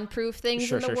most soundproof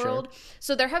things in the world.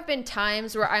 So there have been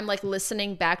times where I'm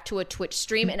listening back to a Twitch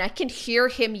stream and I can hear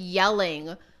him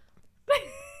yelling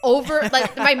over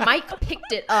my mic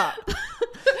picked it up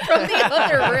from the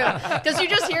other room because you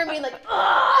just hear me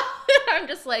I'm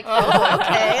just oh,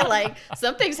 okay,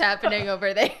 something's happening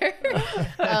over there.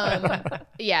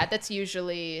 Yeah, that's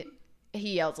usually,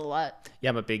 he yells a lot. Yeah,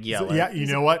 I'm a big yeller. Yeah, you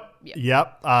know what?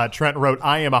 Yep. Trent wrote,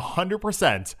 I am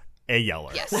 100% a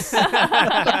yeller. Yes.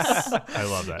 I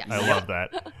love that. Yes. I love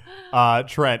that.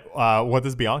 Trent, what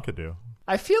does Bianca do?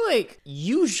 I feel like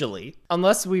usually,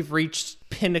 unless we've reached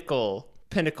pinnacle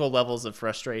levels of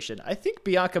frustration, I think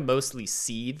Bianca mostly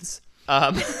seethes.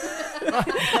 Get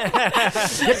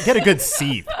a good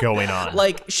seethe going on.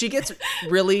 She gets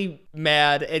really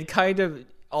mad and kind of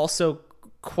also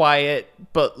quiet,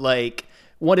 but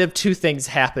one of two things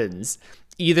happens.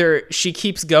 Either she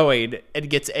keeps going and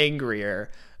gets angrier,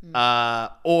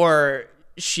 or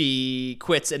she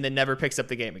quits and then never picks up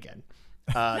the game again.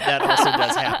 That also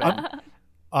does happen.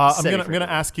 I'm gonna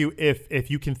ask you if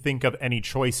you can think of any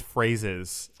choice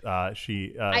phrases.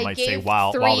 She might say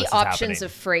while this is happening. 3 options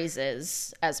of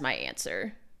phrases as my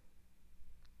answer.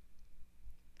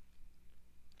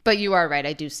 But you are right.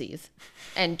 I do seethe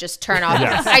and just turn off.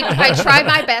 Yes. I try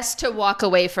my best to walk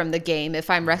away from the game. If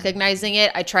I'm recognizing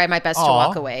it, I try my best to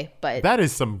walk away. But that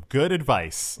is some good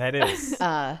advice. That is.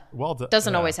 Well done.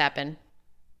 Doesn't always happen.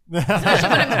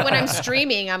 Especially when I'm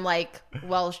streaming, I'm like,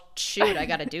 well, shoot, I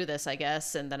got to do this, I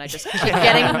guess. And then I just keep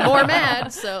getting more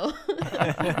mad. So,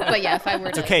 but yeah, if I were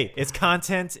It's to. okay. It's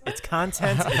content. It's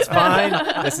content. It's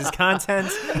fine. This is content.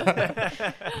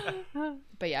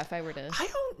 But yeah, if I were to. I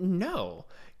don't know.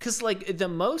 Because, like, the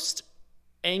most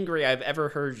angry I've ever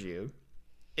heard you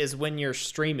is when you're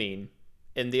streaming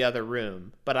in the other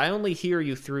room, but I only hear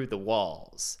you through the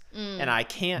walls, and I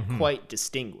can't quite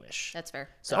distinguish. That's fair.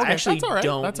 So I actually that's all right.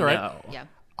 don't That's all right. know. Yeah.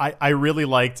 I really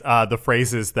liked the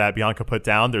phrases that Bianca put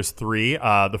down. There's 3.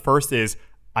 The first is,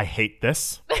 I hate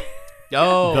this.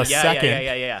 Oh, The yeah, second-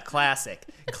 yeah. Classic.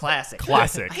 Classic.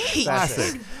 hate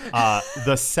Classic.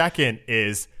 The second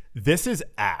is, this is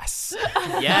ass.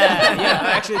 Yeah.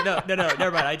 Actually, no,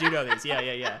 never mind. I do know these.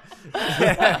 Yeah.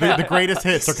 The greatest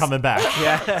hits are coming back.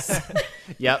 Yes.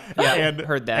 Yep. And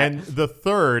Heard that. And the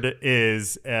third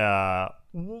is,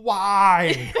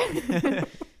 why?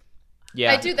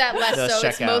 Yeah. I do that less, The so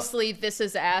it's checkout. mostly this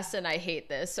is ass and I hate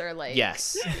this, or like.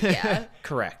 Yes. Yeah.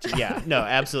 Correct. Yeah. No,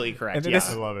 absolutely correct. And then Yeah.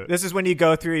 I love it. This is when you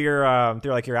go through your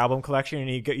your album collection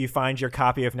and you find your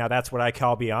copy of Now That's What I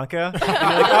Call Bianca. And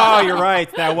you're like, oh, you're right,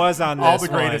 that was on this All the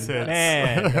greatest one. hits.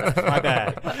 Man, my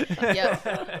bad.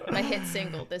 Yep. My hit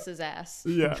single, This Is Ass.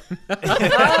 Yeah.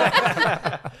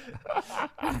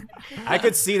 I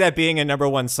could see that being a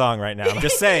 #1 song right now. I'm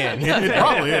just saying. It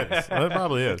probably is. It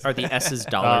probably is. Are the S's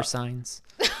dollar signs?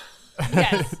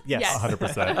 Yes. Yes.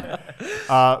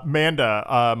 100%.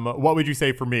 Manda, what would you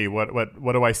say for me? What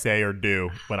do I say or do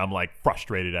when I'm like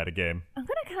frustrated at a game? I'm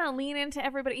going to kind of lean into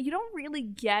everybody. You don't really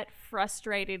get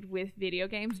frustrated with video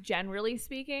games, generally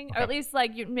speaking, or at least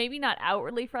like you're maybe not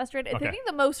outwardly frustrated. Okay. I think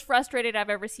the most frustrated I've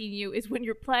ever seen you is when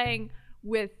you're playing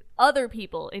with other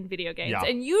people in video games. Yeah.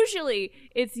 And usually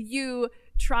it's you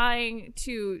trying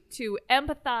to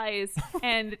empathize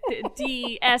and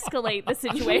de-escalate the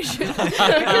situation, which is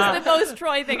the most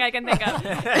Troy thing I can think of.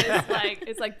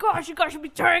 It's like gosh, you guys should be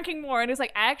tanking more, and it's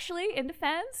like, actually, in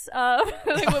defense,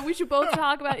 like what we should both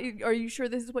talk about. Are you sure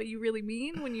this is what you really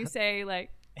mean when you say like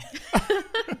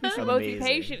we should both be Amazing.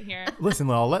 patient here? Listen,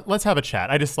 Lil, let's have a chat.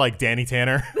 I just like Danny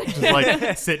Tanner. Just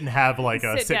like sit and have like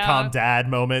a Sit sitcom down. dad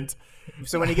moment.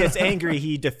 So when he gets angry,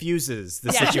 he diffuses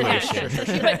the situation.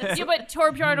 You put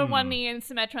Torbjorn on one knee and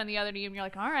Symmetra on the other knee, and you're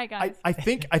like, all right, guys. I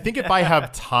think if I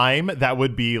have time, that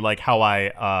would be like how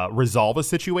I resolve a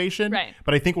situation. Right.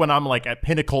 But I think when I'm like at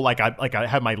pinnacle, like I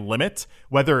have my limit.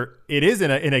 Whether it is in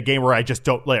a game where I just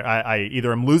don't, like, I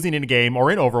either am losing in a game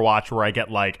or in Overwatch where I get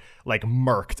like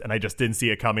murked and I just didn't see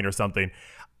it coming or something.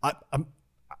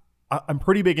 I'm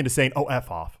pretty big into saying, "Oh, F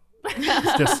off."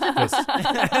 just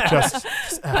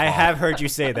I have heard you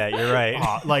say that. You're right.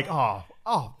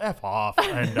 F off.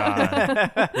 And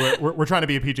we're trying to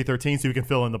be a PG-13 so you can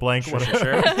fill in the blank. Sure.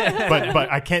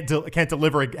 But I can't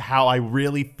deliver how I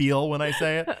really feel when I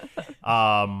say it.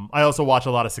 I also watch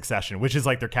a lot of Succession, which is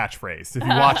like their catchphrase. If you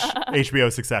watch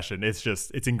HBO Succession,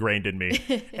 it's ingrained in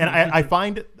me. And I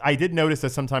find I did notice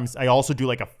that sometimes I also do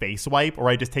like a face wipe, or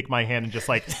I just take my hand and just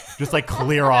like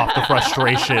clear off the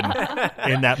frustration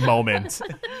in that moment.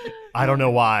 I don't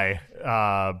know why,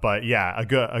 but yeah, a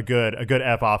good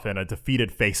F off and a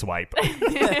defeated face wipe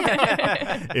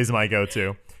is my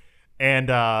go-to. And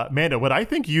Amanda, what I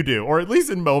think you do, or at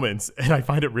least in moments, and I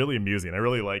find it really amusing, I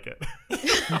really like it,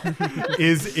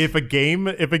 is if a game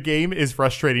is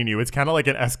frustrating you, it's kind of like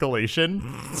an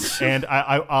escalation, and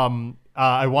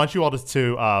I want you all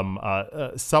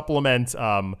to supplement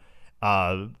the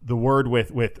word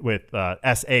with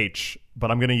sh. But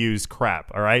I'm going to use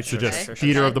crap, all right? So just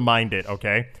theater of the mind it,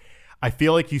 okay? I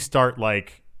feel like you start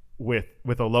like with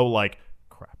a low like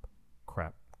crap,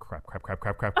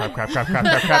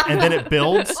 and then it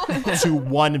builds to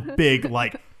one big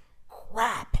like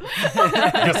crap.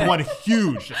 Just one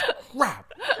huge just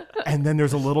crap. And then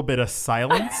there's a little bit of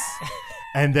silence,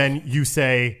 and then you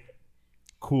say,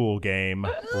 cool game,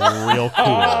 real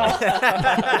cool.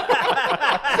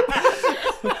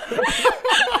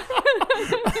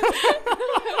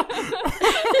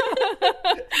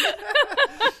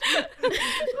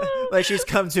 like she's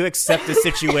come to accept the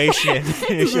situation.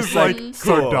 It's just like cool.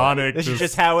 sardonic. This is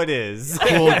just how it is.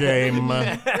 Cool game.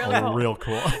 cool. Real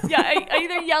cool. Yeah, I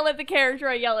either yell at the character or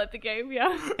I yell at the game.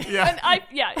 Yeah. Yeah. And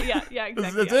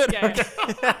exactly. That's it? Yeah.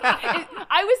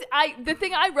 The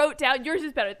thing I wrote down, yours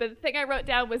is better, but the thing I wrote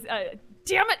down was,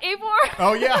 damn it, Eivor.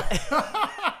 Oh, yeah.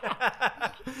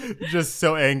 Just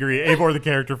so angry. Eivor, the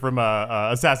character from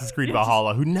Assassin's Creed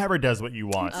Valhalla, who never does what you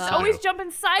want. He's always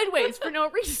jumping sideways for no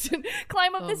reason.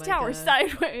 Climb up this tower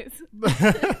sideways.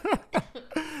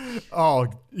 Oh,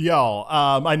 y'all.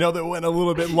 I know that went a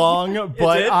little bit long,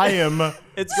 but I am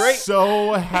It's great.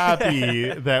 so happy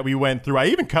that we went through. I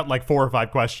even cut like 4 or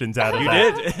 5 questions out of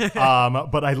that. You did.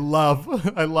 But I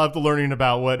love learning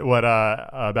about what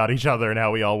about each other and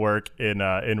how we all work in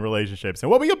relationships and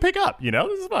what we can pick up. You know,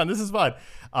 this is fun.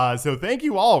 So thank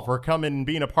you all for coming and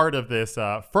being a part of this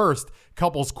first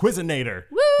couples Quizinator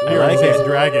here on Taste of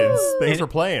Dragons. Thanks for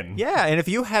playing. Yeah, and if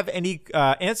you have any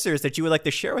answers that you would like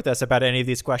to share with us about any of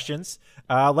these questions,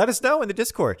 let us know in the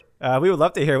Discord. We would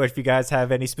love to hear if you guys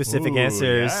have any specific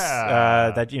answers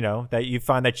that you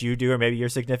find that you do or maybe your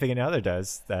significant other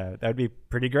does. That would be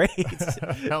pretty great.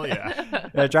 Hell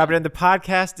yeah. Drop it in the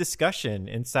podcast discussion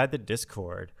inside the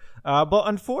Discord. But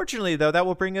unfortunately, though, that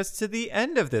will bring us to the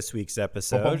end of this week's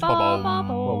episode.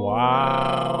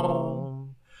 Wow.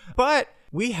 But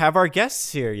we have our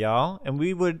guests here, y'all, and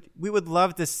we would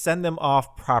love to send them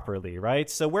off properly, right?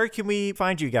 So where can we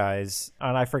find you guys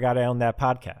on I Forgot I Own That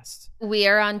podcast? We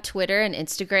are on Twitter and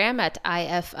Instagram at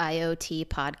IFIOT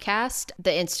Podcast.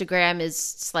 The Instagram is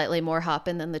slightly more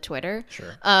hopping than the Twitter.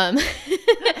 Sure.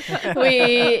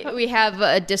 We have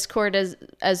a Discord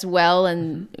as well,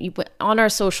 and on our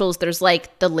socials there's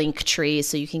like the link tree,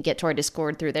 so you can get to our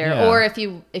Discord through there. Yeah. Or if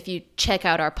you check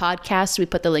out our podcast, we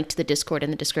put the link to the Discord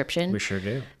in the description. We sure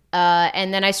do.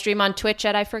 And then I stream on Twitch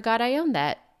at I Forgot I Own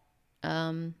That.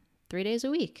 3 days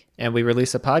a week. And we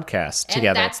release a podcast together.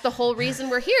 And that's the whole reason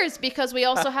we're here, is because we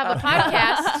also have a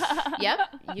podcast.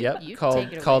 You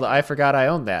called I Forgot I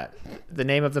Own That. The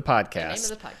name of the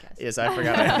podcast. Is I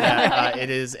Forgot I Own That. It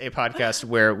is a podcast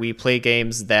where we play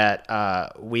games that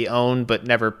we own but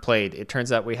never played. It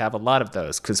turns out we have a lot of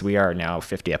those because we are now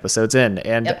 50 episodes in,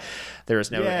 and there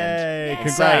is no end.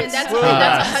 Congrats. That's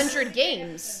 100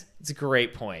 games. It's a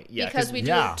great point. Yeah, because we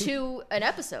do 2 an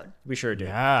episode. We sure do.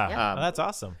 Yeah. That's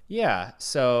awesome. Yeah.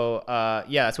 So,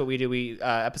 that's what we do. We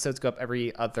episodes go up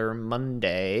every other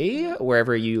Monday,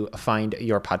 wherever you find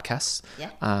your podcasts.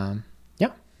 Yeah.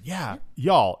 Yeah.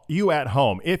 Y'all, you at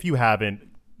home, if you haven't,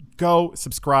 go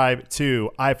subscribe to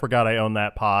I Forgot I Own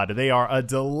That Pod. They are a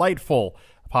delightful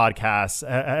podcast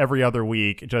every other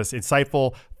week. Just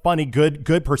insightful, funny,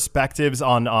 good perspectives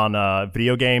on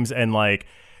video games, and like,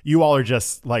 you all are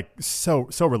just like so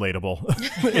relatable.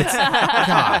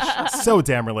 It's so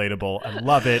damn relatable. I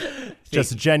love it.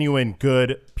 Just genuine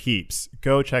good peeps.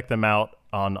 Go check them out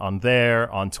on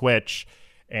there, on Twitch,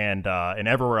 and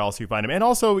everywhere else you find them. And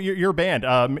also your band.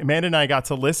 Amanda and I got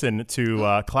to listen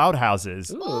to Cloud Houses.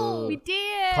 Ooh, we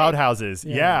did. Cloud Houses.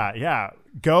 Yeah.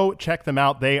 Go check them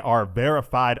out. They are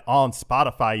verified on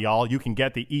Spotify, y'all. You can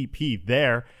get the EP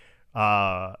there.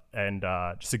 And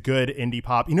just a good indie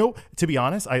pop. You know, to be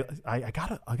honest, I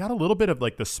got a little bit of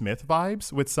like the Smith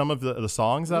vibes with some of the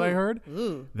songs that I heard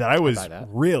that I was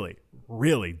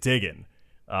really digging.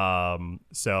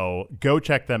 So go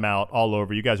check them out all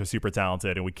over. You guys are super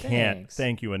talented, and we can't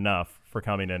thank you enough for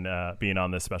coming and being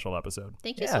on this special episode.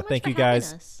 Thank you so much thank for you having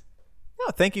guys. us.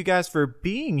 No, thank you guys for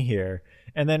being here.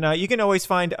 And then you can always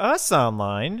find us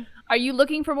online. Are you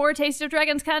looking for more Taste of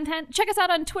Dragons content? Check us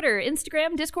out on Twitter,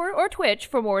 Instagram, Discord, or Twitch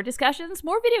for more discussions,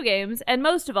 more video games, and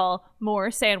most of all, more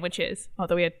sandwiches.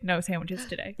 Although we had no sandwiches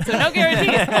today, so no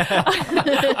guarantees.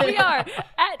 We are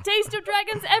at Taste of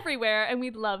Dragons everywhere, and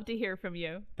we'd love to hear from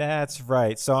you. That's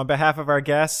right. So on behalf of our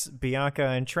guests, Bianca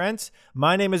and Trent,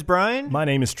 my name is Brian. My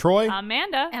name is Troy.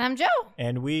 Amanda. And I'm Joe.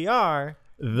 And we are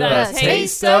The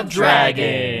Taste of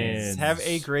Dragons. Have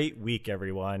a great week,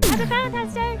 everyone. Happy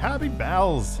Valentine's Day. Happy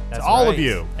bells That's to all right. of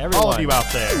you. Everyone. All of you out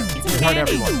there. Candy.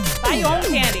 Everyone. Buy your own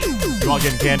candy. You all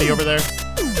getting candy over there?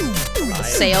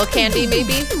 Sale candy,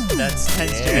 maybe? That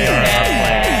tends to be our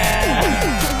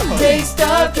plan. Taste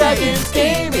of Dragons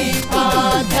Gaming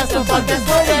Podcast, a podcast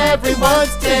for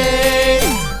everyone's taste.